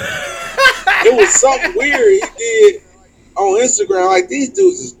 But it was something weird he did on Instagram. Like, these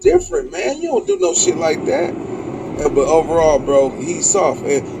dudes is different, man. You don't do no shit like that. But overall, bro, he's soft.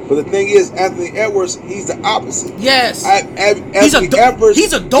 But the thing is, Anthony Edwards, he's the opposite. Yes. Anthony Edwards,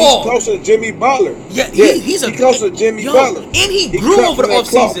 he's a dog. He's closer to Jimmy Butler. Yeah, he's closer to Jimmy Butler. And he grew over the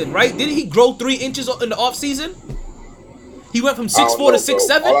offseason, right? Didn't he grow 3 inches in the offseason? He went from 6'4" to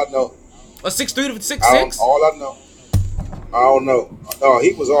 6'7"? All I know. Or 6'3" to 6'6"? All I know. I don't know. No,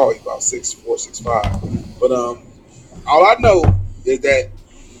 he was always about 6'4", 6'5". But all I know is that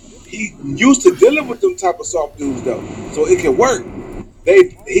he used to dealing with them type of soft dudes though, so it can work.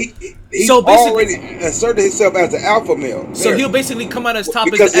 He already inserted himself as the alpha male. So he'll basically come out as top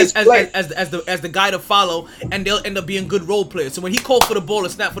as the guy to follow, and they'll end up being good role players. So when he calls for the ball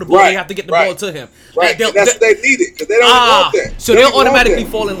and snap for the ball, they have to get the ball to him. Right, that's what they need it because they don't want that. So they'll automatically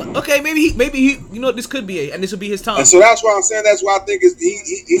fall in line. Okay, maybe he, this could be and this will be his time. And so that's why I'm saying that's why I think is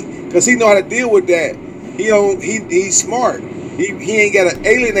he because he know how to deal with that. He's smart. He ain't gotta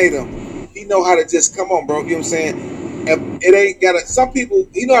alienate him. He know how to just come on, bro. You know what I'm saying? It ain't gotta. Some people,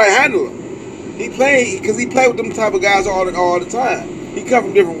 he know how to handle them. He play with them type of guys all the time. He come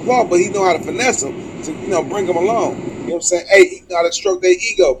from different walks, but he know how to finesse them to bring them along. You know what I'm saying? Hey, he know how to stroke their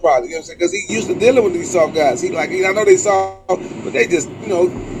ego, probably. You know what I'm saying? Because he used to dealing with these soft guys. I know they soft, but they just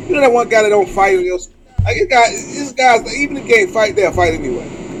that one guy that don't fight. These guys, even if they can't fight, they'll fight anyway.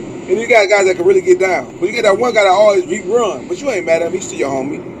 And you got guys that can really get down. But you get that one guy that always run, but you ain't mad at him. He's still your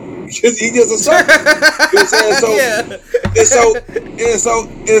homie. He just a sucker. You know what I'm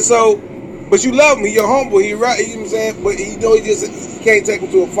saying? So, but you love him. He your homeboy. He right. You know what I'm saying? But he can't take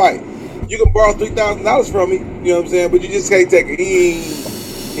him to a fight. You can borrow $3,000 from me. You know what I'm saying? But you just can't take it.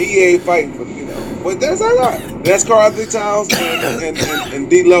 He ain't fighting for me. But that's all right. That's Karl Anthony Towns and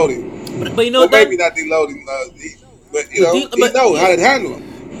D-Loading. But maybe not D-Loading. But he knows how to handle him.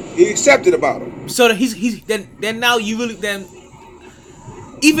 He accepted about him. So that he's then now you really then.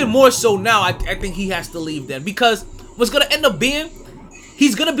 Even more so now, I think he has to leave then, because what's gonna end up being,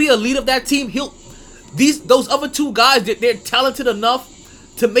 he's gonna be a lead of that team. Those other 2 guys, they're talented enough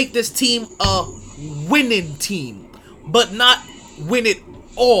to make this team a winning team, but not win it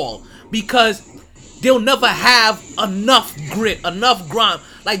all, because they'll never have enough grit, enough grind.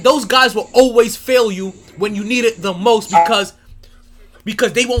 Like, those guys will always fail you when you need it the most because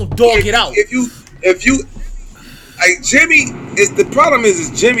they won't dog it out. If you. Like Jimmy the problem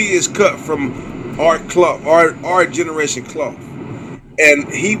is Jimmy is cut from our cloth, our generation cloth, and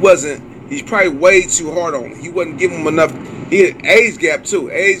he's probably way too hard on him. He wasn't giving him enough. He had age gap too.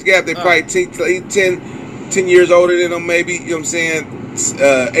 They probably 10 years older than him, maybe. You know what I'm saying?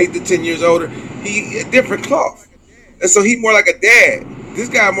 8 to 10 years older. He a different cloth, and so he more like a dad. This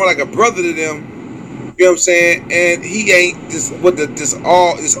guy more like a brother to them. You know what I'm saying? And he ain't just on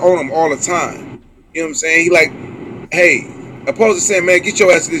him all the time. You know what I'm saying? He like. Hey, opposed to saying, man, get your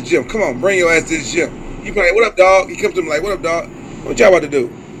ass to this gym. Come on, bring your ass to this gym. He be like, what up, dog? He comes to him like, what up, dog? What y'all about to do?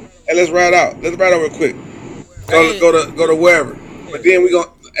 Hey, let's ride out. Let's ride out real quick. Go to wherever. But then we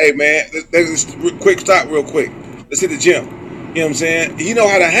hey, man, let's quick stop real quick. Let's hit the gym. You know what I'm saying? He know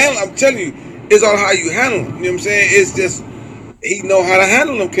how to handle. I'm telling you, it's all how you handle him. You know what I'm saying? It's just, he know how to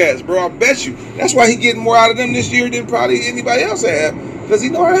handle them cats, bro. I bet you. That's why he getting more out of them this year than probably anybody else have, because he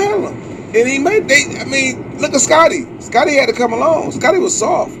know how to handle them. And look at Scotty. Scotty had to come along. Scotty was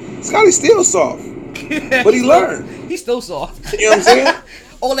soft. Scotty's still soft. But he learned. He's still soft. You know what I'm saying?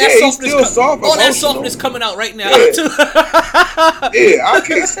 all that softness, all that softness coming out right now. Yeah, I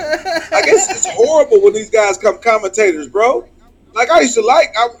guess it's horrible when these guys come commentators, bro. Like I used to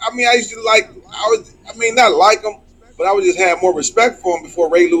like, not like them, but I would just have more respect for him before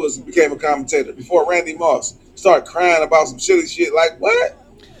Ray Lewis became a commentator. Before Randy Moss started crying about some shit. Like what?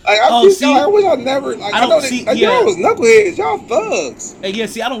 Like I wish I never. Like I know y'all was knuckleheads, y'all thugs. Hey, yeah,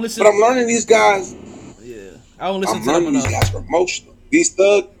 see, I don't listen. But I'm learning these guys. Yeah, I don't listen to them learning enough. These guys are emotional. These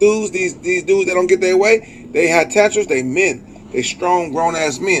thug dudes, these dudes that don't get their way, they had tattoos. They men. They strong, grown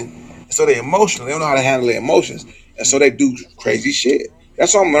ass men. So they emotional. They don't know how to handle their emotions, and so they do crazy shit.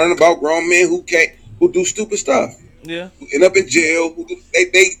 That's what I'm learning about grown men who do stupid stuff. Yeah, who end up in jail.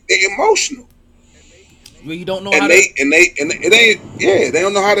 They emotional. Well, you don't know how they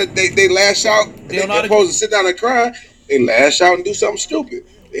don't know how to they lash out. They're supposed to sit down and cry. They lash out and do something stupid.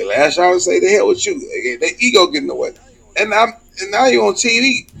 They lash out and say, "The hell with you." Their ego getting away. And now you're on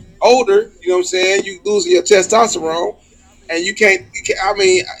TV, older. You know what I'm saying? You losing your testosterone, and you can't. I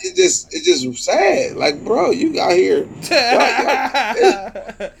mean, it's just sad. Like, bro, you out here.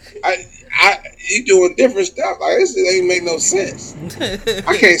 You doing different stuff. Like this ain't make no sense.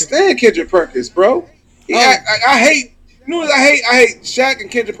 I can't stand Kendrick Perkins, bro. I hate. You know what I hate? I hate Shaq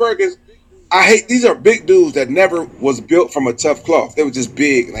and Kendrick Perkins. I hate these are big dudes that never was built from a tough cloth. They were just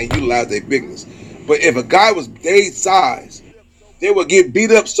big and they utilized their bigness. But if a guy was their size, they would get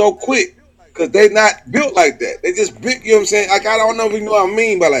beat up so quick because they not built like that. They just big. You know what I'm saying? Like I don't know if you know what I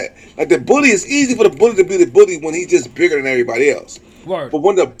mean by that. Like the bully is easy for the bully to be the bully when he's just bigger than everybody else. Word. But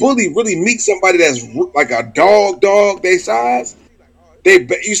when the bully really meets somebody that's like a dog their size,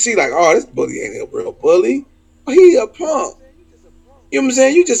 you see like, oh, this bully ain't a real bully. He a punk. You know what I'm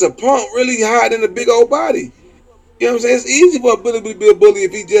saying? You just a punk really hiding in a big old body. You know what I'm saying? It's easy for a bully to be a bully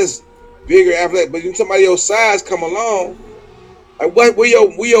if he just bigger, athletic. But when somebody your size come along, like what with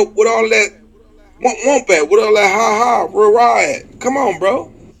all that wump at, with all that ha riot. Come on,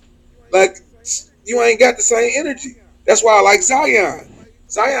 bro. Like you ain't got the same energy. That's why I like Zion.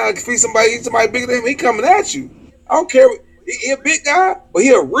 Zion can feed somebody bigger than him. He coming at you. I don't care. He a big guy, but he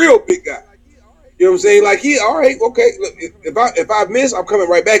a real big guy. You know what I'm saying? Like he, all right, okay. Look, if I miss, I'm coming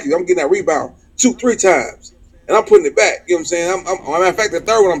right back to you. I'm getting that rebound 2-3 times, and I'm putting it back. You know what I'm saying? Matter of fact, the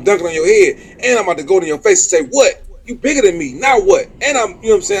third one, I'm dunking on your head, and I'm about to go to your face and say, "What? You bigger than me? Now what?" And you know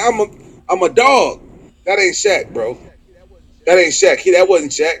what I'm saying? I'm a dog. That ain't Shaq, bro. That ain't Shaq. That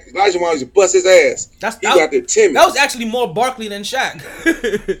wasn't Shaq. Elijah Wan used to bust his ass. He got there timid. That was actually more Barkley than Shaq.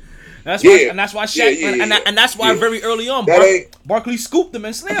 That's why Shaq, and that's why very early on, Barkley scooped him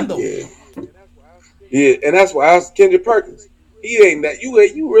and slammed him. Yeah, and that's why I was Kendrick Perkins. He ain't that.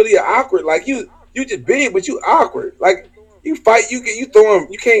 You really are awkward. Like you just big, but you awkward. Like you fight, you throw him.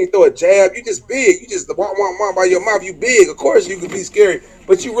 You can't throw a jab. You just big. You just wah by your mouth. You big. Of course you can be scary,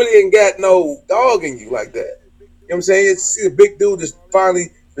 but you really ain't got no dog in you like that. You know what I'm saying? You see a big dude just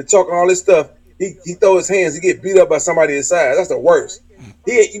finally been talking all this stuff. He throw his hands. He get beat up by somebody his size. That's the worst.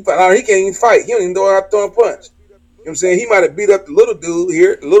 He can't even fight. He don't even know how to throw a punch. You know what I'm saying? He might have beat up the little dude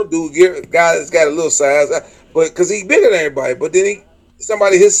here, guy that's got a little size, but because he's bigger than everybody. But then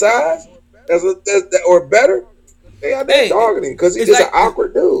somebody his size, or better, they out there dogging him because he's just an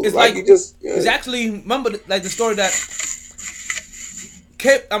awkward dude. It's like you just. You know. It's actually remember like the story that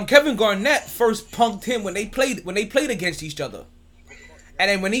Kevin Garnett first punked him when they played against each other,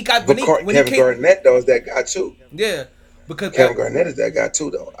 and then when Kevin Garnett though is that guy too. Yeah. Because Kevin Garnett is that guy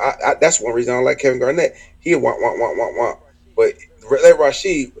too, though. That's one reason I don't like Kevin Garnett. He want. But let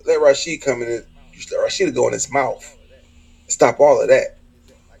Rashid come in. Rashid to go in his mouth. Stop all of that.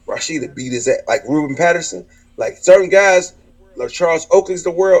 Rashid to beat his ass. Like Ruben Patterson. Like certain guys, like Charles Oakley's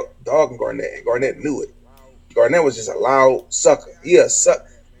the world, dogging Garnett. And Garnett knew it. Garnett was just a loud sucker. He a suck.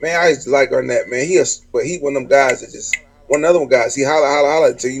 Man, I used to like Garnett, man. But he one of them guys that just, one of them guys, he holla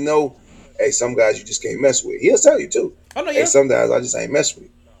until you know, hey, some guys you just can't mess with. He'll tell you too. Oh, no, hey, some guys I just ain't mess with.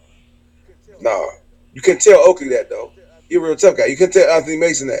 No. You can tell Oakley that, though. He's a real tough guy. You can tell Anthony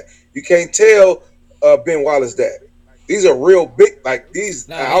Mason that. You can't tell Ben Wallace that. These are real big, like these.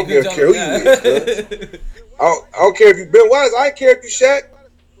 I don't care who you is. I don't care if you Ben Wallace. I don't care if you Shaq.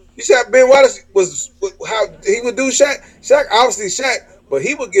 You said Ben Wallace was how he would do Shaq. Shaq, obviously Shaq, but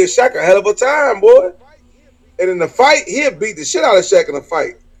he would give Shaq a hell of a time, boy. And in the fight, he'll beat the shit out of Shaq in a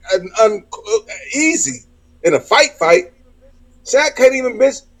fight. Easy. In a fight, Shaq can't even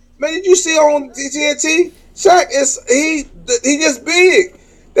bench. Man, did you see on TNT? Shaq he just big.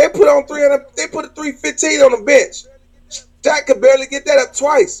 They put on 300. They put a 315 on the bench. Shaq could barely get that up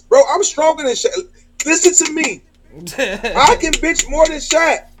twice, bro. I'm stronger than Shaq. Listen to me. I can bench more than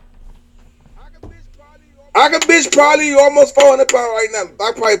Shaq. I could bitch probably almost 400 pounds right now.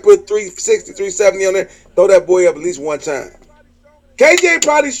 I probably put 360, 370 on there. Throw that boy up at least one time. KJ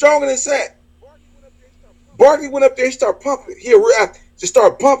probably stronger than Shaq. Barkley went up there, he started pumping. He just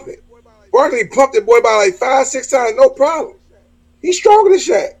started pumping it. Barkley pumped that boy by like 5, 6 times, no problem. He's stronger than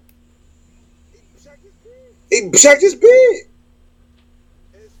Shaq. Shaq just big.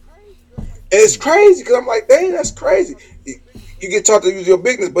 And it's crazy because I'm like, dang, that's crazy. You get taught to use your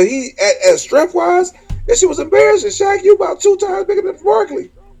bigness, but he, at strength-wise, that shit was embarrassing. Shaq, you about 2 times bigger than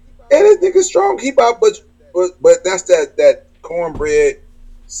Barkley. And this nigga strong. He about, but that's that cornbread,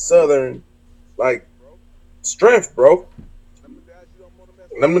 Southern, like, strength, bro.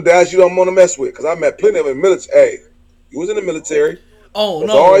 Them the guys you don't want to mess with, because I met plenty of them in the military. Hey, you was in the military. Oh, it's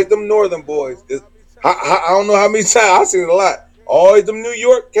no. always them northern boys. I don't know how many times. I've seen it a lot. Always them New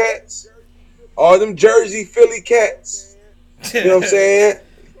York cats. All them Jersey, Philly cats. You know what I'm saying?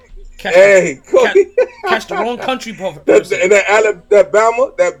 Catch the wrong country person. And that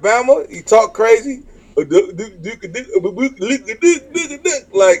Bama, he talk crazy.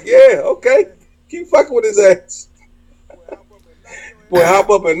 Like, yeah, okay. Keep fucking with his ass. Boy, hop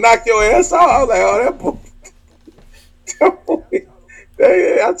up and knock your ass out. I was like, oh, that boy.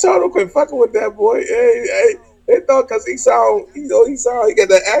 I told him quit fucking with that boy. Hey, they thought because he got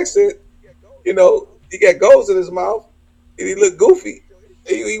that accent, he got goals in his mouth, and he looked goofy.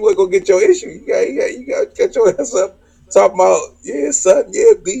 He wasn't gonna get your issue. You got to get your ass up. Talking about, yeah, son,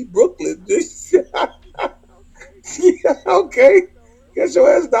 yeah, be Brooklyn. Yeah, okay. Get your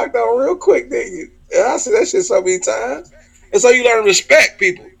ass knocked out real quick, then you. And I said that shit so many times. And so you learn to respect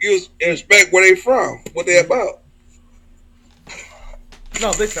people. You respect where they from, what they about.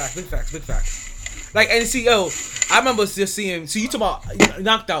 No, big facts. Like, and see, I remember just seeing. See, you talking about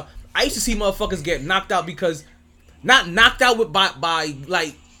knocked out. I used to see motherfuckers get knocked out because not knocked out by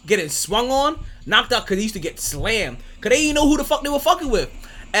like getting swung on. Knocked out because he used to get slammed. Cause they didn't know who the fuck they were fucking with.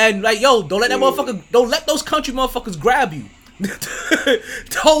 And like, yo, don't let those country motherfuckers grab you.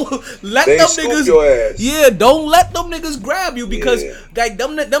 Don't let them niggas. Your ass. Yeah, don't let them niggas grab you because like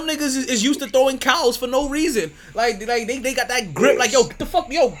them niggas is used to throwing cows for no reason. Like they got that grip. Like, yo, get the fuck,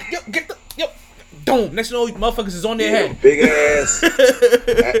 boom. Next thing you know, motherfuckers is on their head. Big ass,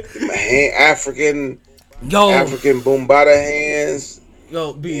 African Bombada hands.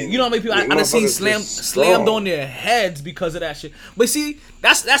 Yo, B, you know how many people I done seen slammed on their heads because of that shit. But see,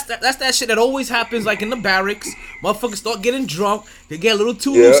 that's that shit that always happens like in the barracks. Motherfuckers start getting drunk, they get a little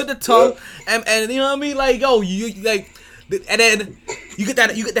too loose at the tongue, and you know what I mean? Like, yo, you like, and then you get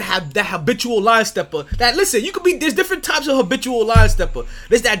that habitual line stepper. That listen, you could be there's different types of habitual line stepper.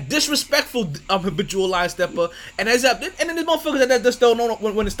 There's that disrespectful habitual line stepper, and there's that, and then there's motherfuckers that just don't know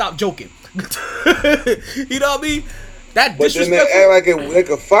when to stop joking. You know what I mean? That but then they act like they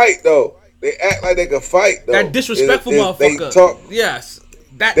could fight though. They act like they could fight though. That disrespectful motherfucker. They talk. Yes.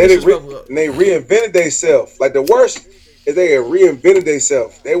 That disrespectful. And they reinvented themselves. Like the worst is they reinvented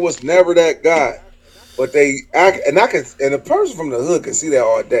themselves. They was never that guy. But they act, and a person from the hood can see that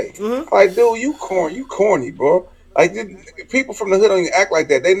all day. Mm-hmm. Like, dude, you corny, bro. Like people from the hood don't even act like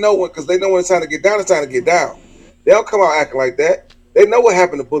that. They know when it's time to get down. It's time to get down. They don't come out acting like that. They know what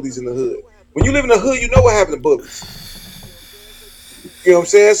happened to bullies in the hood. When you live in the hood, you know what happened to bullies. You know what I'm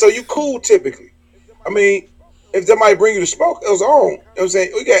saying? So you cool typically. I mean, if somebody bring you to smoke, it was on. You know what I'm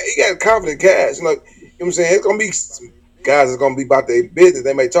saying? You got confident guys. You know what I'm saying? It's gonna be some guys that's gonna be about their business.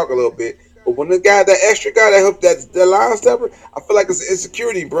 They may talk a little bit, but when the guy, that extra guy that line stepper, I feel like it's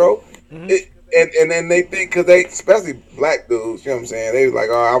insecurity, bro. Mm-hmm. And then they think because they, especially black dudes, you know what I'm saying? They was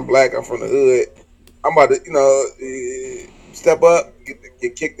like, oh, I'm black, I'm from the hood, I'm about to, step up,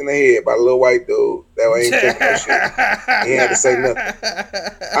 get kicked in the head by a little white dude that ain't taking that shit. He had to say nothing.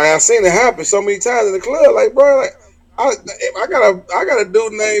 I've seen it happen so many times in the club. Like, bro, like I got a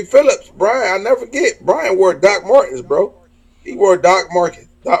dude named Phillips, Brian. I never forget. Brian wore Doc Martens, bro. He wore Doc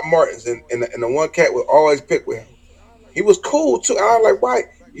Martens, and the one cat would always pick with him. He was cool too. I was like, why?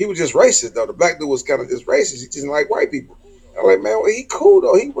 He was just racist though. The black dude was kind of just racist. He just didn't like white people. I'm like, man, well, he cool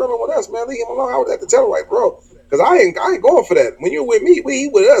though. He running with us, man. Leave him alone. I would have to tell him, like, bro. Cause I ain't going for that. When you're with me, he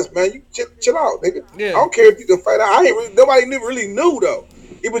with us, man. You chill out, nigga. Yeah. I don't care if you can fight out. Nobody really knew though.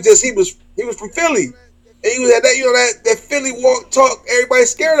 He was from Philly, and he was at that that Philly walk talk. Everybody's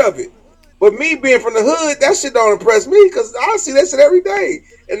scared of it. But me being from the hood, that shit don't impress me because I see that shit every day.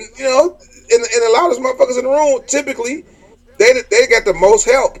 And and the loudest motherfuckers in the room typically they got the most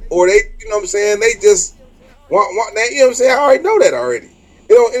help, or they, you know what I'm saying, they just want that. You know what I'm saying? I already know that already. It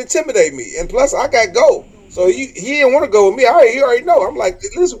don't intimidate me, and plus I got go. So he didn't want to go with me. He already know. I'm like,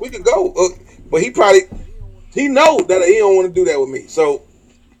 listen, we could go. But he know that he don't want to do that with me. So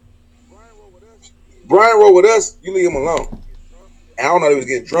Brian rolled with us, you leave him alone. I don't know, he was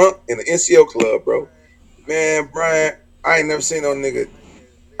getting drunk in the NCO club, bro. Man, Brian, I ain't never seen no nigga.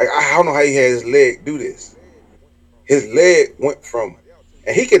 Like, I don't know how he had his leg do this. His leg went from,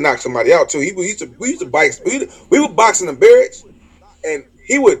 and he could knock somebody out too. We used to bike. We were boxing in the barracks, and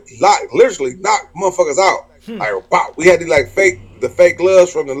he would literally knock motherfuckers out. Like, pop. We had the fake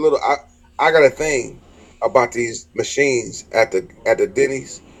gloves from the little. I got a thing about these machines at the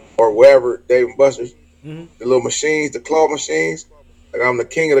Denny's or wherever Dave and Buster's. The little machines, the claw machines. Like, I'm the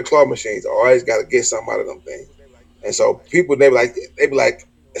king of the claw machines. I always got to get something out of them things. And so people, they be like,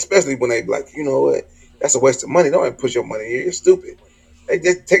 especially when they be like, you know what, that's a waste of money. Don't even put your money here. You're stupid. They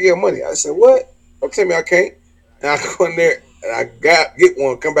just take your money. I said, what? Don't tell me I can't. And I go in there and I get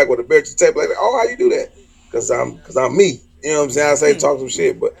one, come back with a bear to the table. Like, oh, how you do that? Because I'm me. You know what I'm saying? I say talk some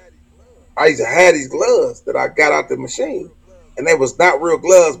shit, but I used to have these gloves that I got out the machine, and they was not real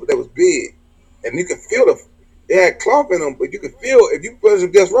gloves, but they was big, and you could feel they had cloth in them, but you could feel, if you put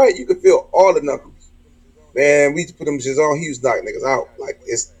them just right, you could feel all the knuckles. Man, we used to put them shits on. He used to knock niggas out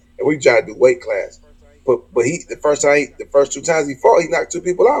and we tried to do weight class, but he the first 2 times he fought, he knocked 2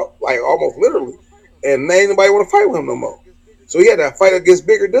 people out, like almost literally, and ain't nobody want to fight with him no more. So he had to fight against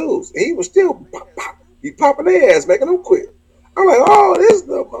bigger dudes, and he was still he popping their ass, making them quit. I'm like, oh, this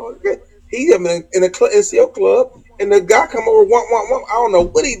no. He in a NCO club, and the guy come over, I don't know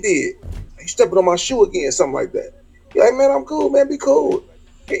what he did. He stepping on my shoe again, something like that. He like, man, I'm cool, man, be cool.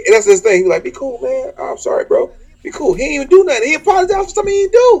 And that's his thing. He like, be cool, man. Oh, I'm sorry, bro. Be cool. He ain't even do nothing. He apologized for something he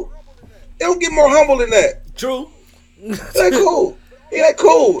didn't do. They don't get more humble than that. True. He like, cool. He like,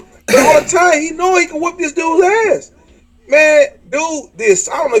 cool. But all the time, he know he can whoop this dude's ass. Man, dude,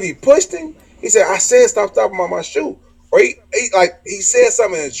 I don't know if he pushed him. He said, I said stop stopping on my shoe. Or he said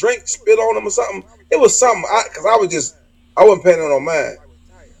something in his drink, spit on him or something. It was something, because I wasn't paying on mine.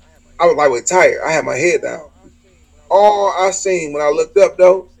 I was like tired. I had my head down. All I seen when I looked up,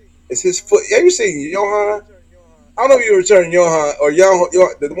 though, is his foot. Have you seen Johan? I don't know if you returning Johan or Johan,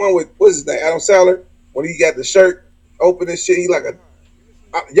 the one with, what's his name, Adam Sandler, when he got the shirt open and shit. He like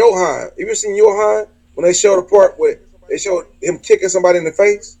Johan. You ever seen Johan? When they showed the part where they showed him kicking somebody in the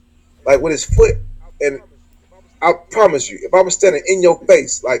face, like with his foot. And I promise you, if I was standing in your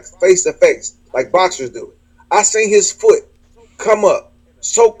face, like face to face, like boxers do, I seen his foot come up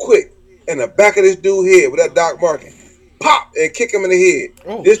so quick in the back of this dude's head with that Doc Martin, pop, and kick him in the head.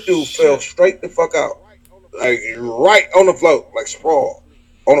 Oh, this dude fell straight the fuck out, like right on the floor, like sprawl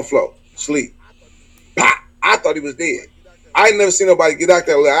on the floor, sleep. Pop! I thought he was dead. I ain't never seen nobody get out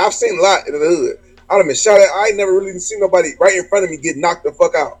there. I've seen a lot in the hood. I'd have been shot at. I ain't never really seen nobody right in front of me get knocked the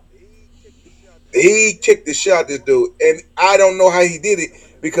fuck out. He kicked the shit out this dude, and I don't know how he did it,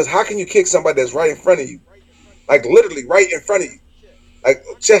 because how can you kick somebody that's right in front of you? Like literally right in front of you. Like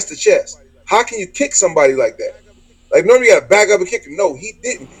chest to chest. How can you kick somebody like that? Like normally you gotta back up and kick him. No, he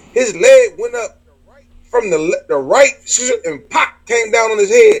didn't. His leg went up from the right and pop came down on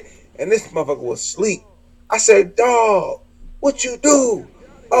his head, and this motherfucker was asleep. I said, dog, what you do?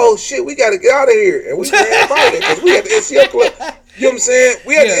 Oh shit, we gotta get out of here. And we ran by it because we had the NCO club. You know what I'm saying?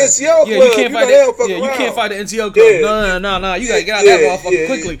 We had the NCO club. You can't fight you can't fight the NCO club. No. You gotta get out that motherfucker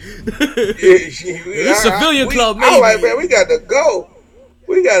quickly. It's civilian club, maybe. I was like, man, we gotta go.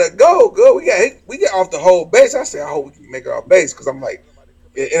 We gotta go. We get off the whole base. I said, I hope we can make it off base, because I'm like,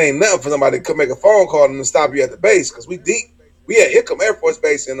 it ain't nothing for somebody to come make a phone call and stop you at the base, because we deep. We had Hickam Air Force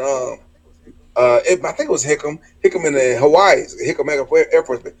Base in I think it was Hickam in the Hawaii, Hickam Air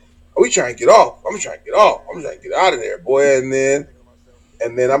Force Base. We trying to get off. I'm trying to get get out of there, boy. And then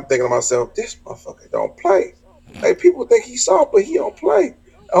I'm thinking to myself, this motherfucker don't play. Like, people think he's soft, but he don't play.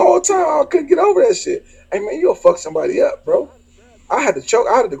 The whole time I couldn't get over that shit. Hey man, you'll fuck somebody up, bro. I had to choke.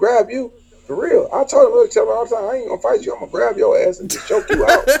 I had to grab you. For real. I told him all the time, I ain't gonna fight you. I'm gonna grab your ass and just choke you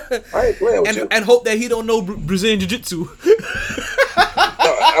out. I ain't playing with you. And hope that he don't know Brazilian Jiu-Jitsu.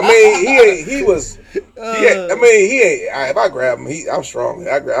 I mean, he was. If I grab him, I'm strong.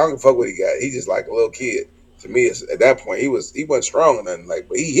 I don't fuck what he got. He just like a little kid. To me, at that point, he wasn't strong or nothing. Like,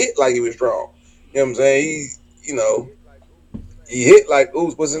 but he hit like he was strong. You know what I'm saying? He hit like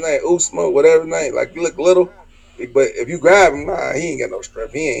what's his name? Usma, whatever his name. Like, he look little, but if you grab him, nah, he ain't got no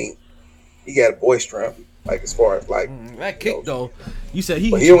strength. He got a boy strength. Like, as far as like that kick though. You said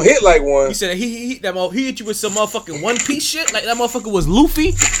he don't hit like one. You said he hit you with some motherfucking One Piece shit. Like that motherfucker was Luffy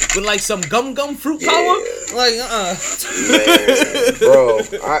with like some gum fruit power. Like Man, bro.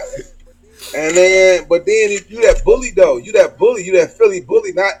 But then you that bully though. You that Philly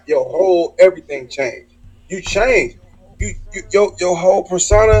bully. Not your whole everything changed. You changed. Your whole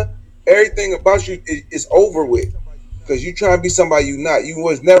persona, everything about you is over with. Because you trying to be somebody you not. You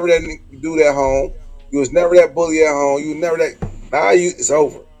was never that dude at home. You was never that bully at home. You never that. Now it's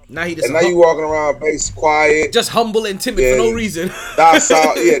over. Now he just and now you walking around base quiet, just humble and timid for no reason.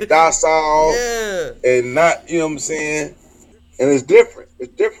 Docile, docile, and not, you know what I'm saying. And it's different.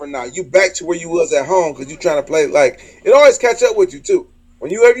 It's different now. You back to where you was at home because you trying to play like it always catch up with you too.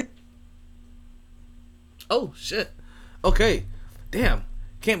 When you have Oh shit. Okay. Damn.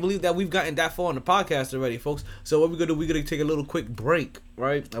 Can't believe that we've gotten that far on the podcast already, folks. So what we're gonna do, we're gonna take a little quick break,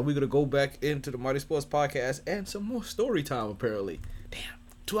 right? And we're gonna go back into the MyT Sports Podcast and some more story time. Apparently, damn,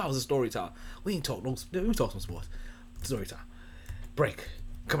 2 hours of story time. We ain't talk no. We talk some sports. Story time. Break.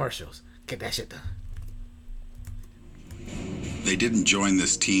 Commercials. Get that shit done. They didn't join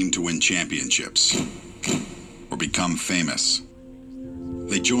this team to win championships or become famous.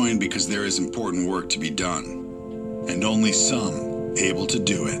 They joined because there is important work to be done, and only some able to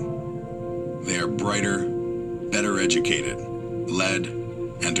do it. They are brighter, better educated, led,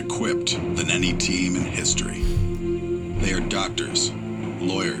 and equipped than any team in history. They are doctors,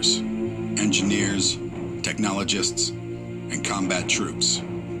 lawyers, engineers, technologists, and combat troops,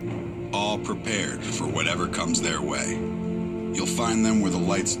 all prepared for whatever comes their way. You'll find them where the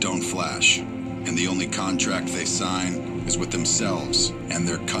lights don't flash, and the only contract they sign is with themselves and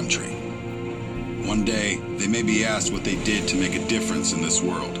their country. One day, they may be asked what they did to make a difference in this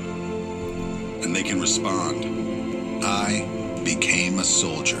world. And they can respond, I became a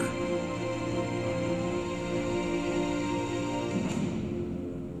soldier.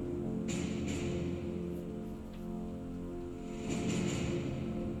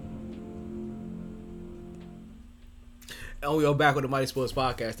 And we are back with the MyT Sports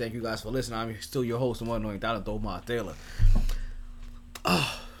Podcast. Thank you guys for listening. I'm still your host, the one knowing Talent, Omar Taylor.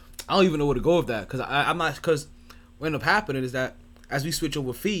 I don't even know where to go with that I'm not, because what ended up happening is that as we switch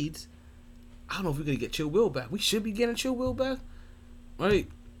over feeds, I don't know if we're gonna get Chill Will back. We should be getting Chill Will back, right?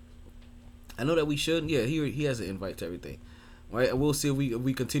 I know that we should. Yeah, he has an invite to everything, right? And we'll see if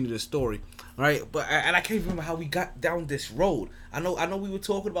we continue the story, right? But I can't remember how we got down this road. I know we were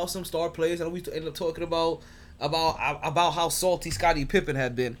talking about some star players. I know we ended up talking about how salty Scottie Pippen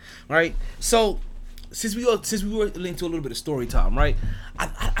had been, right? So since we were linked to a little bit of story time, right?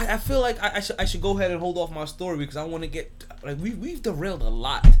 I feel like I should go ahead and hold off my story because I want to get like we've derailed a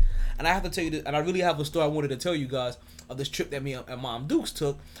lot, and I have to tell you this, and I really have a story I wanted to tell you guys of this trip that me and Mom Dukes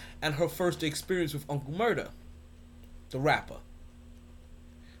took and her first experience with Uncle Murder, the rapper.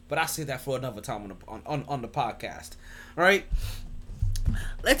 But I'll say that for another time on the podcast. All right,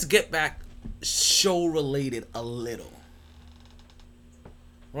 let's get back show related a little.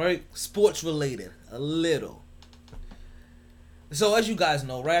 Right? Sports related a little. So as you guys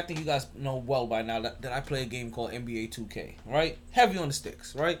know, right? I think you guys know well by now that I play a game called NBA 2K, right? Heavy on the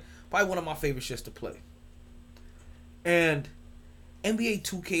sticks, right? Probably one of my favorite shits to play. And NBA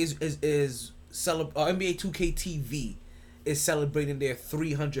 2K is NBA 2K TV is celebrating their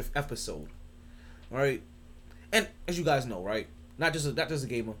 300th episode, right? And as you guys know, right? Not just a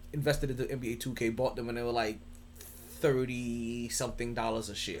gamer, invested into NBA 2K, bought them when they were like $30-something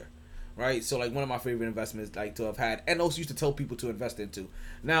a share, right? So like one of my favorite investments like to have had, and also used to tell people to invest into.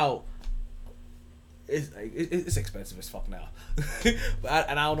 Now it's expensive as fuck now,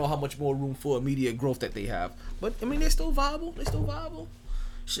 and I don't know how much more room for immediate growth that they have. But I mean, they're still viable.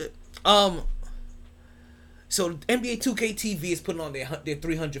 Shit. So NBA 2K TV is putting on their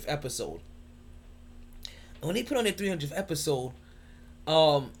 300th episode. And when they put on their 300th episode,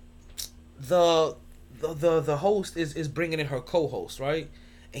 the host is bringing in her co-host, right?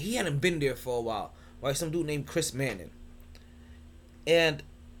 And he hadn't been there for a while, right? Some dude named Chris Manning. And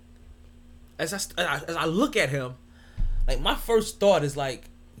as I look at him, like my first thought is like,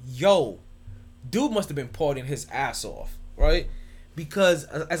 yo, dude must have been partying his ass off, right? Because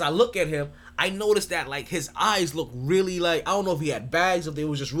as I look at him, I noticed that like his eyes look really like, I don't know if he had bags or if they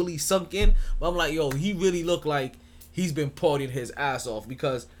was just really sunk in, but I'm like, yo, he really looked like he's been partying his ass off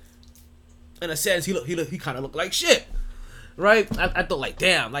because in a sense he kind of looked like shit, right? I thought like,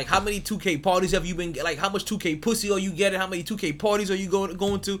 damn, like how many 2K parties have you been, like how much 2K pussy are you getting, how many 2K parties are you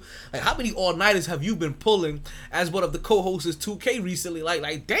going to, like how many all-nighters have you been pulling as one of the co-hosts of 2K recently,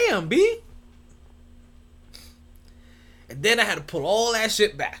 like damn B. And then I had to pull all that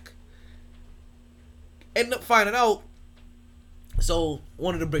shit back. Ended up finding out, so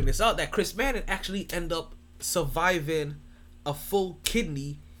wanted to bring this out, that Chris Manning actually ended up surviving a full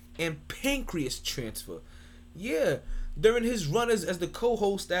kidney and pancreas transfer. Yeah, during his run as the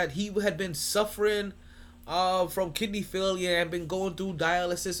co-host, that he had been suffering from kidney failure and been going through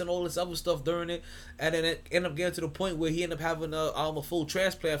dialysis and all this other stuff during it, and then it ended up getting to the point where he ended up having a full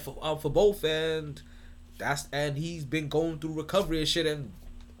transplant for both, and he's been going through recovery and shit, and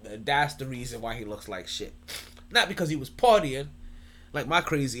That's the reason why he looks like shit. Not because he was partying, like my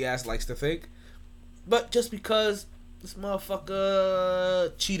crazy ass likes to think, but just because this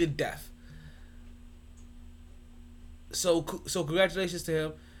motherfucker cheated death. So congratulations to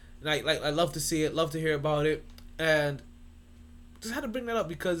him. Like I love to see it, love to hear about it, and just had to bring that up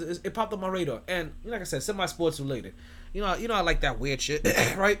because it popped on my radar. And like I said, semi-sports related. You know I like that weird shit,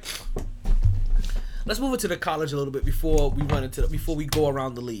 right? Let's move into the college a little bit before we go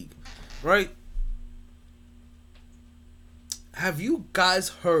around the league, right? Have you guys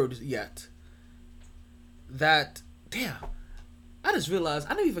heard yet that? Damn, I just realized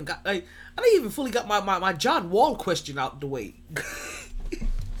I didn't even fully got my John Wall question out the way.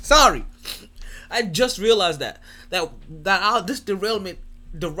 Sorry, I just realized that this derailment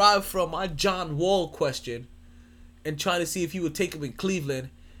derived from my John Wall question and trying to see if he would take him in Cleveland.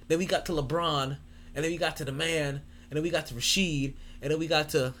 Then we got to LeBron, and then we got to the man, and then we got to Rashid, and then we got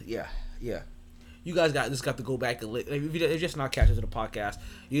to yeah. You guys just got to go back and if you're just not catching to the podcast,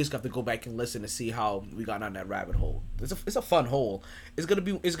 you just got to go back and listen to see how we got on that rabbit hole. It's a fun hole. It's gonna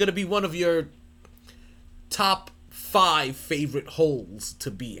be one of your top 5 favorite holes to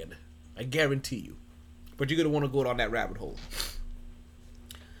be in. I guarantee you. But you're gonna want to go down that rabbit hole.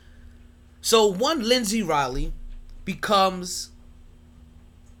 So one Lindsey Riley becomes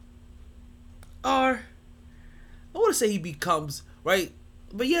I want to say he becomes, right?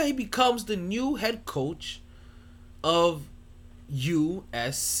 But yeah, he becomes the new head coach of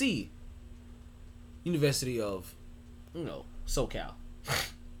USC. University of, SoCal.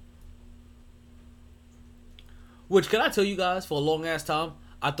 Which, can I tell you guys, for a long ass time,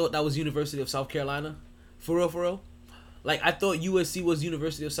 I thought that was University of South Carolina. For real. Like, I thought USC was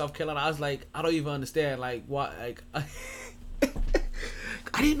University of South Carolina. I was like, I don't even understand, like, why, like,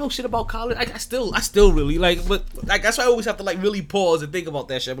 I didn't know shit about college. I still really like, but like that's why I always have to like really pause and think about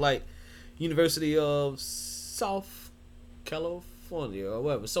that shit. I'm like, University of South California or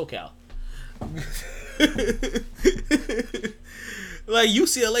whatever, SoCal. Like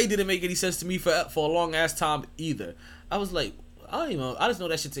UCLA didn't make any sense to me for a long ass time either. I was like, I don't even know. I just know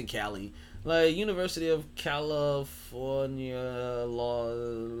that shit's in Cali. Like University of California, I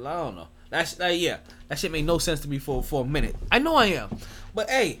don't know. That shit made no sense to me for a minute. I know I am, but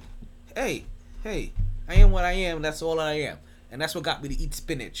hey, I am what I am. That's all I am, and that's what got me to eat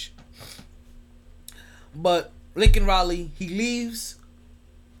spinach. But Lincoln Riley, he leaves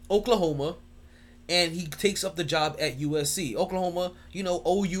Oklahoma, and he takes up the job at USC. Oklahoma,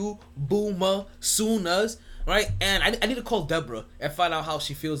 OU, Boomer, Sooners, right? And I need to call Deborah and find out how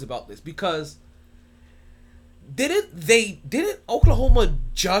she feels about this because didn't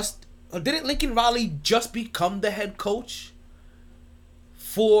Lincoln Riley just become the head coach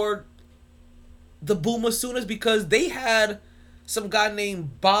for the Boomer Sooners? Because they had some guy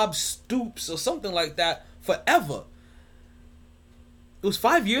named Bob Stoops or something like that forever. It was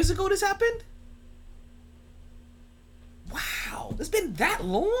 5 years ago this happened? Wow, it's been that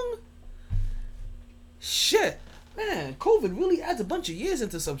long? Shit. Man, COVID really adds a bunch of years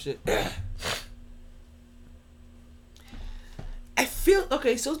into some shit. I feel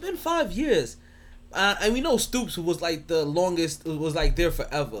okay. So it's been 5 years, and we know Stoops was like the longest. Was like there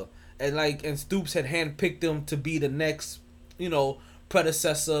forever, and Stoops had handpicked him to be the next,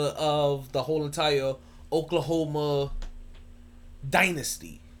 predecessor of the whole entire Oklahoma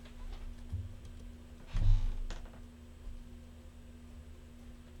dynasty.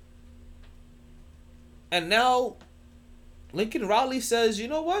 And now, Lincoln Riley says, you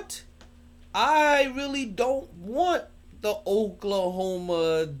know what? I really don't want the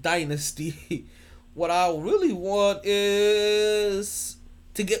Oklahoma dynasty. What I really want is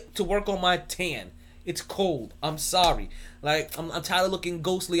to get to work on my tan. It's cold. I'm sorry. Like, I'm tired of looking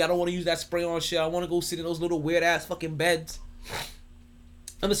ghostly. I don't want to use that spray on shit. I want to go sit in those little weird ass fucking beds.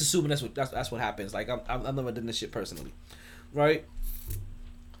 I'm just assuming that's what happens. Like, I've never done this shit personally, right?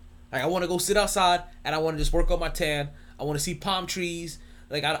 Like, I want to go sit outside and I want to just work on my tan. I want to see palm trees.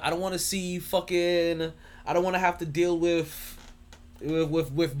 Like, I don't want to see fucking. I don't want to have to deal with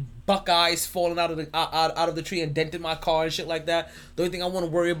buckeyes falling out of the tree and denting my car and shit like that. The only thing I want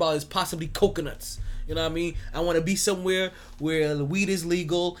to worry about is possibly coconuts. You know what I mean? I want to be somewhere where the weed is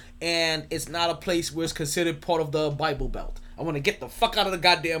legal and it's not a place where it's considered part of the Bible Belt. I want to get the fuck out of the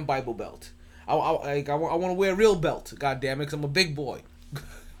goddamn Bible Belt. I want to wear a real belt, goddamn it, because I'm a big boy.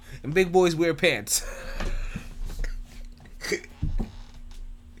 And big boys wear pants.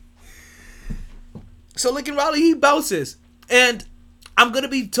 So Lincoln Riley, he bounces. And I'm going to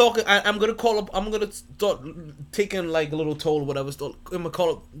be talking, I'm going to start taking like a little toll or whatever. I'm going to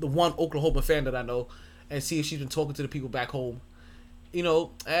call up the one Oklahoma fan that I know and see if she's been talking to the people back home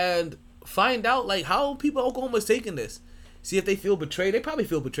and find out like how people Oklahoma's taking this. See if they feel betrayed. They probably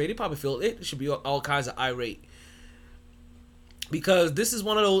feel betrayed. They probably feel it should be all kinds of irate. Because this is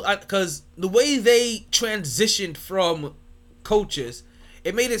one of those, because the way they transitioned from coaches,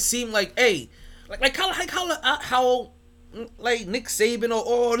 it made it seem like, hey, like how like Nick Saban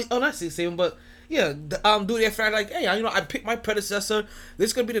or not Nick Saban, but yeah, do their friend like, hey, I picked my predecessor.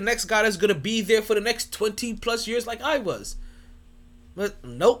 This is gonna be the next guy that's gonna be there for the next 20 plus years, like I was. But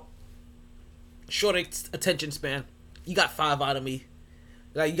nope, short attention span. You got 5 out of me.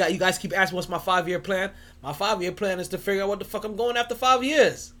 Like you guys keep asking what's my 5-year plan. My 5-year plan is to figure out what the fuck I'm going after 5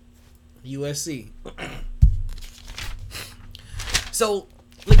 years. USC. So,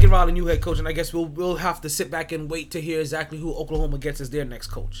 Lincoln Riley, new head coach, and I guess we'll have to sit back and wait to hear exactly who Oklahoma gets as their next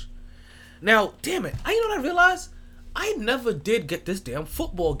coach. Now, damn it, you know what I realized? I never did get this damn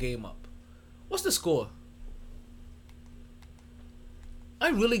football game up. What's the score? I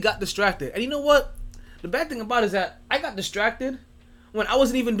really got distracted. And you know what? The bad thing about it is that I got distracted when I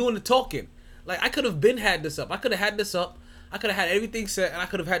wasn't even doing the talking. Like, I could have had this up. I could have had this up. I could have had everything set, and I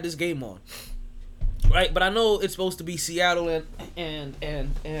could have had this game on. Right? But I know it's supposed to be Seattle and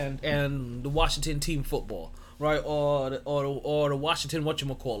the Washington team football. Right? Or the Washington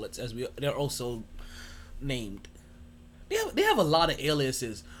whatchamacallits, as they're also named. They have a lot of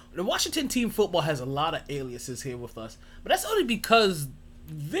aliases. The Washington team football has a lot of aliases here with us. But that's only because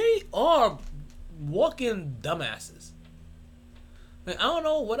they are walking dumbasses. Like, I don't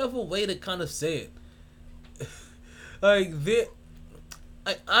know whatever way to kind of say it. Like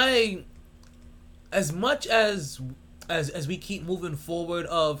I as much as we keep moving forward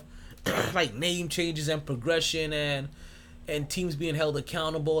of like name changes and progression and teams being held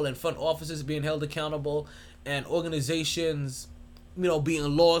accountable and front offices being held accountable and organizations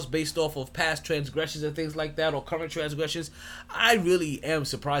being lost based off of past transgressions and things like that or current transgressions, I really am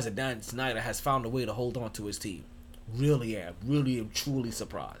surprised that Dan Snyder has found a way to hold on to his team. Really am truly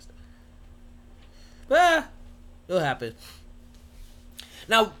surprised. But it'll happen.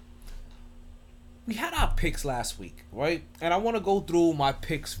 Now, we had our picks last week, right? And I want to go through my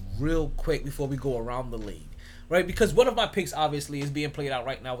picks real quick before we go around the league, right? Because one of my picks obviously is being played out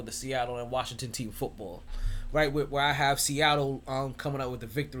right now with the Seattle and Washington team football, right? Where I have Seattle coming out with the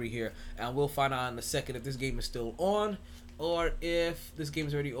victory here, and we'll find out in a second if this game is still on or if this game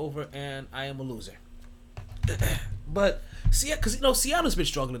is already over and I am a loser. But because Seattle's been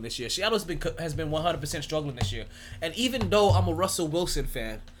struggling this year. Seattle's has been 100% struggling this year. And even though I'm a Russell Wilson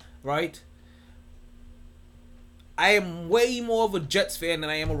fan, right? I am way more of a Jets fan than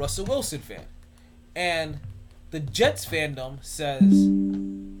I am a Russell Wilson fan. And the Jets fandom says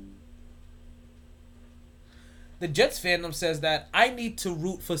that I need to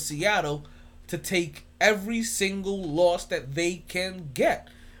root for Seattle to take every single loss that they can get,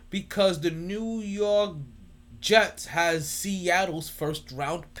 because the New York Jets has Seattle's first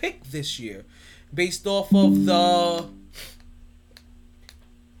round pick this year based off of the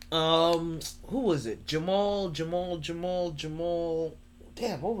who was it? Jamal. Damn,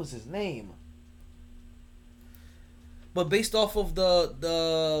 what was his name? But based off of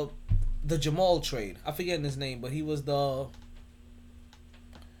the Jamal trade. I forget his name, but he was the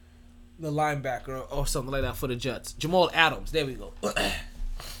linebacker or something like that for the Jets. Jamal Adams. There we go.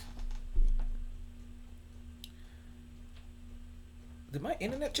 Did my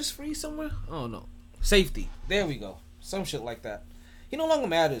internet just freeze somewhere? Oh no. Safety. There we go. Some shit like that. He no longer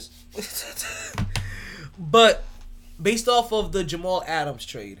matters. But based off of the Jamal Adams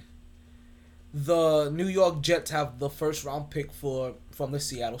trade, the New York Jets have the first round pick from the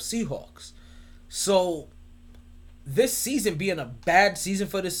Seattle Seahawks. So this season being a bad season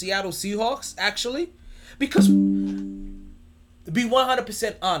for the Seattle Seahawks, actually, because to be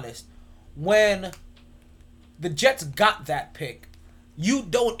 100% honest, when the Jets got that pick, you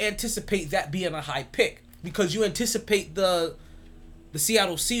don't anticipate that being a high pick, because you anticipate the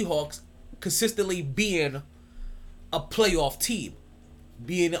Seattle Seahawks consistently being a playoff team,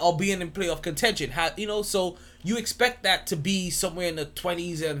 being in playoff contention. So you expect that to be somewhere in the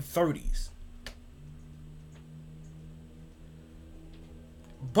 20s and 30s.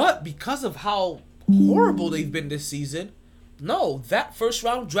 But because of how horrible they've been this season, no, that first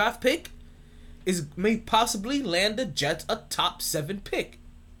round draft pick may possibly land the Jets a top 7 pick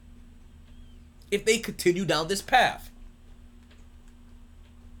if they continue down this path.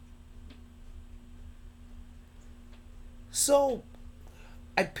 So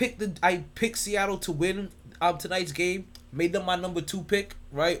I picked Seattle to win tonight's game, made them my number 2 pick,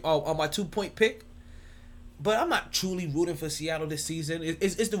 right? On my 2-point pick. But I'm not truly rooting for Seattle this season.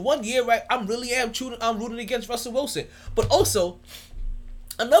 It's the one year, right? I'm rooting against Russell Wilson. But also,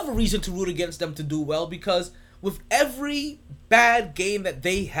 another reason to root against them to do well, because with every bad game that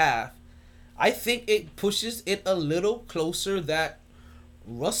they have, I think it pushes it a little closer that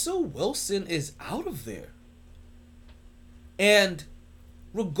Russell Wilson is out of there. And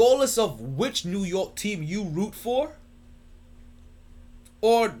regardless of which New York team you root for,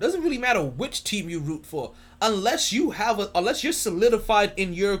 or doesn't really matter which team you root for, unless you're solidified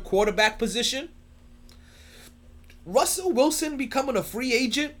in your quarterback position, Russell Wilson becoming a free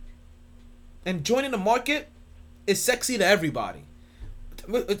agent and joining the market is sexy to everybody.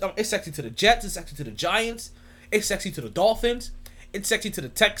 It's sexy to the Jets, it's sexy to the Giants, it's sexy to the Dolphins, it's sexy to the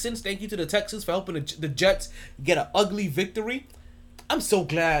Texans. Thank you to the Texans for helping the Jets get an ugly victory. I'm so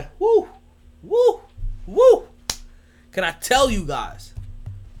glad. Woo! Woo! Woo! Can I tell you guys,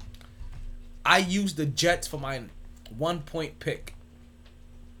 I used the Jets for my 1-point pick.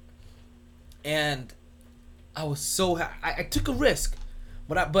 And I was so happy. I took a risk.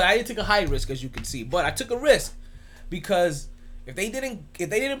 But I didn't take a high risk, as you can see. But I took a risk because if they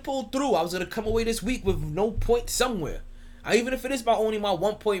didn't pull through, I was gonna come away this week with no point somewhere. Even if it is only my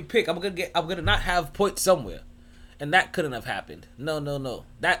 1-point pick, I'm gonna not have points somewhere, and that couldn't have happened. No,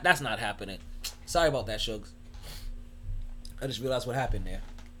 that's not happening. Sorry about that, Shugs. I just realized what happened there.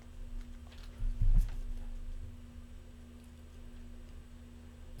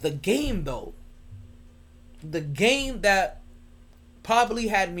 The game that probably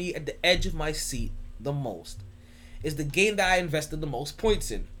had me at the edge of my seat the most is the game that I invested the most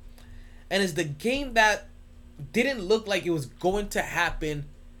points in, and is the game that didn't look like it was going to happen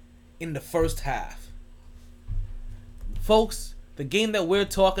in the first half. Folks, the game that we're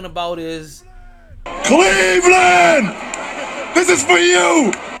talking about is Cleveland! This is for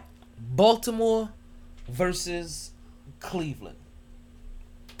you! Baltimore versus Cleveland.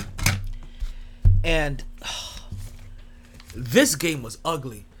 And this game was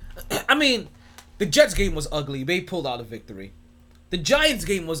ugly. I mean, the Jets game was ugly. They pulled out a victory. The Giants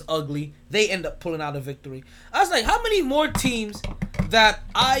game was ugly. They end up pulling out a victory. I was like, how many more teams that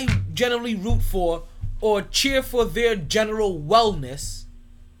I generally root for or cheer for their general wellness,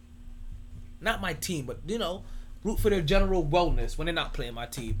 not my team, but, root for their general wellness when they're not playing my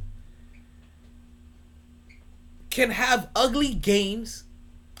team, can have ugly games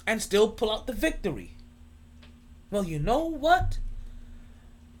and still pull out the victory? Well, you know what?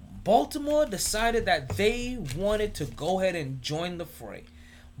 Baltimore decided that they wanted to go ahead and join the fray.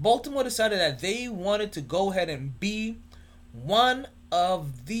 Baltimore decided that they wanted to go ahead and be one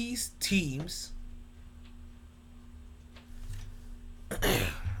of these teams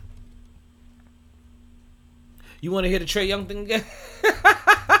You want to hear the Trae Young thing again?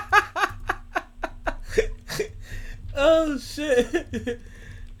 Oh, shit.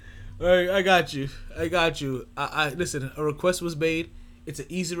 All right, I got you. I listen, a request was made. It's an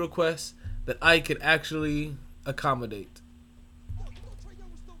easy request that I can actually accommodate.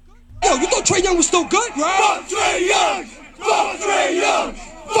 Yo, you thought Trae Young was still good, right? Fuck Trae Young! Fuck Trae Young!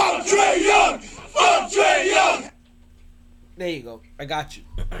 Fuck Trae Young! Fuck Trae Young! There you go. I got you.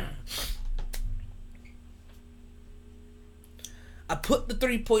 I put the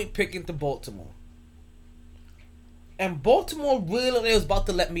 3-point pick into Baltimore. And Baltimore really was about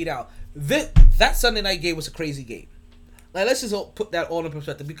to let me down. That Sunday night game was a crazy game. Like, let's just put that all in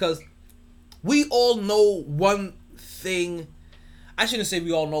perspective, because we all know one thing. I shouldn't say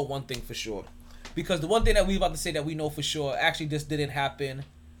we all know one thing for sure, because the one thing that we about to say that we know for sure actually just didn't happen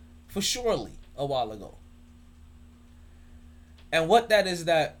for surely a while ago. And what that is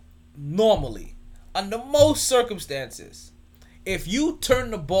that normally, under most circumstances, if you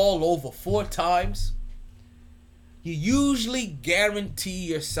turn the ball over 4 times, you usually guarantee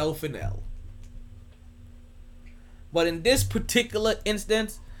yourself an L. But in this particular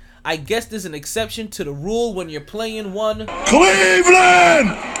instance, I guess there's an exception to the rule when you're playing one. Cleveland!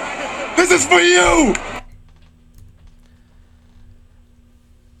 This is for you!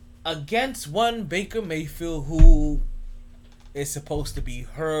 Against one Baker Mayfield who is supposed to be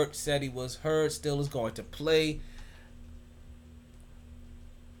hurt, said he was hurt, still is going to play.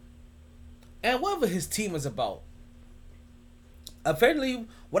 And whatever his team is about. Apparently,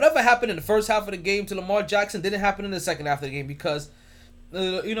 whatever happened in the first half of the game to Lamar Jackson didn't happen in the second half of the game, because,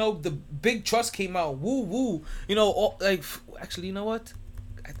 the big trust came out. Woo. Actually, you know what?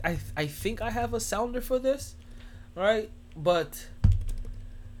 I think I have a sounder for this, right? But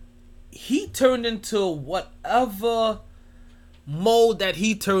he turned into whatever mode that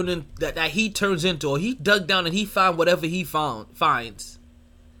he turns into, or he dug down and he found whatever he finds.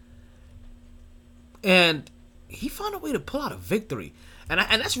 And he found a way to pull out a victory, and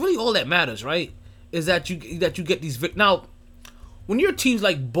that's really all that matters, right? Is that you get these now. when you're teams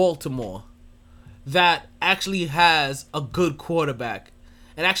like Baltimore that actually has a good quarterback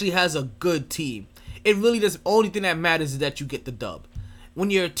and actually has a good team, it really does. Only thing that matters is that you get the dub. When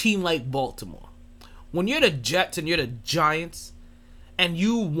you're a team like Baltimore, when you're the Jets and you're the Giants, and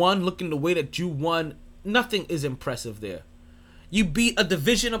you won looking the way that you won, nothing is impressive there. You beat a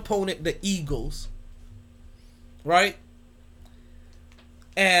division opponent, the Eagles, right?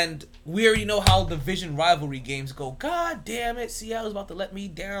 And we already know how division rivalry games go. God damn it, Seattle's about to let me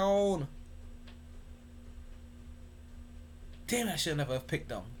down. Damn, I should never have picked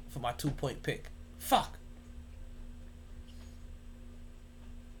them for my 2-point pick. Fuck.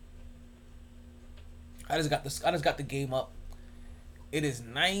 I just got the game up. It is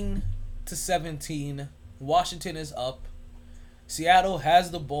 9-17. Washington is up. Seattle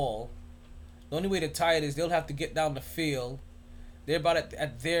has the ball. The only way to tie it is they'll have to get down the field. They're about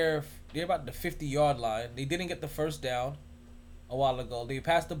the 50-yard line. They didn't get the first down a while ago. They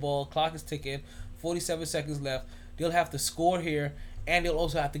passed the ball. Clock is ticking. 47 seconds left. They'll have to score here, and they'll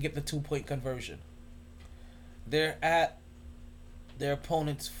also have to get the 2-point conversion. They're at their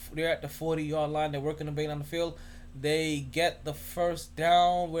opponents. They're at the 40-yard line. They're working the bait on the field. They get the first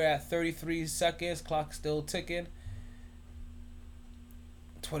down. We're at 33 seconds. Clock still ticking.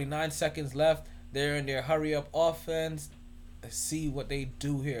 29 seconds left. They're in their hurry-up offense. Let's see what they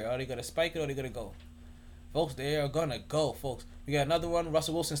do here. Are they going to spike it or are they going to go? Folks, they are going to go, folks. We got another one.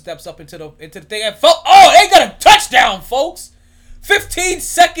 Russell Wilson steps up into the thing. And they got a touchdown, folks. 15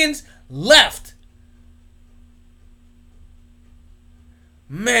 seconds left.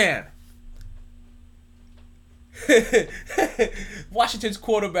 Man. Washington's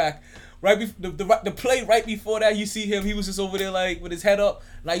quarterback. The play right before that, you see him. He was just over there like with his head up.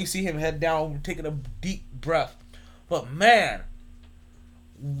 Now you see him head down, taking a deep breath. But man,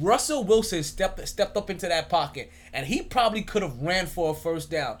 Russell Wilson stepped up into that pocket, and he probably could have ran for a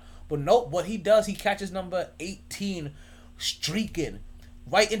first down. But nope, what he does, he catches number 18 streaking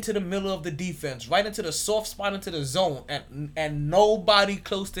right into the middle of the defense, right into the soft spot, into the zone, and nobody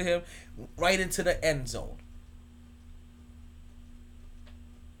close to him, right into the end zone.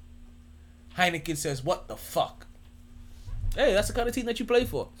 Heineken says, "What the fuck?" Hey, that's the kind of team that you play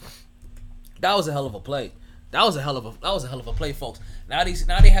for. That was a hell of a play. That was a hell of a play, folks. Now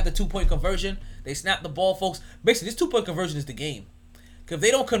they have the 2-point conversion. They snap the ball, folks. Basically, this 2-point conversion is the game. Because if they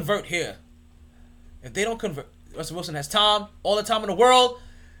don't convert here, Russell Wilson has time, all the time in the world,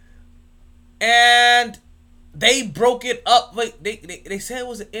 and they broke it up. Wait, they said it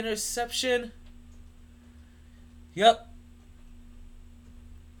was an interception. Yep.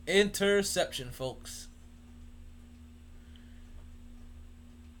 Interception, folks.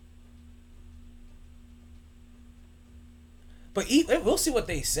 But we'll see what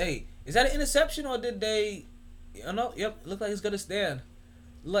they say. Is that an interception or did they... Yep, look like it's going to stand.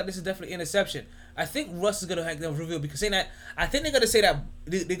 Look like this is definitely interception. I think Russ is going to have them reveal because saying that... I think they're going to say that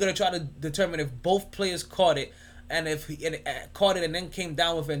they're going to try to determine if both players caught it and if he caught it and then came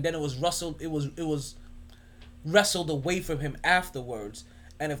down with it and then it was wrestled away from him afterwards.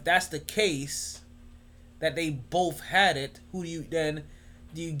 And if that's the case, that they both had it, who do you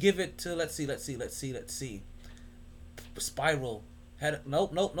give it to? Let's see. Spiral.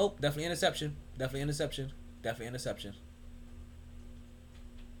 Nope. Definitely interception. Definitely interception.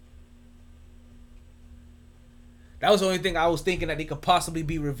 That was the only thing I was thinking that they could possibly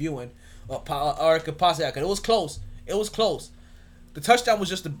be reviewing, or it could possibly happen. It was close. The touchdown was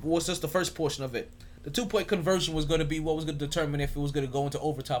just the first portion of it. The 2-point conversion was going to be what was going to determine if it was going to go into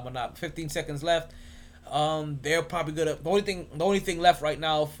overtime or not. 15 seconds left. They're probably gonna. The only thing left right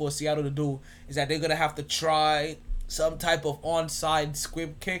now for Seattle to do is that they're gonna have to try some type of onside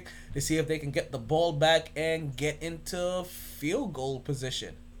squib kick to see if they can get the ball back and get into field goal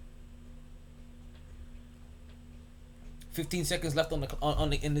position. 15 seconds left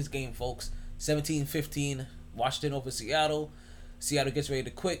in this game, folks. 17-15. Washington over Seattle. Seattle gets ready to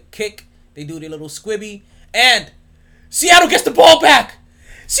quick kick. They do their little squibby. And Seattle gets the ball back.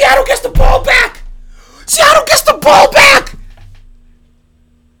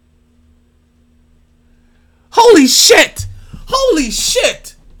 Holy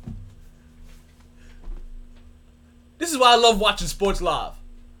shit. This is why I love watching sports live.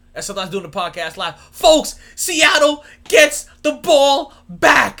 And sometimes doing the podcast live. Folks, Seattle gets the ball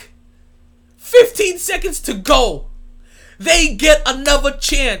back. 15 seconds to go. They get another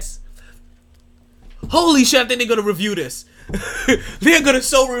chance. Holy shit, I think they're going to review this. They're going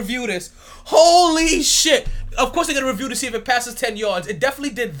to review this. Holy shit. Of course they're going to review to see if it passes 10 yards. It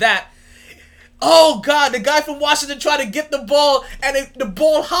definitely did that. Oh, God, the guy from Washington tried to get the ball, and the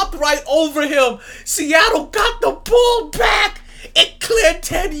ball hopped right over him. Seattle got the ball back, It cleared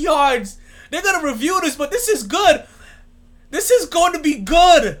 10 yards. They're going to review this, but this is good. This is going to be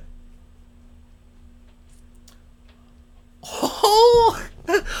good. Oh,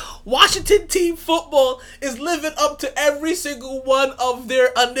 Washington team football is living up to every single one of their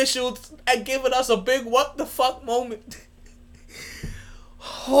initials and giving us a big what the fuck moment.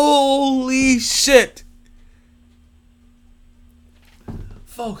 Holy shit.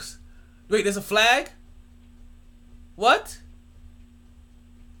 Folks, wait, there's a flag? What?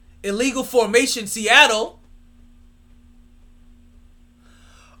 Illegal formation, Seattle.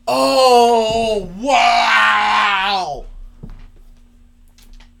 Oh, wow.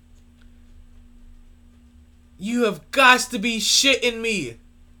 You have got to be shitting me.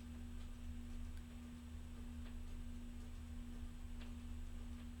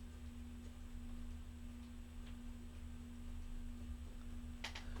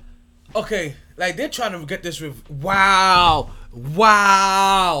 Okay, like they're trying to get this wow.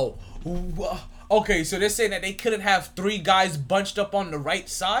 Okay, so they're saying that they couldn't have 3 guys bunched up on the right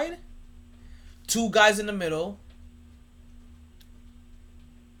side, 2 guys in the middle,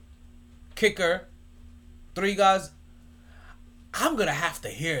 kicker, 3 guys. I'm gonna have to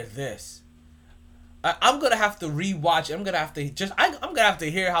hear this. I'm gonna have to rewatch it. I'm gonna have to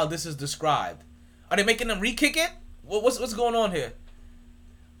hear how this is described. Are they making them re-kick it? What's going on here?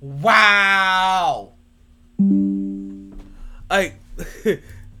 Wow. Like,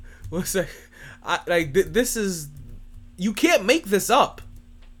 what's that? This is, you can't make this up.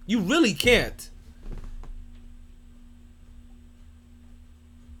 You really can't.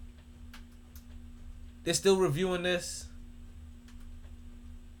 They're still reviewing this.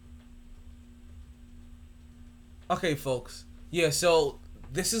 Okay, folks. Yeah, so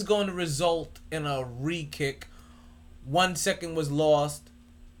this is going to result in a re-kick. 1 second was lost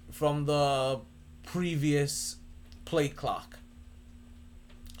from the previous play clock.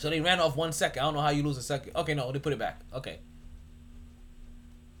 So they ran off 1 second. I don't know how you lose a second. Okay, no, they put it back. Okay.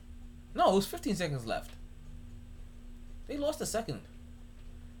 No, it was 15 seconds left. They lost a second.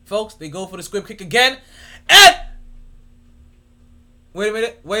 Folks, they go for the squib kick again. And wait a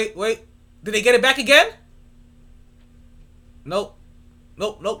minute. Wait. Did they get it back again? Nope.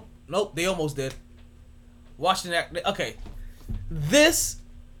 They almost did. Washington. Okay. This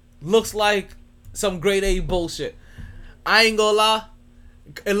looks like some grade A bullshit. I ain't gonna lie.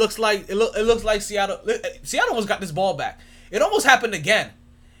 It looks like Seattle almost got this ball back. It almost happened again.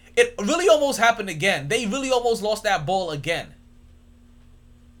 It really almost happened again. They really almost lost that ball again.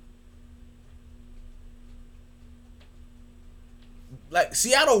 Like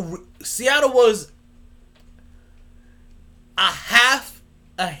Seattle was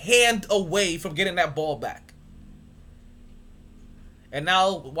a hand away from getting that ball back. And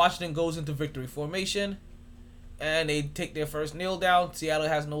now Washington goes into victory formation. And they take their first kneel down. Seattle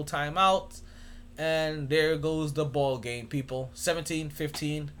has no timeouts. And there goes the ball game, people.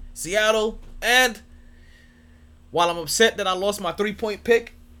 17-15. Seattle. And while I'm upset that I lost my 3-point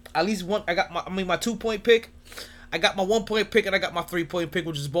pick, at least one, my 2-point pick. I got my 1-point pick and I got my 3-point pick,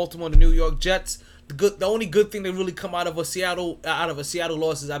 which is Baltimore and the New York Jets. The only good thing that really come out of a Seattle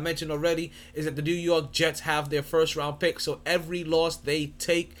loss, as I mentioned already, is that the New York Jets have their first round pick. So every loss they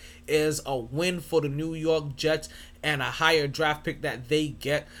take is a win for the New York Jets and a higher draft pick that they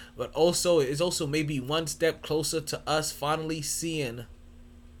get. But also, it's also maybe one step closer to us finally seeing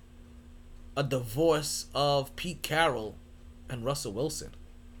a divorce of Pete Carroll and Russell Wilson.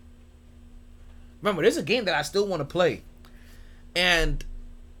 Remember, there's a game that I still want to play. And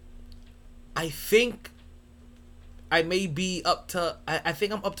I think I may be up to, I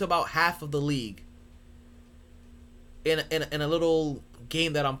think I'm up to about half of the league in a little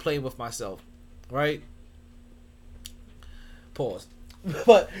game that I'm playing with myself, right? Pause.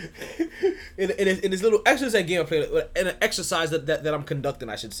 But in this little exercise game I play, in an exercise that I'm conducting,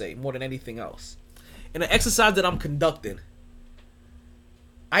 I should say, more than anything else. In an exercise that I'm conducting,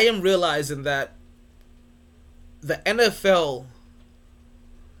 I am realizing that the NFL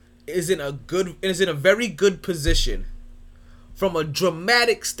is in a very good position from a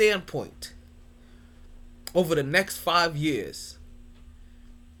dramatic standpoint over the next 5 years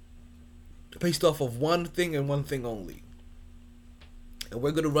based off of one thing and one thing only. And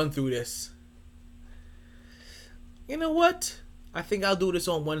we're going to run through this. You know what? I think I'll do this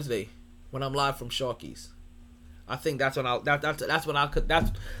on Wednesday when I'm live from Sharky's. I think that's when I'll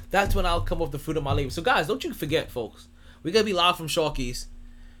come off the fruit of my labor. So guys, don't you forget, folks. We're going to be live from Sharky's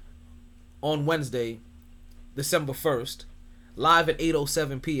on Wednesday, December 1st, live at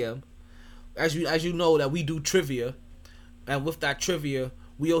 8:07 p.m. As you know that we do trivia, and with that trivia,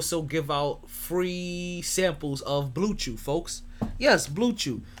 we also give out free samples of Blue Chew, folks. Yes, Blue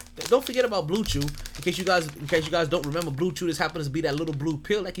Chew. Don't forget about Blue Chew. In case you guys don't remember, Blue Chew, this happens to be that little blue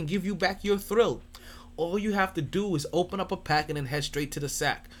pill that can give you back your thrill. All you have to do is open up a pack and then head straight to the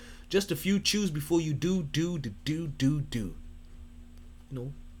sack. Just a few chews before you do. You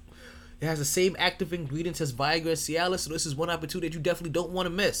know, it has the same active ingredients as Viagra and Cialis, so this is one opportunity that you definitely don't want to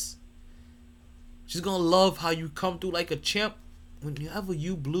miss. She's gonna love how you come through like a champ whenever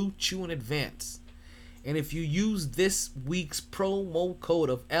you Blue Chew in advance. And if you use this week's promo code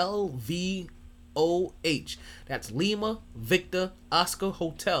of LVOH, that's Lima Victor Oscar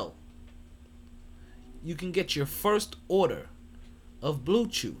Hotel, you can get your first order of Blue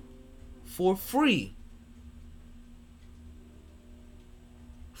Chew for free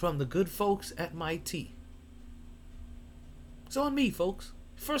from the good folks at MyT. It's on me, folks.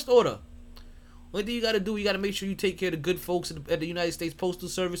 First order. Only thing you gotta do, you gotta make sure you take care of the good folks at the United States Postal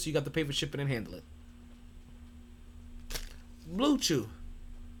Service, so you got to pay for shipping and handling. Blue Chew.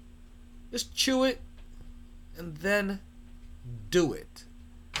 Just chew it and then do it.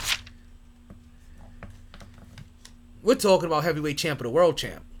 We're talking about heavyweight champ of the world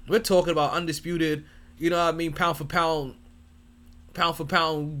champ. We're talking about undisputed, you know what I mean, pound for pound,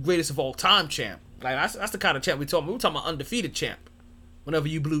 greatest of all time champ. Like that's the kind of champ we're talking about. We're talking about undefeated champ. Whenever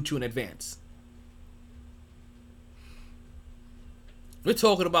you Blue Chew in advance. We're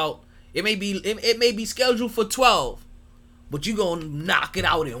talking about it may be scheduled for 12, but you gonna knock it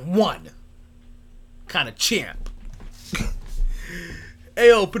out in one. Kind of champ. Hey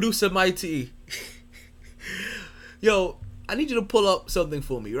yo, producer MyT. Yo, I need you to pull up something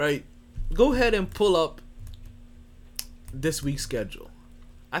for me, right? Go ahead and pull up this week's schedule.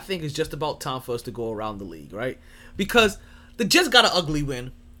 I think it's just about time for us to go around the league, right? Because the Jets got an ugly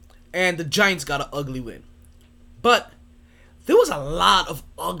win, and the Giants got an ugly win. But there was a lot of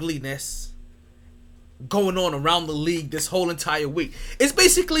ugliness going on around the league this whole entire week. It's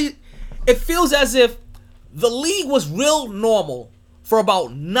basically, it feels as if the league was real normal for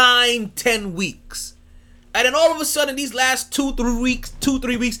about 9-10 weeks. And then all of a sudden, these last 2-3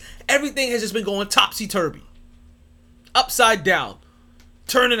 weeks, everything has just been going topsy-turvy. Upside down.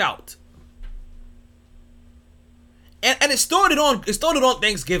 Turning out. And it started on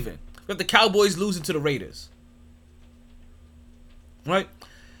Thanksgiving with the Cowboys losing to the Raiders. Right?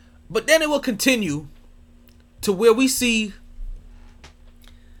 But then it will continue to where we see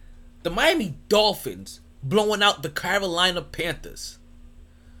the Miami Dolphins blowing out the Carolina Panthers.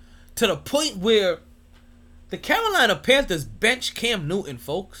 To the point where the Carolina Panthers bench Cam Newton,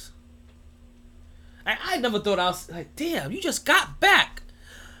 folks. I never thought I was like, damn, you just got back.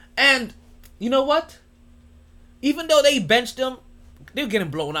 And you know what? Even though they benched him, they're getting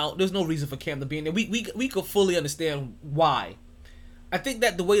blown out. There's no reason for Cam to be in there. We could fully understand why. I think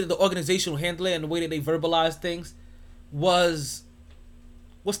that the way that the organization will handle it and the way that they verbalize things was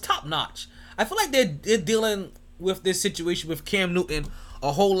top notch. I feel like they're dealing with this situation with Cam Newton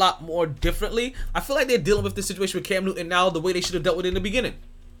a whole lot more differently. I feel like they're dealing with this situation with Cam Newton now the way they should have dealt with it in the beginning.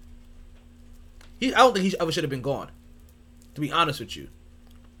 I don't think he ever should have been gone, to be honest with you.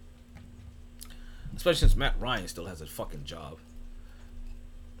 Especially since Matt Ryan still has a fucking job.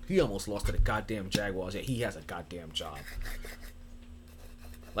 He almost lost to the goddamn Jaguars. Yeah, he has a goddamn job.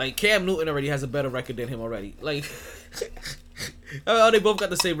 Like, Cam Newton already has a better record than him already. Like, they both got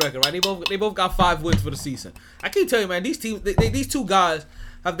the same record, right? They both got 5 wins for the season. I can tell you, man, these these two guys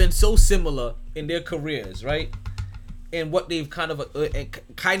have been so similar in their careers, right? And what they've kind of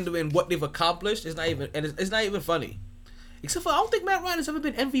in what they've accomplished is not even funny. Except for I don't think Matt Ryan has ever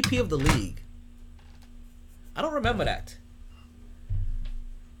been MVP of the league. I don't remember that.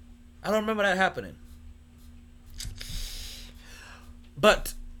 I don't remember that happening.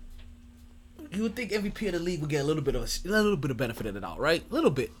 But you would think MVP of the league would get a little bit of benefit of the doubt, right? A little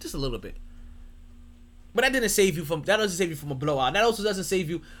bit, just a little bit. But that doesn't save you from a blowout. That also doesn't save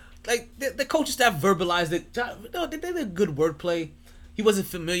you. Like the coaching staff verbalized it. They did a good wordplay. He wasn't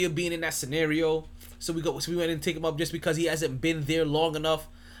familiar being in that scenario, so we went and take him up just because he hasn't been there long enough.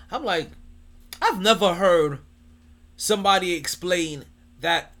 I'm like, I've never heard somebody explain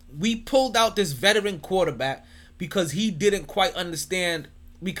that we pulled out this veteran quarterback because he didn't quite understand,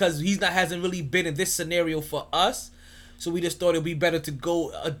 because hasn't really been in this scenario for us. So we just thought it would be better to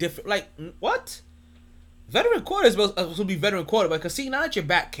go a different, like, what? Veteran quarterback is supposed to be veteran quarterback. Because see, now that you're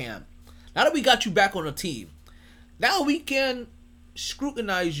back, Cam, now that we got you back on the team, now we can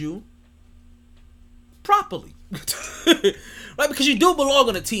scrutinize you properly. Right? Because you do belong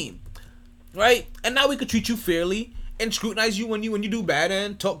on a team. Right? And now we can treat you fairly and scrutinize you when you do bad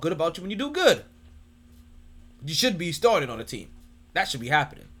and talk good about you when you do good. You should be starting on a team. That should be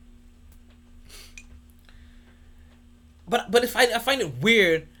happening. But if I find it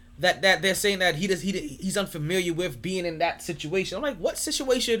weird that they're saying that he's unfamiliar with being in that situation. I'm like, what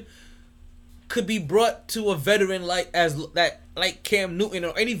situation could be brought to a veteran like Cam Newton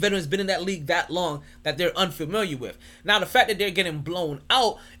or any veteran's been in that league that long that they're unfamiliar with? Now the fact that they're getting blown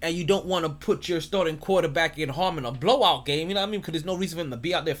out and you don't want to put your starting quarterback in harm in a blowout game, you know what I mean? Because there's no reason for him to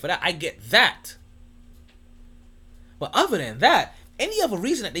be out there for that. I get that. But other than that, any other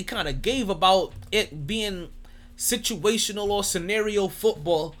reason that they kind of gave about it being situational or scenario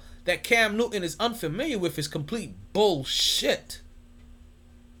football that Cam Newton is unfamiliar with is complete bullshit.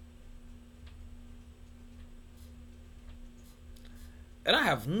 And I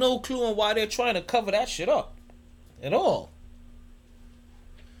have no clue on why they're trying to cover that shit up at all.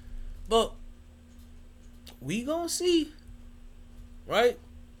 But we gonna see, right?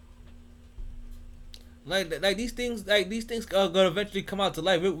 Like these things are gonna eventually come out to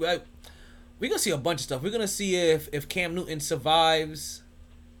life. We're gonna see a bunch of stuff. We're gonna see if Cam Newton survives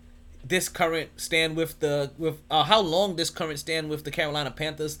this current stand with how long this current stand with the Carolina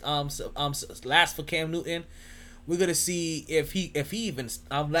Panthers lasts for Cam Newton. We're gonna see if he even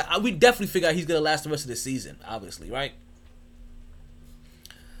we definitely figure out he's gonna last the rest of the season, obviously, right?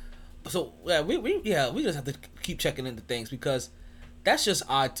 So yeah, we just have to keep checking into things because that's just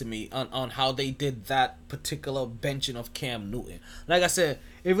odd to me on how they did that particular benching of Cam Newton. Like I said,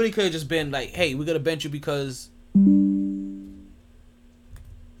 it really could have just been like, hey, we're gonna bench you because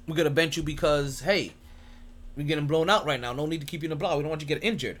hey, we're getting blown out right now. No need to keep you in the block. We don't want you to get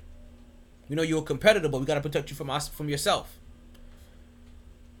injured. We know you're a competitor, but we gotta protect you from yourself.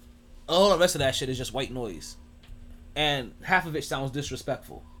 All the rest of that shit is just white noise, and half of it sounds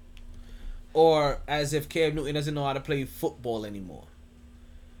disrespectful, or as if Cam Newton doesn't know how to play football anymore.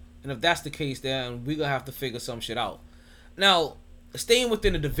 And if that's the case, then we're gonna have to figure some shit out. Now, staying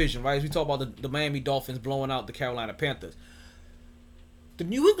within the division, right? As we talk about the Miami Dolphins blowing out the Carolina Panthers, the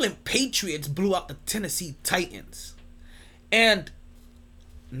New England Patriots blew out the Tennessee Titans, and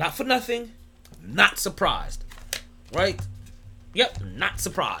not for nothing, not surprised, right? Yep, not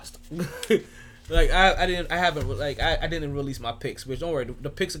surprised. Like I didn't release my picks, which don't worry, the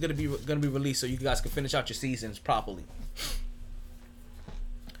picks are gonna be released so you guys can finish out your seasons properly.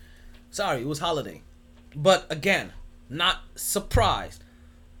 Sorry, it was holiday, but again, not surprised.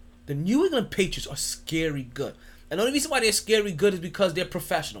 The New England Patriots are scary good, and the only reason why they're scary good is because they're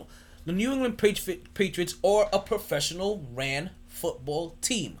professional. The New England Patriots are a professional ran football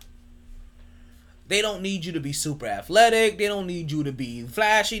team. They don't need you to be super athletic. They don't need you to be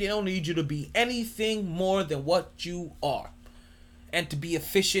flashy. They don't need you to be anything more than what you are. And to be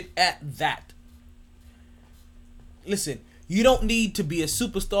efficient at that. Listen, you don't need to be a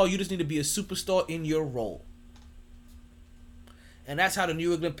superstar. You just need to be a superstar in your role. And that's how the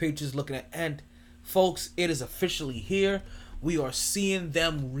New England Patriots looking at. And folks, it is officially here. We are seeing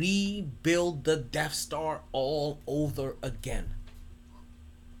them rebuild the Death Star all over again.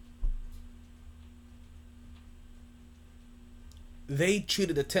 They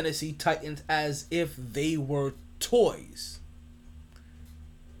treated the Tennessee Titans as if they were toys.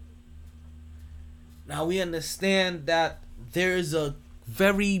 Now we understand that there's a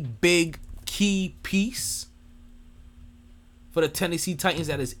very big key piece for the Tennessee Titans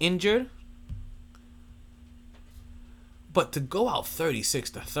that is injured. But to go out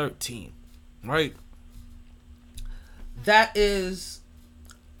 36-13, right? That is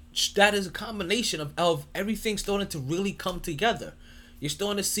a combination of everything starting to really come together. You're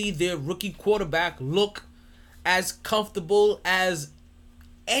starting to see their rookie quarterback look as comfortable as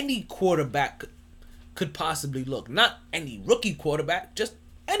any quarterback could possibly look. Not any rookie quarterback, just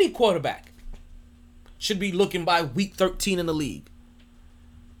any quarterback should be looking by week 13 in the league.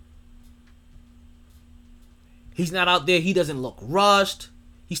 He's not out there. He doesn't look rushed.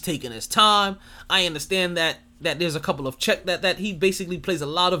 He's taking his time. I understand that there's a couple of check that he basically plays a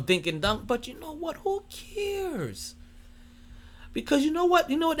lot of dink and dunk. But you know what? Who cares? Because you know what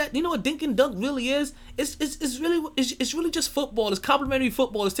dink and dunk really is? It's really just football. It's complimentary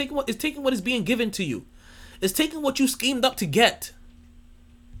football. It's taking what is being given to you. It's taking what you schemed up to get.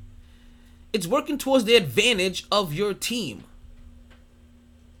 It's working towards the advantage of your team.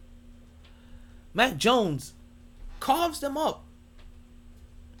 Mac Jones carves them up.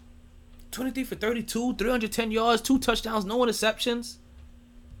 23 for 32, 310 yards, 2 touchdowns, no interceptions.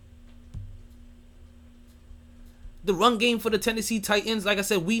 The run game for the Tennessee Titans, like I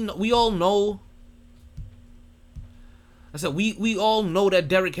said, we all know. We all know that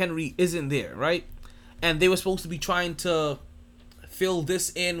Derrick Henry isn't there, right? And they were supposed to be trying to fill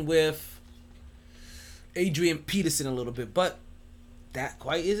this in with Adrian Peterson a little bit, but that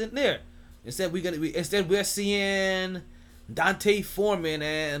quite isn't there. Instead, we're seeing Dante Foreman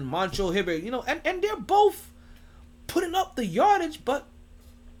and Montrezl Hibbert, you know, and they're both putting up the yardage, but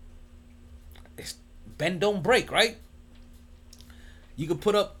it's bend don't break, right? You can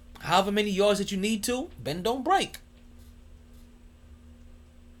put up however many yards that you need to, bend don't break.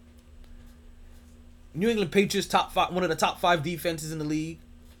 New England Patriots top 5, one of the top 5 defenses in the league.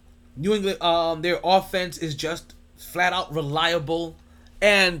 New England, their offense is just flat out reliable,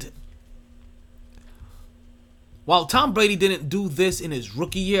 and while Tom Brady didn't do this in his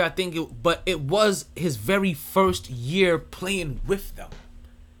rookie year, but it was his very first year playing with them.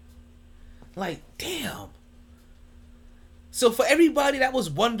 Like, damn. So for everybody that was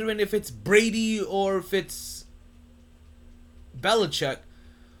wondering if it's Brady or if it's Belichick,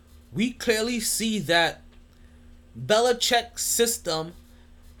 we clearly see that Belichick's system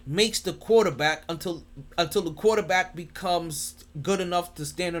makes the quarterback until the quarterback becomes good enough to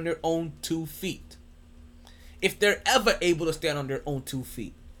stand on their own 2 feet. If they're ever able to stand on their own 2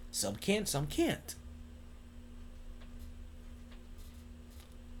 feet. Some can, some can't.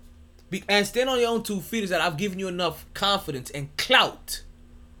 And stand on your own 2 feet is that I've given you enough confidence and clout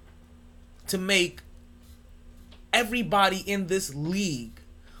to make everybody in this league,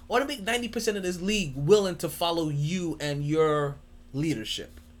 or to make 90% of this league willing to follow you and your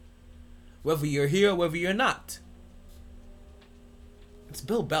leadership. Whether you're here or whether you're not. It's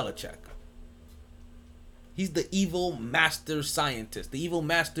Bill Belichick. He's the evil master scientist, the evil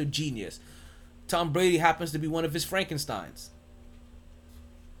master genius. Tom Brady happens to be one of his Frankensteins.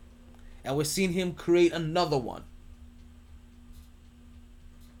 And we're seeing him create another one.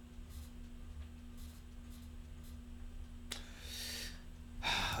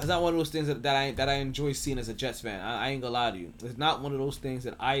 It's not one of those things that I enjoy seeing as a Jets fan. I ain't gonna lie to you. It's not one of those things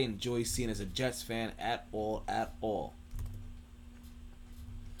that I enjoy seeing as a Jets fan at all.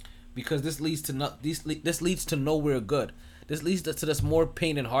 Because this leads to nowhere good. This leads to this more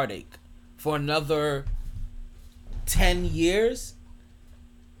pain and heartache for another 10 years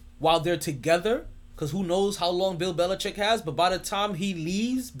while they're together. Because who knows how long Bill Belichick has. But by the time he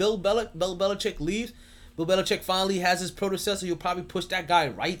leaves, Bill Belichick leaves, Bill Belichick finally has his predecessor. He'll probably push that guy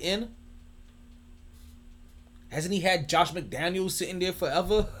right in. Hasn't he had Josh McDaniels sitting there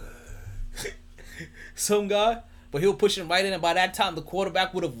forever? Some guy. But he'll push him right in, and by that time, the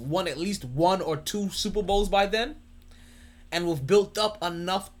quarterback would have won at least 1 or 2 Super Bowls by then. And we've built up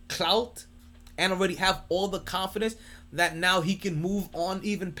enough clout and already have all the confidence that now he can move on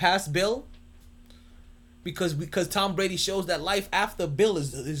even past Bill. Because Tom Brady shows that life after Bill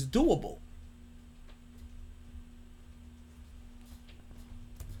is doable.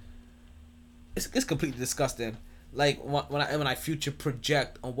 It's completely disgusting. Like when I future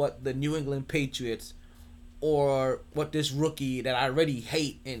project on what the New England Patriots or what this rookie that I already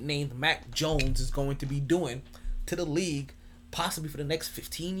hate and named Mac Jones is going to be doing to the league, possibly for the next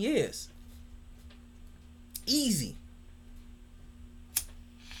 15 years. Easy.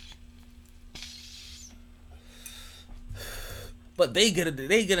 But they get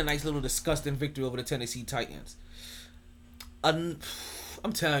a nice little disgusting victory over the Tennessee Titans. I'm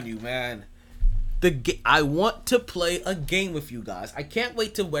telling you, man. I want to play a game with you guys. I can't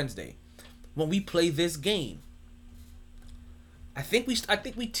wait till Wednesday when we play this game. I think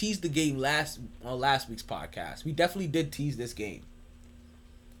we teased the game last week's podcast. We definitely did tease this game.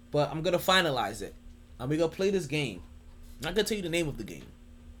 But I'm gonna finalize it. And we're gonna play this game. I'm not gonna tell you the name of the game.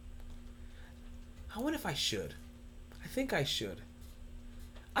 I wonder if I should. I think I should.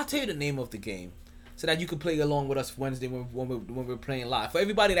 I'll tell you the name of the game so that you can play along with us Wednesday when we're playing live. For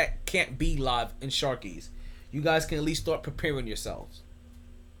everybody that can't be live in Sharkies, you guys can at least start preparing yourselves.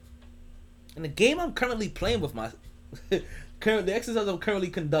 And the game I'm currently playing with the exercise I'm currently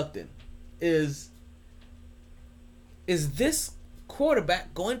conducting is this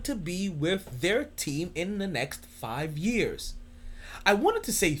quarterback going to be with their team in the next 5 years? I wanted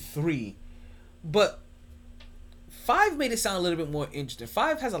to say 3, but 5 made it sound a little bit more interesting.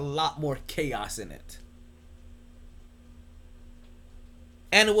 5 has a lot more chaos in it.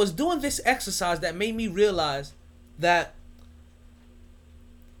 And it was doing this exercise that made me realize that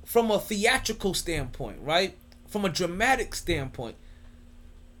from a theatrical standpoint, right? From a dramatic standpoint,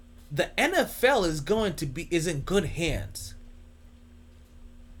 the NFL is in good hands.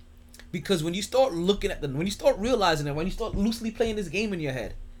 Because when you start looking at them, when you start realizing it, when you start loosely playing this game in your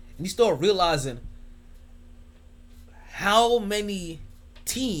head, and you start realizing how many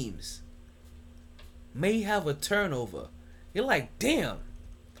teams may have a turnover, you're like, damn.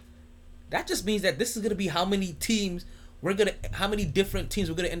 That just means that this is gonna be how many different teams we're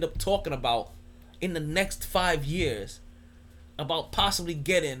gonna end up talking about in the next 5 years about possibly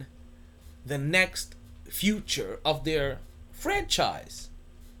getting the next future of their franchise.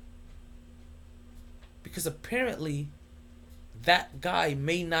 Because apparently that guy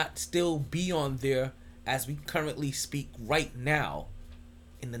may not still be on there as we currently speak right now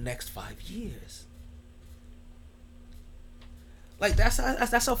in the next 5 years. Like that's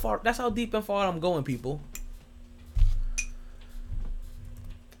how deep and far I'm going, people.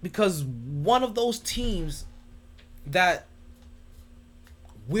 Because one of those teams that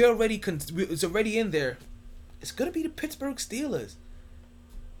it's already in there, it's gonna be the Pittsburgh Steelers.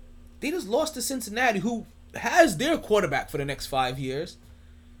 They just lost to Cincinnati, who has their quarterback for the next 5 years.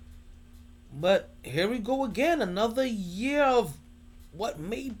 But here we go again, another year of what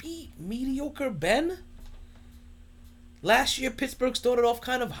may be mediocre Ben. Last year, Pittsburgh started off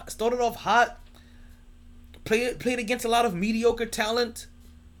hot. Played against a lot of mediocre talent.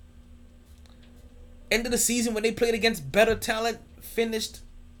 End of the season, when they played against better talent, finished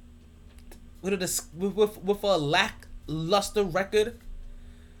with a lackluster record.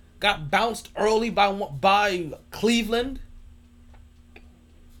 Got bounced early by Cleveland.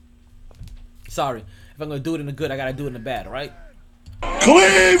 Sorry, if I'm gonna do it in the good, I gotta do it in the bad, right?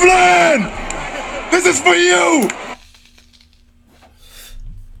 Cleveland! This is for you!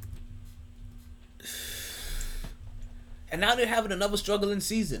 And now they're having another struggling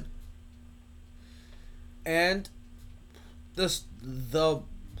season. And the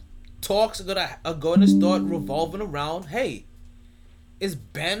talks are going to start revolving around, hey, is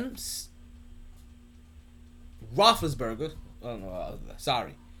Ben Roethlisberger? Oh no,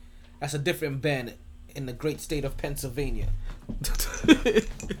 sorry, that's a different Ben in the great state of Pennsylvania,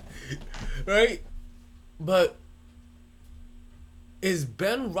 right? But is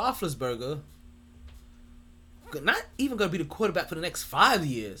Ben Roethlisberger not even going to be the quarterback for the next 5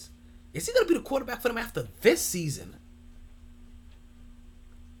 years? Is he going to be the quarterback for them after this season?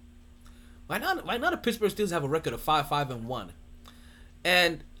 Right now the Pittsburgh Steelers have a record of 5-5-1.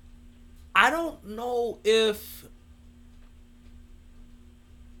 And I don't know if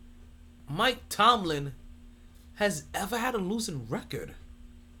Mike Tomlin has ever had a losing record.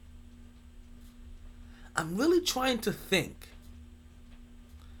 I'm really trying to think.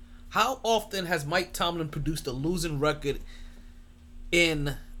 How often has Mike Tomlin produced a losing record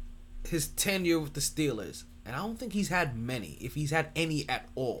in his tenure with the Steelers? And I don't think he's had many, if he's had any at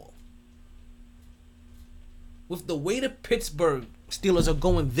all. With the way the Pittsburgh Steelers are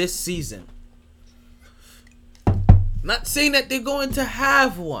going this season, not saying that they're going to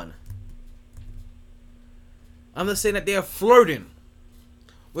have one. I'm just saying that they're flirting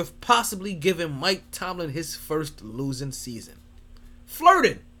with possibly giving Mike Tomlin his first losing season.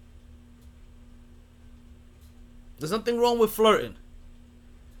 Flirting. There's nothing wrong with flirting.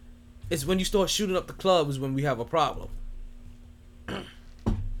 It's when you start shooting up the clubs when we have a problem.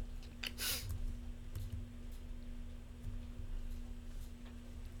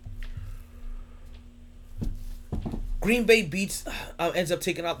 Green Bay ends up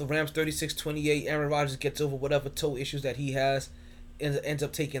taking out the Rams 36-28. Aaron Rodgers gets over whatever toe issues that he has and ends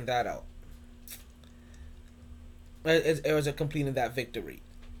up taking that out. Ends up completing that victory.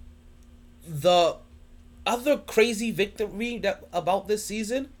 The other crazy victory about this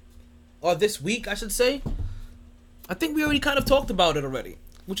season, or this week, I should say, I think we already kind of talked about it already,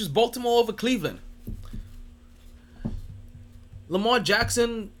 which is Baltimore over Cleveland. Lamar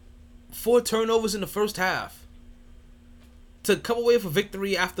Jackson, 4 turnovers in the first half. To come away with a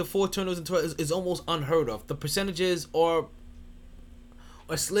victory after 4 turnovers is almost unheard of. The percentages are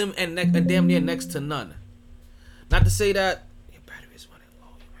slim and damn near next to none. Not to say that your battery is running low,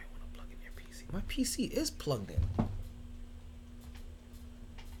 you might want to plug in your PC. My PC is plugged in.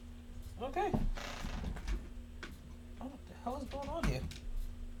 Okay. Oh, what the hell is going on here?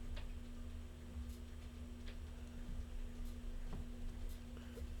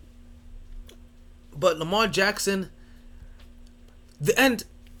 But Lamar Jackson, and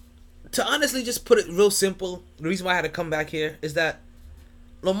to honestly just put it real simple, the reason why I had to come back here is that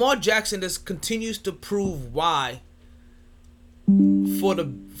Lamar Jackson just continues to prove why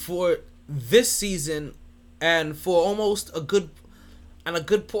for this season and for almost a good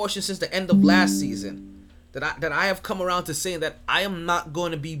portion since the end of last season that I have come around to saying that I am not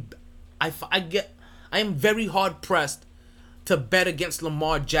going to be I am very hard pressed to bet against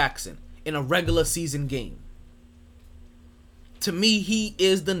Lamar Jackson in a regular season game. To me, he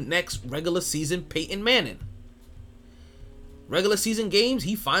is the next regular season Peyton Manning. Regular season games,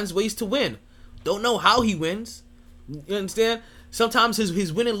 he finds ways to win. Don't know how he wins. You understand? Sometimes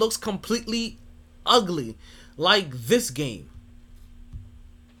his winning looks completely ugly, like this game.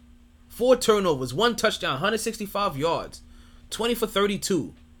 4 turnovers, 1 touchdown, 165 yards. 20 for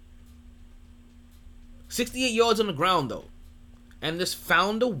 32. 68 yards on the ground, though. And just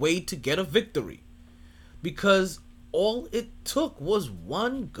found a way to get a victory. Because all it took was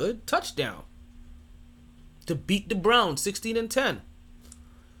one good touchdown to beat the Browns 16-10.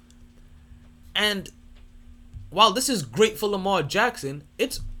 And while this is great for Lamar Jackson,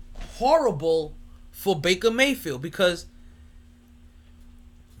 it's horrible for Baker Mayfield because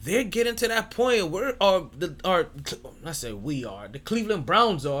they're getting to that point where the Cleveland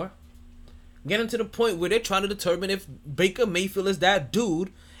Browns are getting to the point where they're trying to determine if Baker Mayfield is that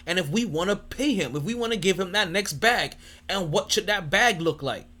dude and if we want to pay him, if we want to give him that next bag, and what should that bag look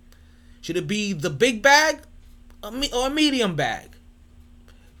like? Should it be the big bag or a medium bag?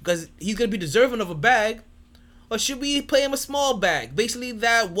 Because he's going to be deserving of a bag. Or should we play him a small bag? Basically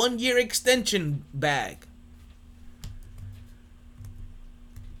that 1-year extension bag.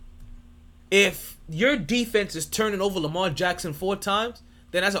 If your defense is turning over Lamar Jackson 4 times,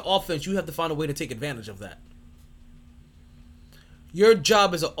 then as an offense, you have to find a way to take advantage of that. Your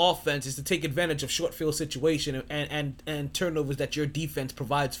job as an offense is to take advantage of short field situation and turnovers that your defense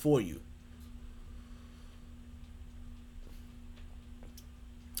provides for you.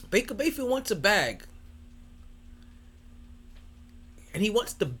 Baker Mayfield wants a bag. And he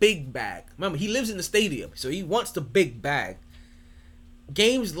wants the big bag. Remember, he lives in the stadium, so he wants the big bag.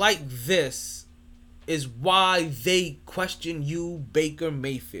 Games like this is why they question you, Baker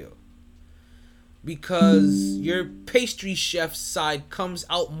Mayfield. Because your pastry chef side comes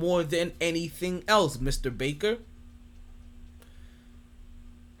out more than anything else, Mr. Baker.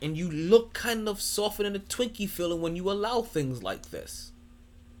 And you look kind of softer than a Twinkie feeling when you allow things like this.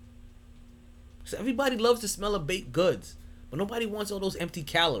 So everybody loves the smell of baked goods, but nobody wants all those empty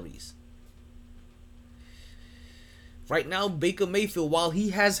calories. Right now, Baker Mayfield, while he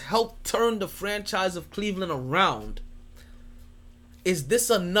has helped turn the franchise of Cleveland around, is this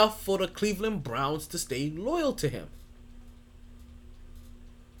enough for the Cleveland Browns to stay loyal to him?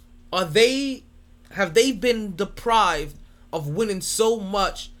 Have they been deprived of winning so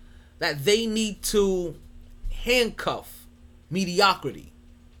much that they need to handcuff mediocrity?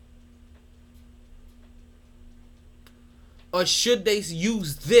 Or should they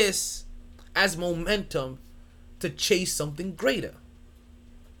use this as momentum to chase something greater?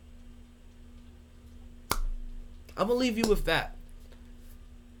 I'm going to leave you with that.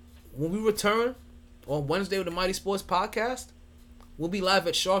 When we return on Wednesday with the MyT Sports Podcast, we'll be live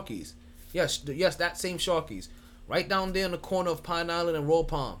at Sharky's. Yes, that same Sharky's. Right down there in the corner of Pine Island and Royal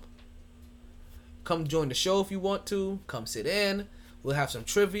Palm. Come join the show if you want to. Come sit in. We'll have some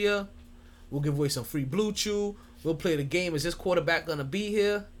trivia. We'll give away some free Blue Chew. We'll play the game. Is this quarterback going to be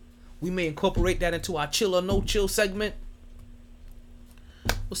here? We may incorporate that into our chill or no chill segment.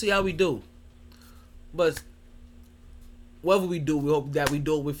 We'll see how we do. But whatever we do, we hope that we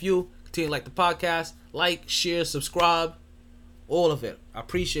do it with you. Continue to like the podcast. Like, share, subscribe. All of it. I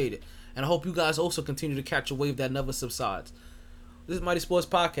appreciate it. And I hope you guys also continue to catch a wave that never subsides. This is MyT Sports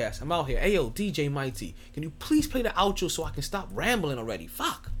Podcast. I'm out here. Hey, yo, DJ MyT. Can you please play the outro so I can stop rambling already?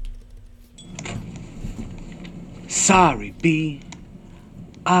 Fuck. Sorry, B.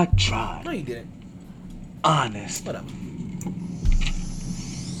 I tried. No, you didn't. Honest. Whatever.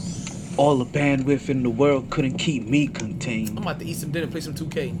 All the bandwidth in the world couldn't keep me contained. I'm about to eat some dinner, play some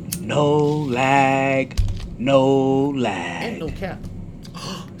 2K. No lag. No lag. And no cap.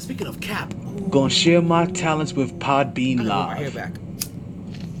 Speaking of cap. Ooh. Gonna share my talents with Podbean I Live. my hair back.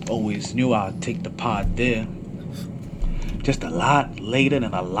 Always knew I'd take the pod there. Just a lot later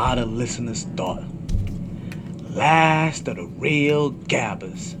than a lot of listeners thought. Last of the real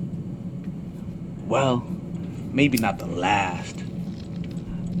gabbers. Well, maybe not the last.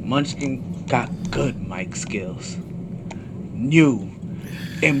 Munchkin got good mic skills. New,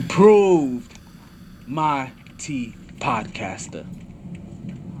 improved MyT podcaster.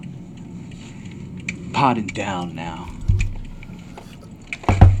 Potting down now.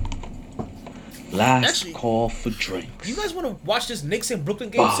 Last call for drinks. You guys want to watch this Knicks and Brooklyn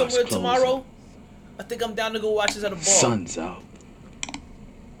game somewhere tomorrow? I think I'm down to go watch this at a bar. Sun's out.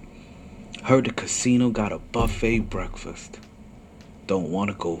 Heard the casino got a buffet breakfast. Don't want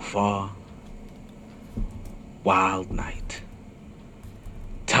to go far. Wild night.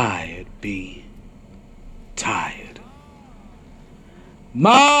 Tired, B. Tired.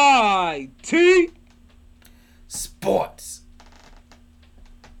 MyT Sports.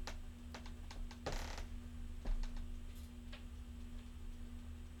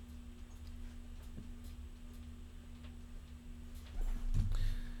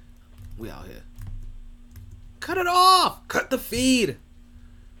 We out here. Cut it off. Cut the feed.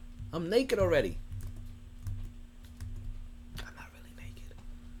 I'm naked already.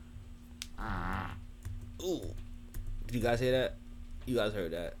 Did you guys hear that? You guys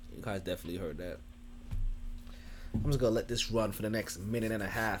heard that. You guys definitely heard that. I'm just gonna let this run for the next minute and a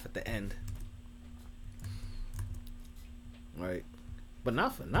half at the end. Right? But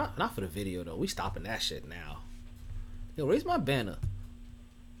not for the video though. We stopping that shit now. Yo, raise my banner.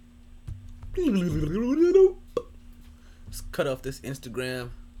 Let's cut off this Instagram.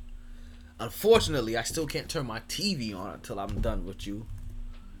 Unfortunately, I still can't turn my TV on until I'm done with you.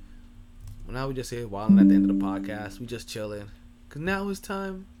 Well, now we just here while I'm at the end of the podcast. We just chilling. Cause now it's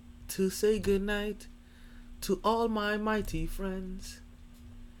time to say goodnight to all my MyT friends.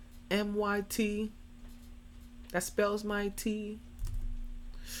 MYT. That spells MyT.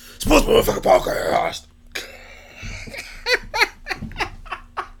 Sports Motherfucker Podcast.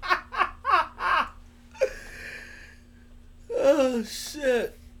 Oh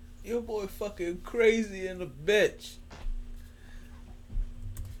shit. Your boy fucking crazy in the bitch.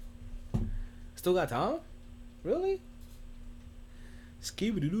 Still got time? Really?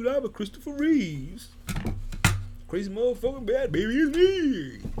 Skibidi doo dah with Christopher Reeves. Crazy motherfucking bad baby is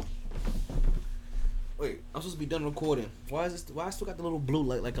me. Wait, I'm supposed to be done recording. Why I still got the little blue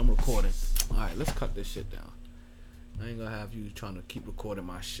light like I'm recording? Alright, let's cut this shit down. I ain't gonna have you trying to keep recording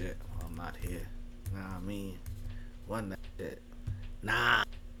my shit while I'm not here. Nah, I mean, run that shit. Nah.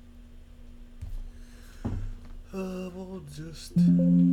 We'll just